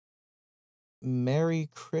 Merry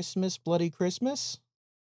Christmas, Bloody Christmas.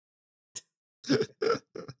 You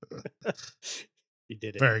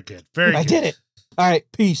did it. Very good. Very good. I did it. All right.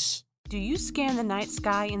 Peace. Do you scan the night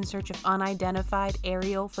sky in search of unidentified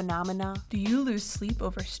aerial phenomena? Do you lose sleep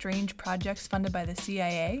over strange projects funded by the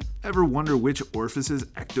CIA? Ever wonder which orifices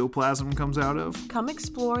ectoplasm comes out of? Come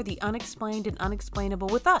explore the unexplained and unexplainable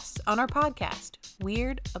with us on our podcast,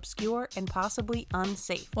 Weird, Obscure, and Possibly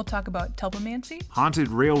Unsafe. We'll talk about telemancy, haunted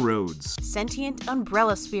railroads, sentient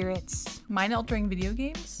umbrella spirits, mind-altering video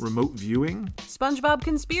games, remote viewing, SpongeBob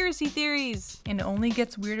conspiracy theories, and it only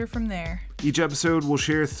gets weirder from there. Each episode will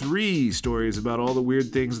share 3 stories about all the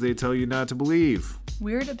weird things they tell you not to believe.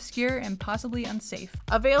 Weird, Obscure, and Possibly Unsafe.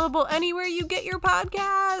 Available anywhere you get your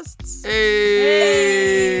podcasts.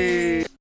 Hey!